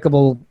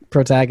 despicable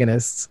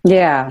protagonists.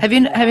 Yeah. Have you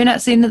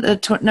not seen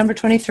the number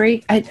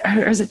 23?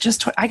 Or is it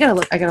just? I gotta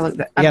look. I gotta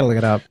look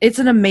it up. It's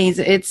an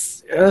amazing.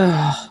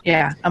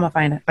 Yeah. I'm gonna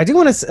find it. I do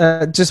want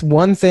to just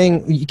one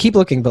thing. You keep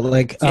looking, but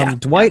like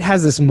Dwight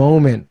has this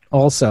moment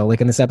also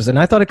like in this episode, and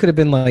I thought it could have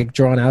been like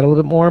drawn out a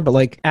little bit more, but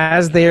like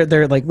as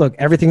they're like, look,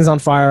 everything's on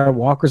fire,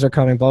 walkers are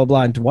coming, blah blah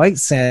blah, and Dwight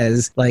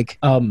says like,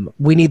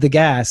 we need the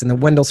gas, and then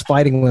Wendell's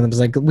fighting with him. It's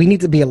like, we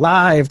need to be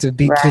alive to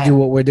do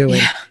what we're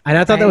doing. And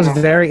I thought that was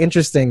very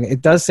interesting.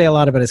 It does say a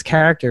lot about his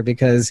character,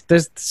 because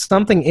there's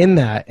something in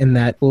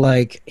that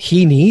like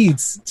he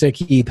needs to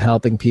keep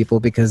helping people,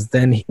 because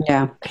then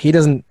he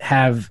doesn't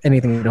have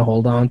anything to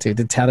hold on to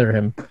tether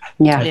him.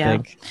 I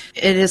think.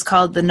 It is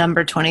called The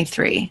Number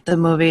 23. The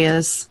movie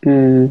is.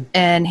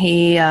 And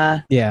he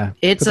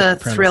it's a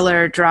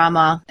thriller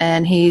drama,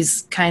 and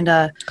he's kind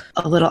of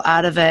a little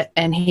out of it,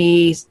 and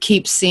he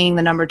keeps seeing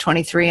the number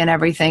 23 and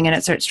everything, and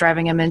it starts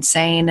driving him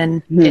insane,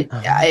 and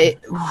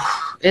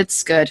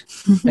it's good.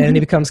 And he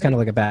becomes kind of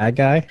like a bad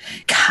guy.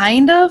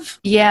 Kind of,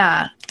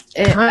 yeah.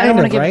 I don't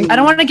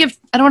want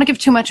to give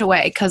too much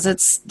away, because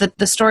it's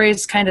the story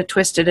is kind of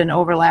twisted and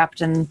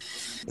overlapped, and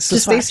So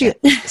Just watch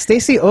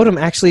Stacey Odom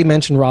actually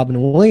mentioned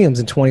Robin Williams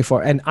in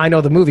 24, and I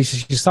know the movie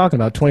she's talking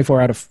about,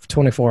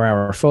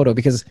 24-hour photo,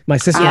 because my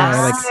sister and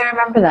I I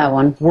remember that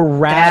one. we're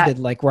rabid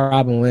like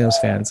Robin Williams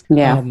fans.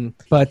 Yeah.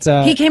 But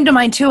He came to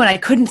mind too, and I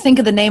couldn't think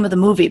of the name of the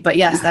movie, but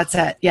yes, that's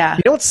it. Yeah.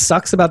 you know what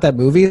sucks about that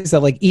movie is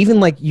that like even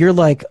like you're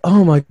like,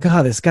 oh my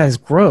god, this guy's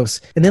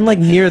gross, and then like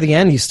near the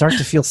end you start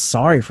to feel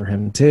sorry for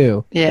him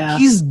too. Yeah.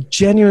 He's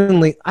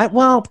genuinely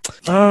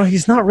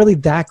he's not really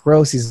that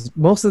gross. He's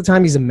most of the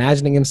time he's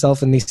imagining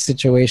himself in these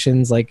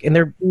situations, like, and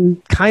they're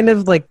kind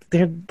of like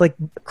they're like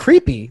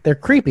creepy. They're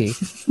creepy.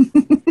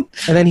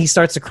 And then he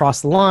starts to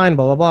cross the line,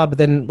 blah blah blah. But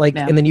then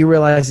and then you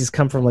realize he's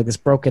come from like this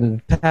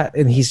broken path,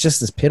 and he's just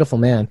this pitiful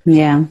man.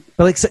 Yeah.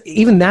 But like, so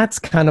even that's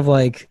kind of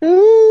like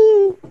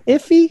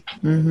iffy,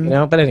 you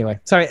know. But anyway,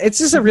 sorry. It's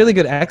just a really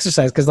good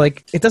exercise because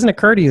like it doesn't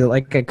occur to you that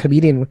like a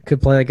comedian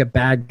could play like a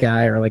bad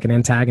guy or like an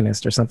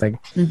antagonist or something.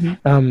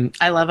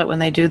 I love it when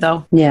they do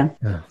though. Yeah.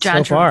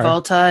 John so far.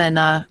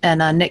 Travolta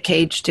and Nick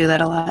Cage do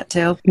that a lot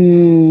too.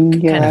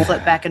 Kind of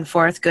flip back and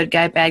forth, good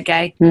guy, bad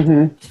guy.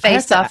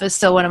 Face Off is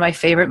still one of my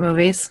favorite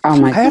movies. Oh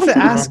my! I have to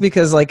ask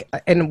because like,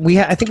 and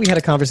I think we had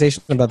a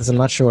conversation about this. I'm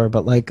not sure,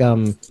 but like,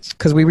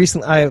 because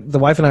the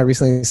wife and I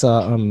recently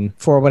saw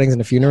Four Weddings and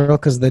a Funeral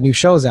because the new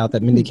show's out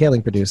that Mindy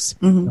Kaling produced,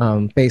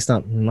 based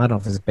on, I don't know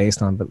if it's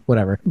based on, but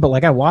whatever. But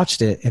like, I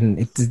watched it and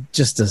it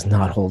just does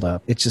not hold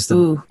up. It's just,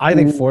 I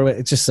think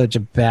it's just such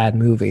a bad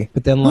movie.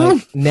 But then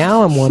like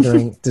now I'm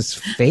wondering, does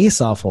Face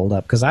Off hold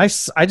up? Because I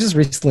just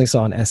recently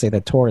saw an essay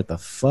that tore it the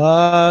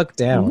fuck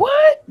down.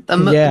 What?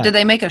 Did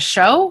they make a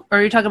show, or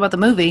are you talking about the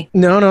movie?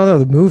 No,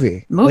 the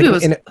movie. The movie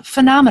like, was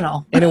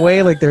phenomenal. In a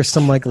way, like there's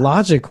some like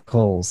logic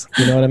holes.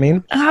 You know what I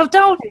mean? Oh,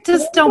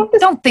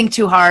 don't think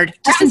too hard.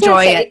 Just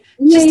enjoy it.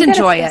 Just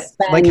enjoy it.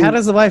 Like, how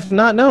does the wife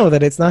not know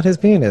that it's not his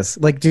penis?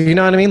 Like, do you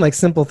know what I mean? Like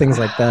simple things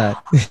like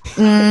that.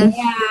 Yeah,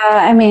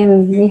 I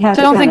mean, you have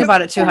Don't think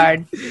about it too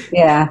hard.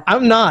 Yeah,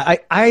 I'm not.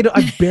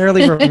 I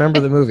barely remember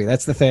the movie.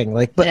 That's the thing.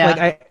 Like, but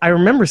like I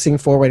remember seeing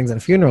Four Weddings and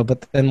a Funeral,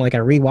 but then like I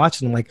rewatched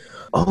it and I'm like,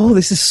 oh,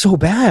 this is so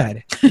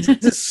bad. This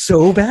is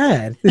so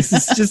bad. This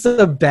is just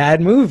a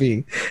bad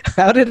movie.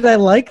 How did I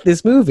like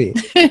this movie?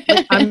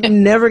 Like,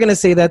 I'm never gonna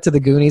say that to the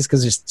Goonies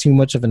because there's too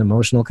much of an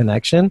emotional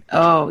connection.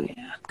 Oh yeah.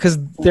 Because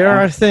there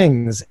are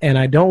things, and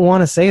I don't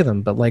want to say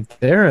them, but like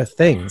there are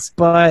things.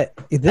 But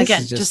this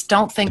Again, is just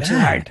don't think too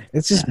hard.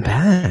 It's just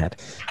bad.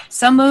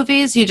 Some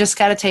movies, you just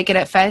got to take it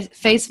at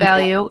face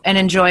value and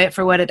enjoy it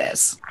for what it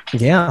is.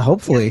 Yeah,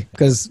 hopefully,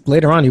 because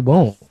later on you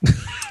won't.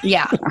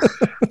 Yeah.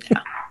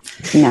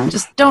 no.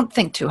 Just don't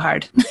think too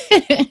hard.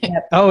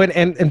 Oh,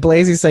 and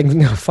Blazy's saying,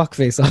 no, fuck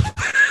Face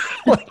Off.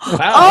 Like,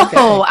 wow,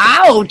 oh,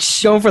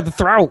 ouch. Going for the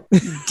throat.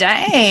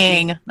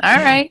 Dang. All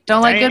right.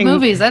 Don't like good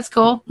movies. That's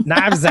cool.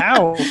 Knives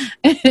Out.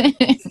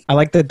 I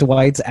like that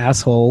Dwight's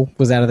asshole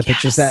was out of the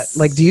picture set.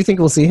 Like, do you think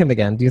we'll see him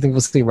again? Do you think we'll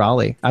see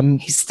Raleigh?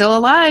 He's still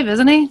alive,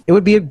 isn't he? It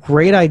would be a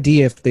great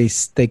idea if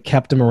they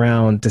kept him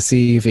around to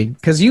see if he,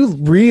 because you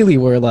really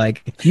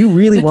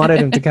wanted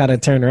him to kind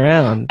of turn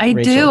around. I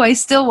Rachel. do. I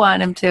still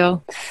want him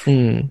to.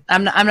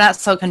 I'm not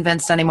so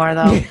convinced anymore,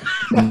 though.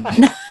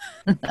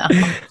 No.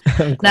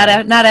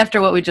 Not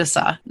after what we just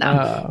saw.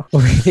 No.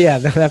 Yeah,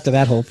 after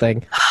that whole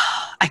thing.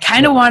 I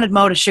kind of wanted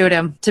Mo to shoot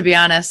him, to be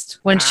honest.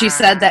 When she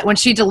said that, when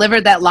she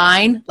delivered that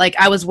line, like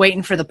I was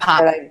waiting for the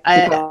pop,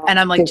 and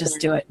I'm like, just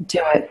do it.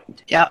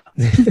 Yeah.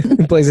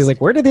 Blazy's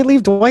like, where did they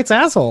leave Dwight's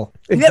asshole?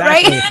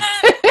 Exactly. Right?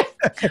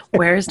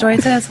 Where's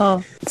Dwight's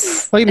asshole?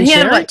 Well, and he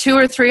had what, 2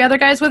 or 3 other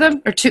guys with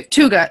him, or two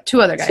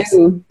other guys?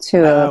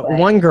 Two.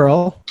 One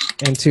girl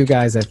and 2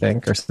 guys, I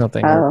think, or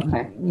something. Oh,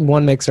 okay.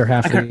 One makes her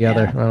half the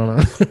other. I don't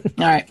know.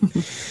 All right.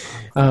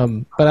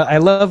 But I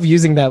love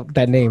using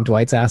that name,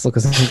 Dwight's asshole,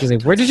 because you can say,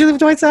 where did you leave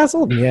Dwight's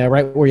asshole? Yeah,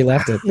 right where you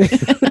left it.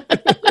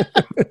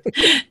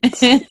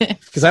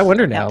 Because I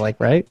wonder now, like,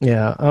 right?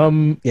 Yeah. I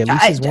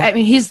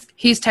mean,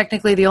 he's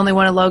technically the only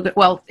one of Logan.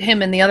 Well,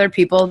 him and the other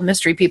people,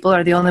 mystery people,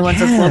 are the only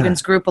ones of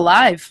Logan's group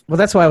alive. Well,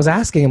 that's why I was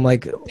asking him.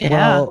 Like,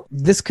 well,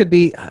 this could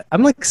be.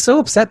 I'm like so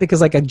upset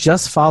because like I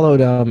just followed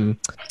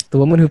the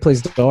woman who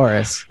plays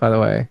Doris, by the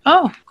way.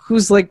 Oh.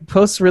 Who's like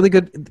posts really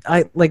good.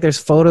 There's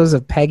photos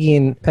of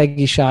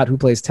Peggy Schott, who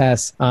plays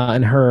Tess,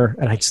 and her,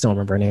 and I just don't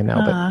remember her name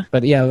now,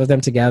 but yeah, with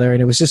them together,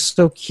 and it was just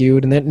so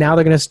cute. And then now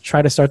they're gonna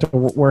try to start to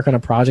work on a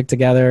project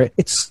together.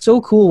 It's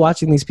so cool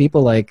watching these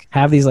people like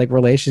have these like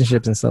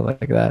relationships and stuff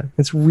like that.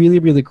 It's really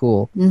really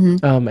cool.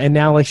 And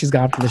now like she's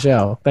gone from the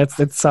show. That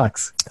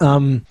sucks.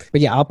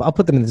 But yeah, I'll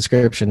put them in the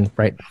description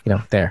right,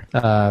 there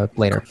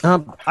later.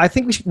 I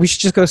think we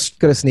should just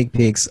go to sneak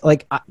peeks.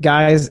 Like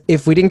guys,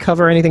 if we didn't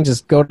cover anything,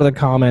 just go to the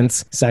comments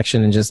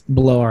section and just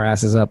blow our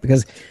asses up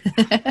because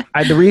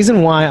the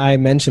reason why I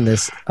mentioned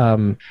this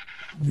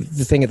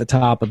the thing at the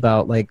top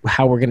about like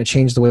how we're going to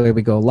change the way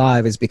we go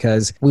live is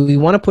because we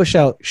want to push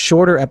out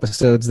shorter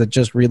episodes that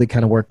just really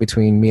kind of work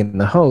between me and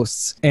the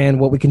hosts. And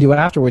what we can do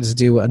afterwards is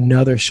do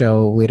another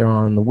show later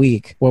on in the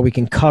week where we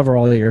can cover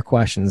all of your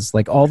questions,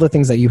 like all the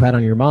things that you had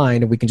on your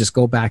mind, and we can just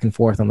go back and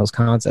forth on those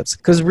concepts.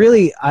 Because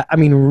really, I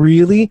mean,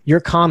 really, your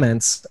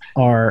comments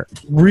are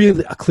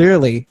really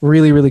clearly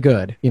really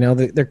good. You know,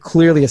 they're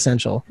clearly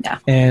essential. Yeah.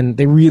 And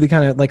they really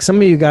kind of, like, some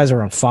of you guys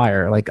are on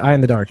fire. Like Eye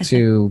in the Dark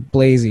too.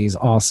 Blazy's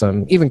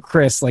awesome. Even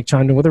Chris, like,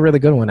 chimed in with a really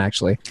good one,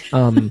 actually.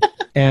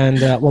 And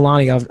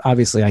Walani,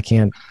 obviously, I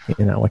can't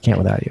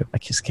without you. I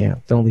just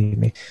can't. Don't leave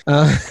me.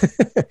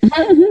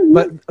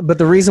 But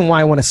the reason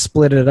why I want to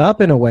split it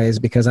up in a way is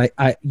because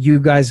you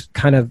guys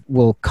kind of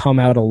will come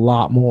out a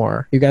lot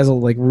more. You guys will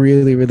like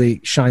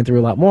really shine through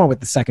a lot more with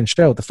the second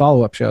show, the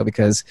follow-up show,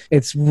 because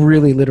it's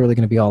really literally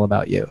going to be all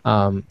about you.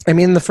 I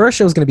mean, the first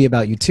show is going to be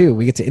about you too.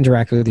 We get to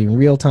interact with you in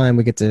real time.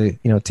 We get to,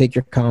 take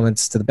your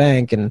comments to the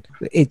bank, and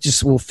it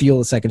just will fuel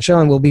the second show,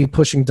 and we'll be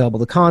pushing double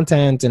the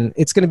content, and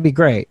it's going to be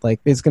great. Like,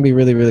 it's going to be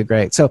really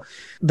great. So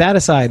that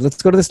aside,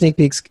 let's go to the sneak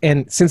peeks,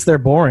 and since they're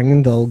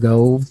boring, they'll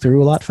go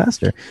through a lot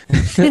faster.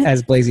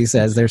 As Blazy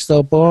says, they're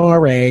so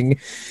boring.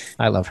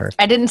 I love her.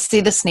 I didn't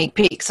see the sneak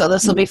peek, so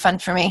this will be fun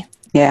for me.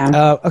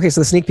 Yeah. Okay, so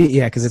the sneak peek,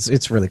 because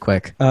it's really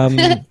quick.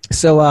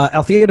 So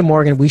Althea to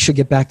Morgan, we should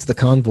get back to the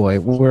convoy.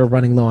 We're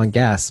running low on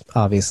gas,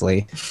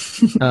 obviously.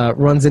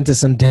 Runs into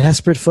some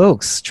desperate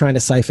folks trying to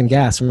siphon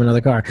gas from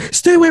another car.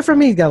 Stay away from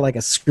me! He's got like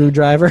a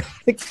screwdriver.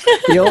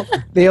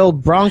 the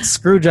old Bronx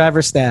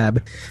screwdriver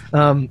stab.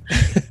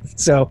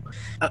 So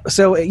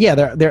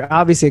yeah, they're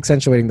obviously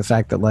accentuating the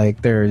fact that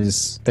like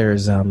there's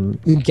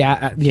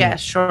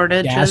gas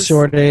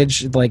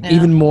shortage, like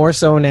even more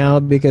so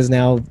now, because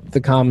now the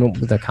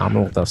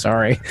Commonwealth. Oh,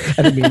 sorry,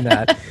 I didn't mean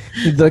that.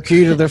 The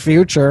key to the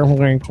future,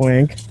 wink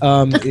wink,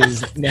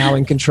 is now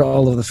in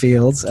control of the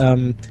fields.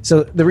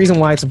 So the reason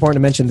why it's important to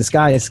mention this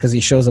guy is because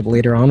he shows up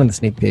later on in the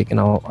sneak peek, and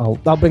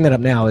I'll bring that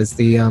up now. Is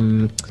the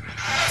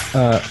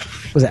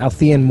was it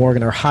Althea and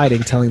Morgan are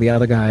hiding, telling the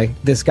other guy,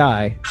 this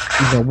guy,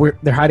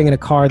 they're hiding in a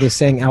car, they're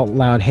saying out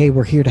loud, hey,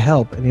 we're here to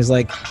help. And he's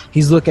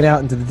looking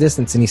out into the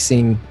distance, and he's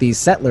seeing these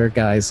settler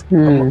guys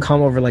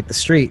come over like the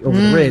street, over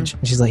the ridge.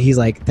 And he's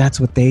like, that's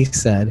what they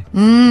said.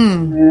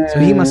 So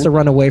he must have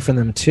run away from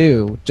them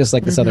too, just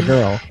like this other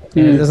girl.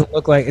 And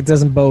it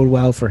doesn't bode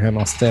well for him,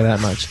 I'll say that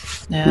much.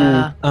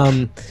 Yeah.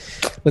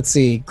 Let's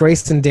see.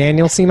 Grace and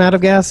Daniel seem out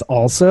of gas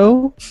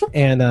also.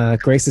 And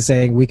Grace is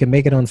saying, we can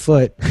make it on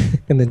foot.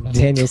 And then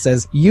Daniel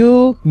says,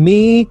 you,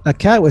 me, a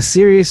cat with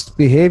serious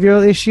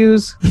behavioral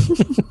issues.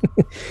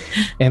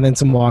 And then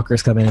some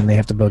walkers come in and they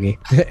have to boogie.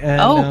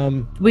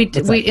 And, we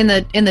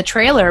in the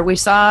trailer we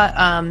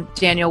saw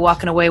Daniel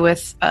walking away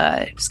with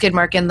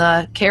Skidmark in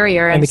the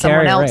carrier and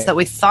someone else that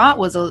we thought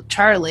was a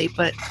Charlie,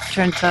 but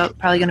turns out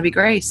probably going to be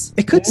Grace.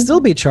 It could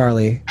still be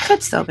Charlie.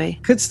 Could still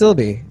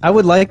be. I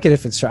would like it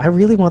if it's Charlie. I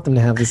really want them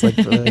to have this like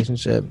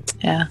relationship.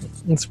 Yeah,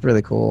 it's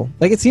really cool.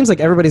 Like, it seems like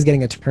everybody's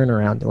getting a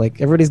turnaround. Like,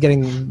 everybody's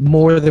getting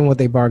more than what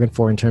they bargained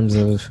for in terms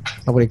of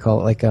what do you call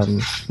it? Like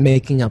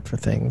making up for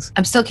things.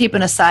 I'm still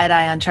keeping a side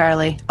eye on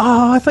Charlie.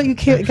 Oh, I thought you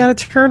got a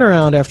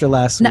turnaround after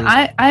last week.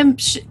 No,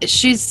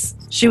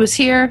 she was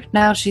here.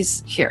 Now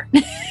she's here.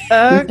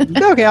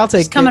 Okay, I'll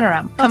take it. Coming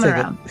around.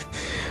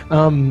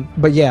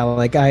 But yeah,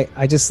 like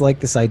I just like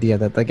this idea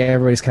that like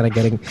everybody's kind of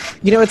getting,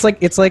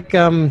 it's like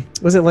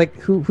was it like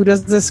who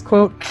does this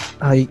quote?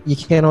 You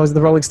can't always,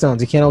 the Rolling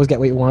Stones, you can't always get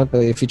what you want,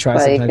 but if you try,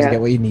 sometimes you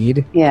get what you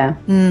need. Yeah.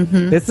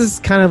 Mm-hmm. This is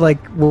kind of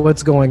like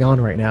what's going on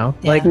right now.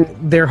 Yeah. Like,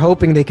 they're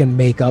hoping they can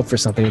make up for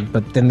something,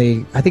 but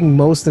then I think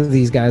most of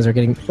these guys are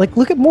getting, like,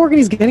 look at Morgan,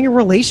 he's getting a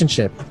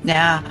relationship.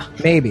 Yeah.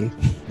 Maybe.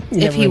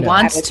 If he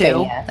wants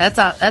to,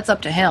 that's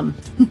up to him.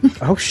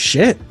 Oh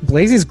shit!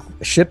 Blazy's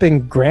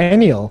shipping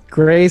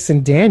Grace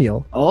and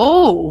Daniel.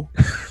 Oh,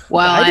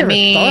 well, I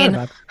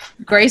mean,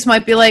 Grace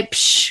might be like,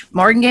 psh,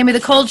 Morgan gave me the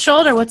cold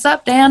shoulder. What's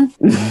up, Dan?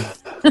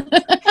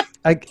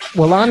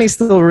 Lonnie's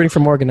still rooting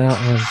for Morgan out,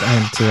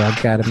 too. I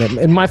gotta admit,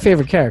 and my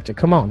favorite character.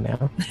 Come on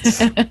now.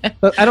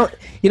 But I don't.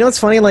 It's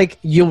funny. Like,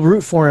 you'll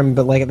root for him,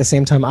 but like at the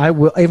same time,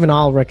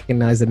 I'll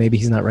recognize that maybe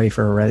he's not ready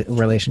for a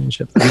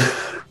relationship.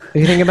 Do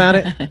you think about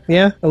it?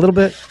 Yeah, a little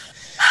bit.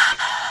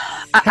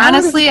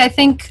 Honestly, I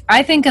think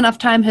enough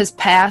time has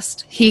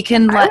passed. He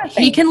can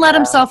let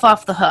himself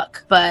off the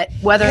hook, but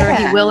whether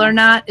he will or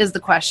not is the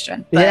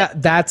question. But yeah,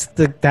 that's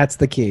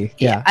the key.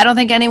 Yeah. I don't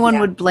think anyone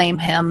would blame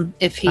him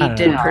if he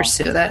did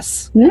pursue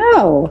this.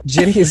 No.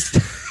 Ginnie is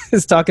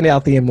talking to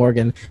Althea and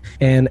Morgan,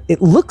 and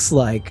it looks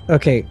like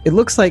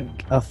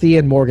Althea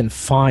and Morgan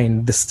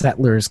find the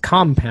settlers'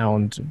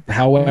 compound,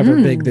 however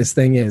big this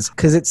thing is,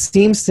 because it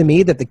seems to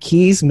me that the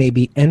keys may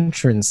be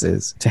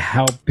entrances to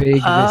how big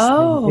this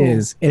thing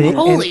is. And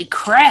holy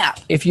crap!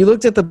 If you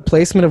looked at the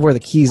placement of where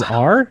the keys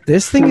are,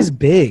 this thing is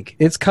big.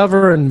 It's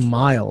covering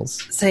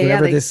miles. So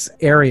whatever this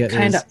area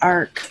kind is. of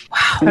arc.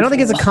 Wow. I don't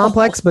think it's a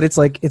complex, but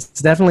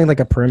it's definitely like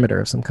a perimeter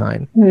of some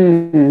kind.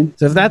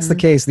 So if that's the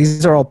case,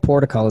 these are all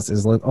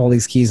portcullises, all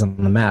these keys on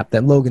the map,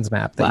 that Logan's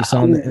map that you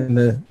saw in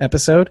the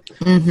episode.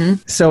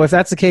 So if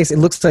that's the case, it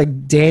looks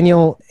like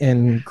Daniel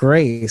and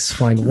Grace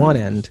find one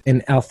end,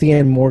 and Althea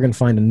and Morgan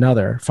find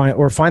another,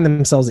 find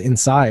themselves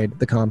inside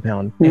the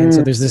compound. And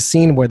so there's this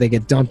scene where they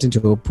get dumped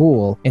into a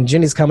pool, and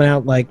Ginny's coming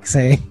out like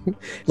saying,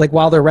 like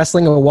while they're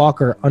wrestling a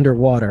walker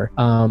underwater.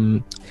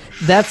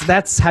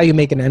 That's how you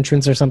make an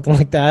entrance or something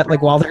like that,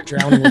 like while they're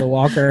drowning with a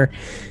walker.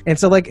 And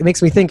so like it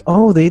makes me think,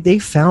 oh, they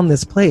found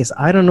this place.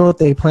 I don't know what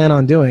they plan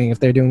on doing, if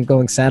they're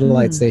going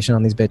satellite station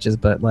on these bitches,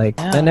 but like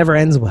that never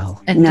ends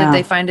well. And did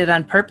they find it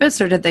on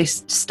purpose, or did they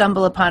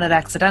stumble upon it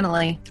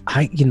accidentally?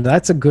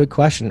 That's a good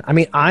question. I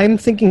mean, I'm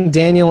thinking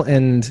Daniel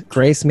and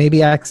Grace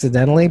maybe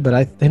accidentally,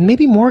 but and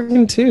maybe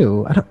Morgan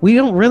too. We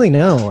don't really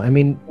know. I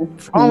mean,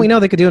 for all we know,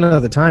 they could do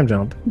another time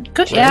jump.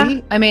 Right?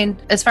 Yeah. I mean,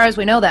 as far as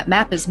we know, that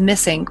map is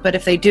missing, but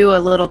if they do a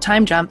little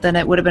time jump, then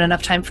it would have been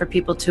enough time for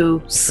people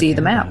to see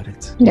the map.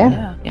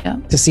 Yeah.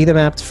 To see the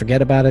map, to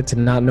forget about it, to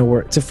not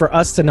know for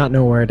us to not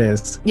know where it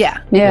is. Yeah.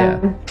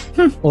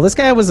 Well, this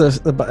guy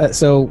was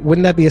so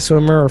wouldn't that be a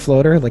swimmer or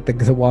floater, like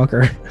the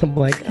walker? I'm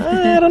like,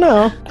 I don't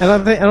know. I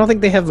don't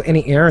think they have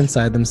any air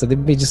inside them, so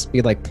they'd just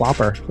be like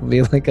plopper. It'd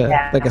be like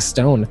a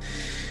stone.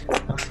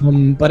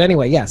 But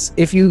anyway, yes,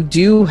 if you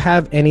do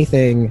have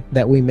anything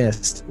that we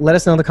missed, let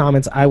us know in the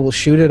comments. I will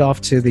shoot it off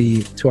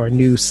to our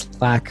new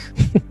Slack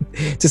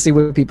to see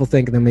what people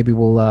think, and then maybe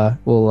we'll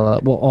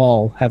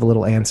all have a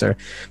little answer.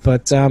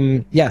 But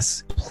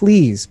yes,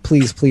 please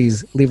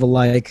leave a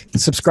like,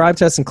 subscribe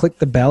to us, and click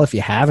the bell if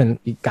you haven't.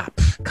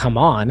 Come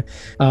on,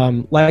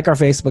 like our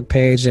Facebook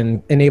page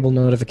and enable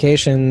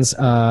notifications.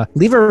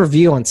 Leave a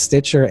review on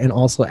Stitcher and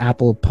also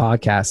Apple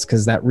Podcasts,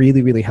 because that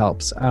really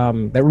helps.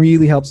 That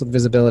really helps with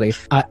visibility.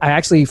 I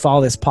actually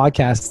follow this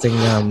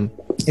podcasting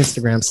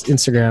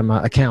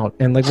Instagram account,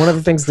 and like one of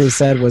the things they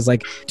said was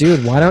like,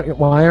 dude, why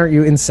aren't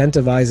you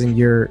incentivizing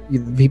your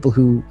people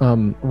who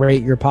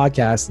rate your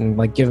podcast and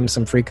like give them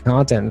some free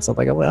content and stuff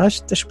like that? Well, I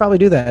should probably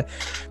do that.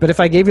 But if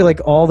I gave you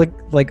all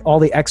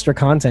the extra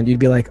content, you'd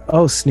be like,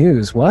 oh,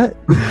 snooze, what?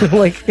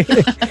 Like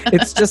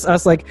it's just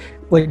us like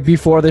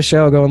before the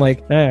show going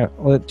like, hey,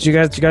 well, did you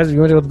guys you want to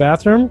go to the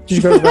bathroom? Did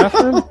you go to the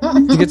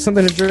bathroom? Did you get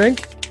something to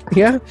drink?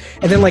 Yeah.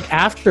 And then like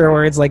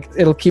afterwards, like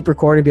it'll keep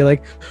recording and be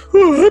like,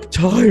 oh, I'm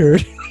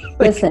tired.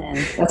 Listen,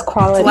 that's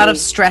quality. It's a lot of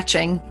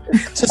stretching.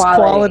 Just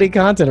quality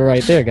content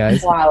right there,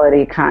 guys.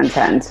 Quality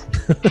content.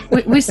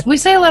 we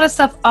say a lot of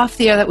stuff off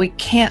the air that we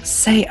can't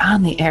say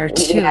on the air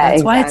too. Yeah,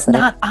 that's why it's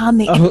not on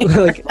the air.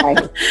 Like,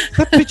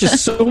 that bitch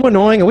is so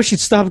annoying. I wish she'd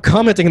stop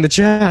commenting in the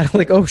chat.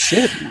 Like, oh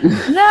shit.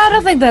 No, I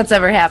don't think that's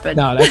ever happened.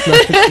 No,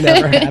 that's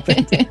never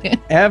happened.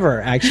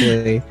 Ever,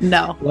 actually.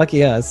 No.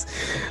 Lucky us.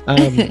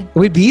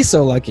 We'd be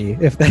so lucky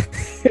if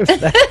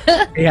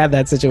we had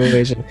that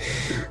situation.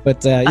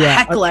 But yeah. A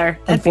heckler.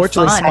 Unfortunately,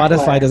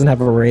 Spotify doesn't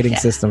have a rating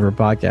system for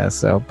podcasts.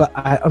 So, but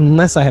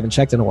unless I haven't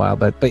checked in a while.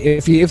 But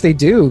if they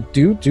do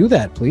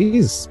that,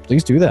 please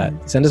do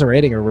that. Send us a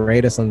rating or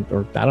rate us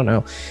or I don't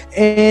know.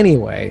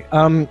 Anyway,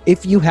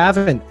 if you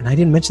haven't, and I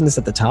didn't mention this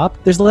at the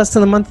top, there's less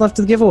than a month left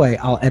to the giveaway.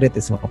 I'll edit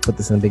this and I'll put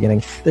this in the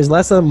beginning. There's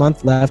less than a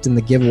month left in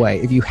the giveaway.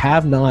 If you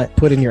have not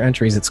put in your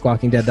entries at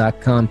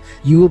squawkingdead.com,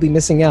 you will be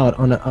missing out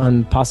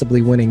on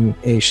possibly winning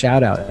a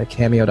shout out at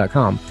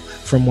cameo.com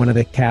from one of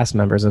the cast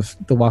members of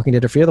The Walking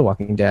Dead or Fear the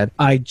Walking Dead.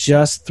 I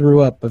just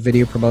threw up a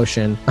video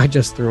promotion. I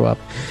just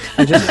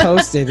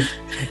posted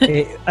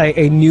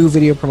a new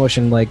video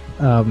promotion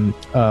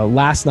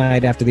last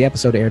night after the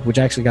episode aired, which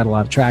actually got a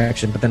lot of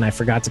traction, but then I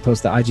forgot to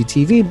post the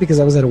IGTV because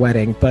I was at a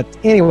wedding. But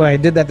anyway, I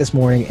did that this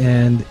morning,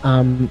 and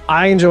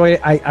I enjoy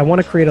it. I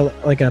want to create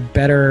a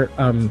better,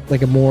 a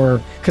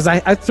more, because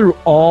I threw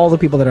all the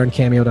people that are on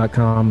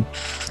cameo.com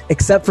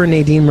except for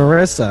Nadine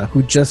Marissa,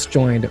 who just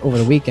joined over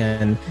the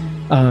weekend.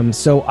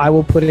 So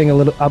I'll be putting a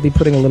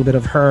little bit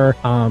of her.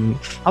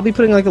 I'll be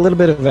putting a little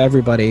bit of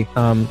everybody,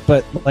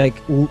 but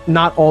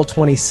not all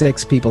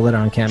 26 people that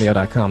are on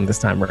cameo.com this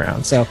time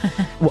around. So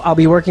I'll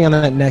be working on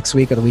that next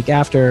week or the week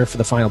after for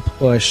the final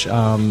push,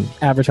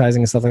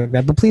 advertising and stuff like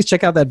that. But please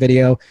check out that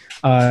video.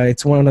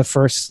 It's one of the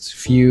first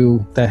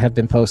few that have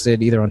been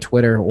posted either on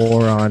Twitter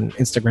or on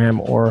Instagram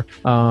or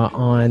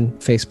on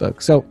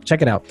Facebook. So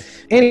check it out.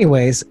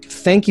 Anyways,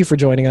 thank you for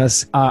joining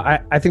us.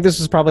 I think this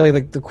was probably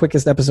the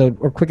quickest episode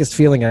or quickest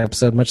feeling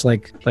episode, much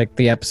like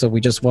the episode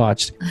we just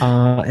watched.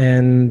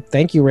 And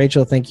thank you,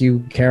 Rachel. Thank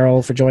you,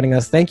 Carol, for joining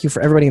us. Thank you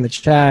for everybody in the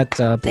chat.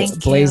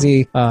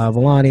 Blazy,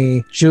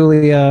 Villani,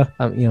 Julia,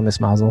 Miss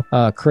Mazel,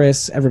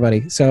 Chris,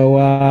 everybody.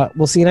 So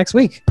we'll see you next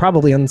week,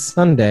 probably on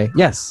Sunday.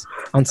 Yes,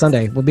 on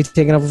Sunday. We'll be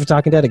taking over for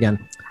Talking Dead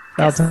again.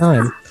 About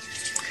time.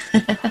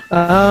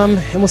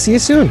 And we'll see you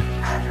soon.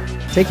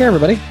 Take care,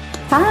 everybody.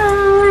 Bye.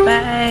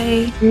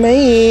 Bye.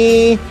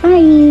 Bye.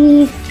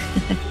 Bye.